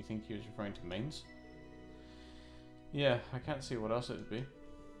 do you think he was referring to mains? Yeah, I can't see what else it would be.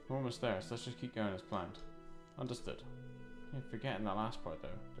 We're almost there, so let's just keep going as planned. Understood. You're forgetting that last part though.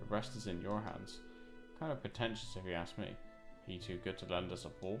 The rest is in your hands. Kind of pretentious if you ask me. He too good to lend us a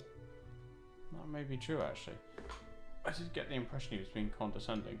pull? That may be true actually. I did get the impression he was being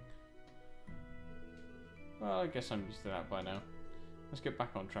condescending. Well, I guess I'm used to that by now. Let's get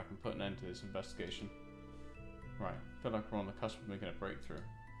back on track and put an end to this investigation. Right, I feel like we're on the cusp of making a breakthrough.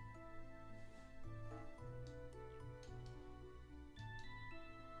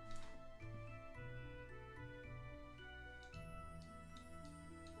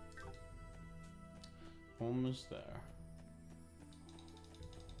 Almost there.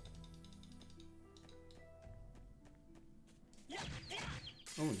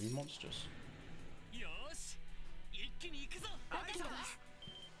 Oh, new monsters.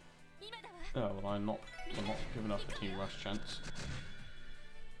 Oh, well, I'm not giving up a Team Rush chance.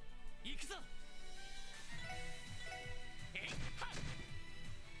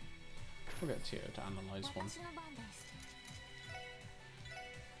 We'll get Tio to analyze one.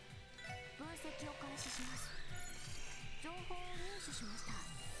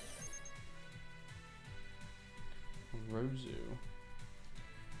 Rosu.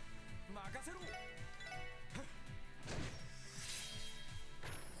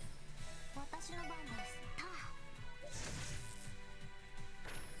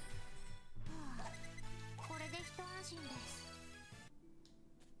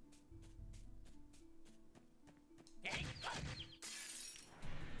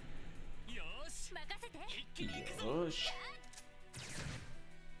 Yosh.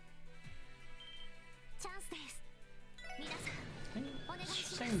 She's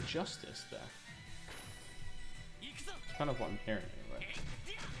saying justice there. It's kind of what I'm hearing anyway.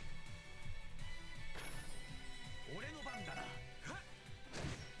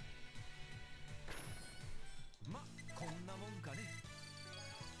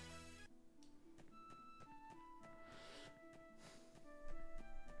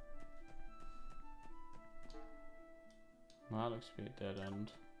 Well, that looks to be a dead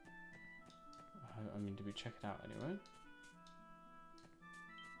end. I mean, did we check it out anyway?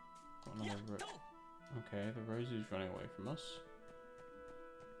 Got another okay, the Rosie's running away from us.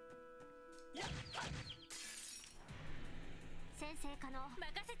 先生可能任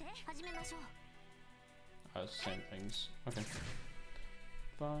せて始めましょう Same things. Okay.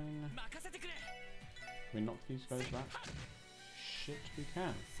 Fine. 任せてくれ Can we knock these guys back? Shit, we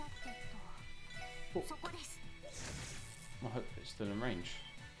can. さて Oh. とそこです I hope it's still in range.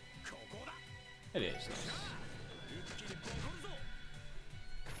 ここだ It is. 一気にボコるぞ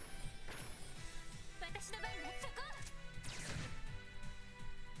私の番ねそこ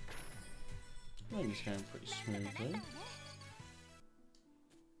I think it's going pretty なんとかなったわ smoothly. ね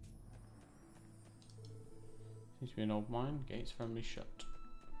Seems to be an old mine. Gates firmly shut.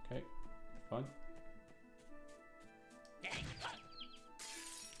 Okay, fine.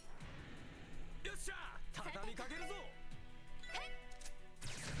 よっしゃ畳みかけるぞ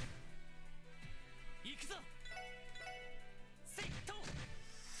行くぞセット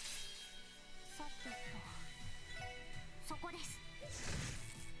さてとそこです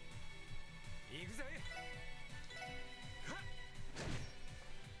行くぜはっ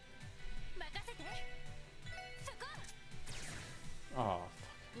任せてそこ Oh,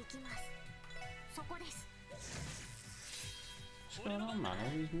 行きますそこです what's going on, man?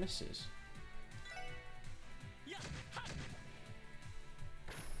 All these misses. やっはっよ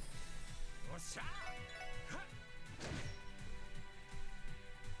っしゃはっ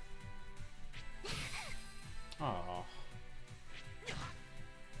Oh,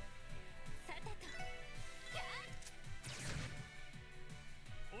 さてとや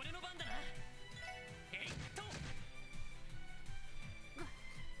俺の番だなえいっとよ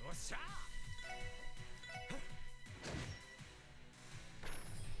っしゃ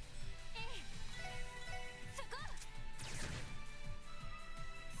そこ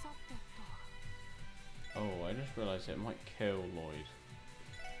さてと oh! I just realised it might kill Lloyd.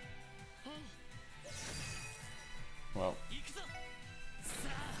 えい Well, 行くぞさ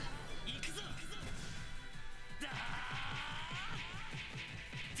あ行くぞだー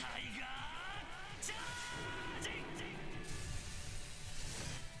タイガーチャー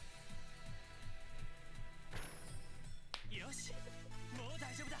ジよしもう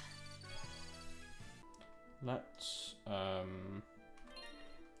大丈夫だ let's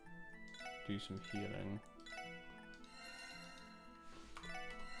do some healing.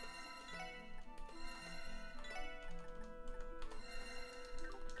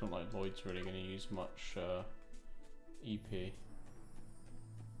 Don't like Lloyd's really going to use much EP.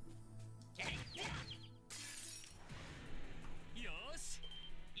 よし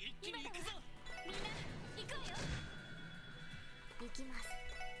一気に行くぞみんな行くわよ行きます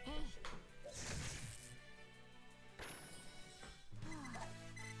えいはあ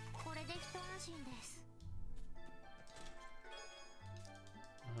これで一安心です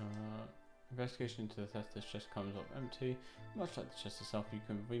Investigation into the theft, this chest comes up empty. Much like the chest itself, you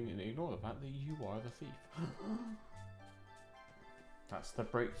conveniently ignore the fact that you are the thief. That's the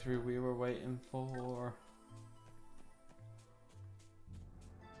breakthrough we were waiting for.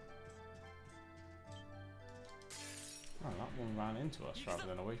 Oh, that one ran into us rather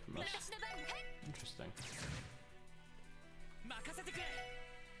than away from us. 私の番ね Interesting. 任せてくれ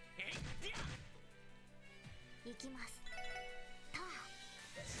えいっや行きますた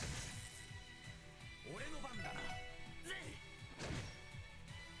俺の番だなぜ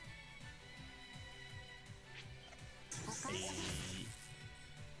お返しです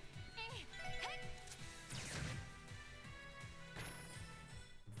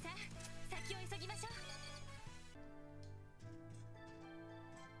さあ先を急ぎましょう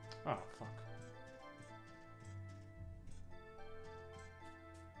Oh, fuck.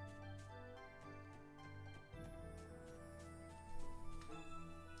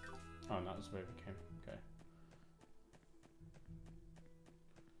 Oh, and that was the way we came. Okay.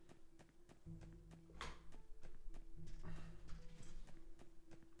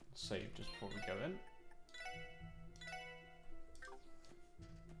 Save just before we go in.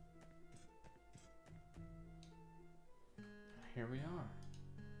 Here we are.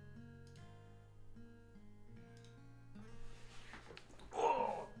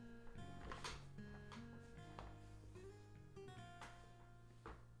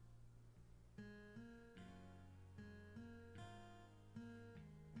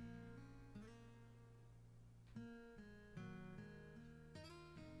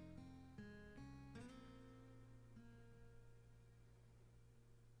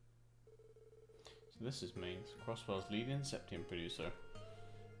 So this is me, Crosswell's leading Septium producer.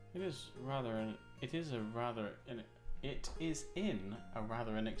 It is in a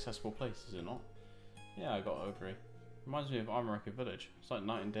rather inaccessible place, is it not? Yeah, I got to agree. Reminds me of Armoreki Village. It's like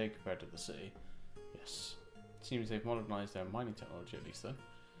night and day compared to the city. Yes. Seems they've modernized their mining technology at least though.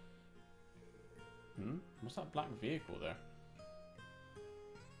 What's that black vehicle there?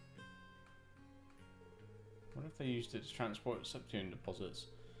 What if they used it to transport Septune deposits?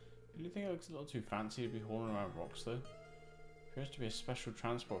 Do you think it looks a little too fancy to be hauling around rocks though? Appears to be a special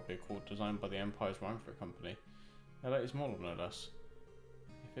transport vehicle designed by the Empire's Wangford Company. The latest model, no less.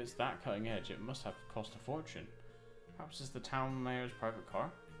 If it's that cutting edge, it must have cost a fortune. Perhaps it's the town mayor's private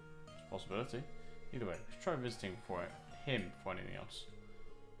car? It's a possibility. Either way, let's try visiting him before anything else.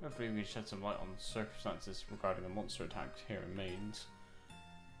 Hopefully we can shed some light on the circumstances regarding the monster attack here in Mainz.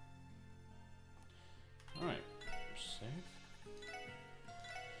 Alright, save.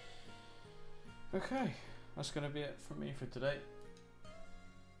 Okay, that's gonna be it from me for today.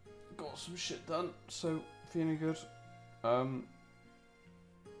 Got some shit done, so feeling good. Yeah.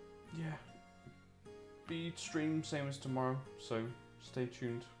 Speed stream same as tomorrow, so stay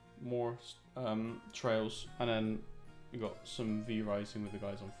tuned. More trails, and then we got some V-Rising with the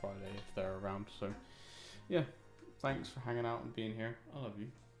guys on Friday if they're around. So yeah, thanks for hanging out and being here. I love you.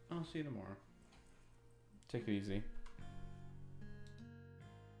 I'll see you tomorrow. Take it easy.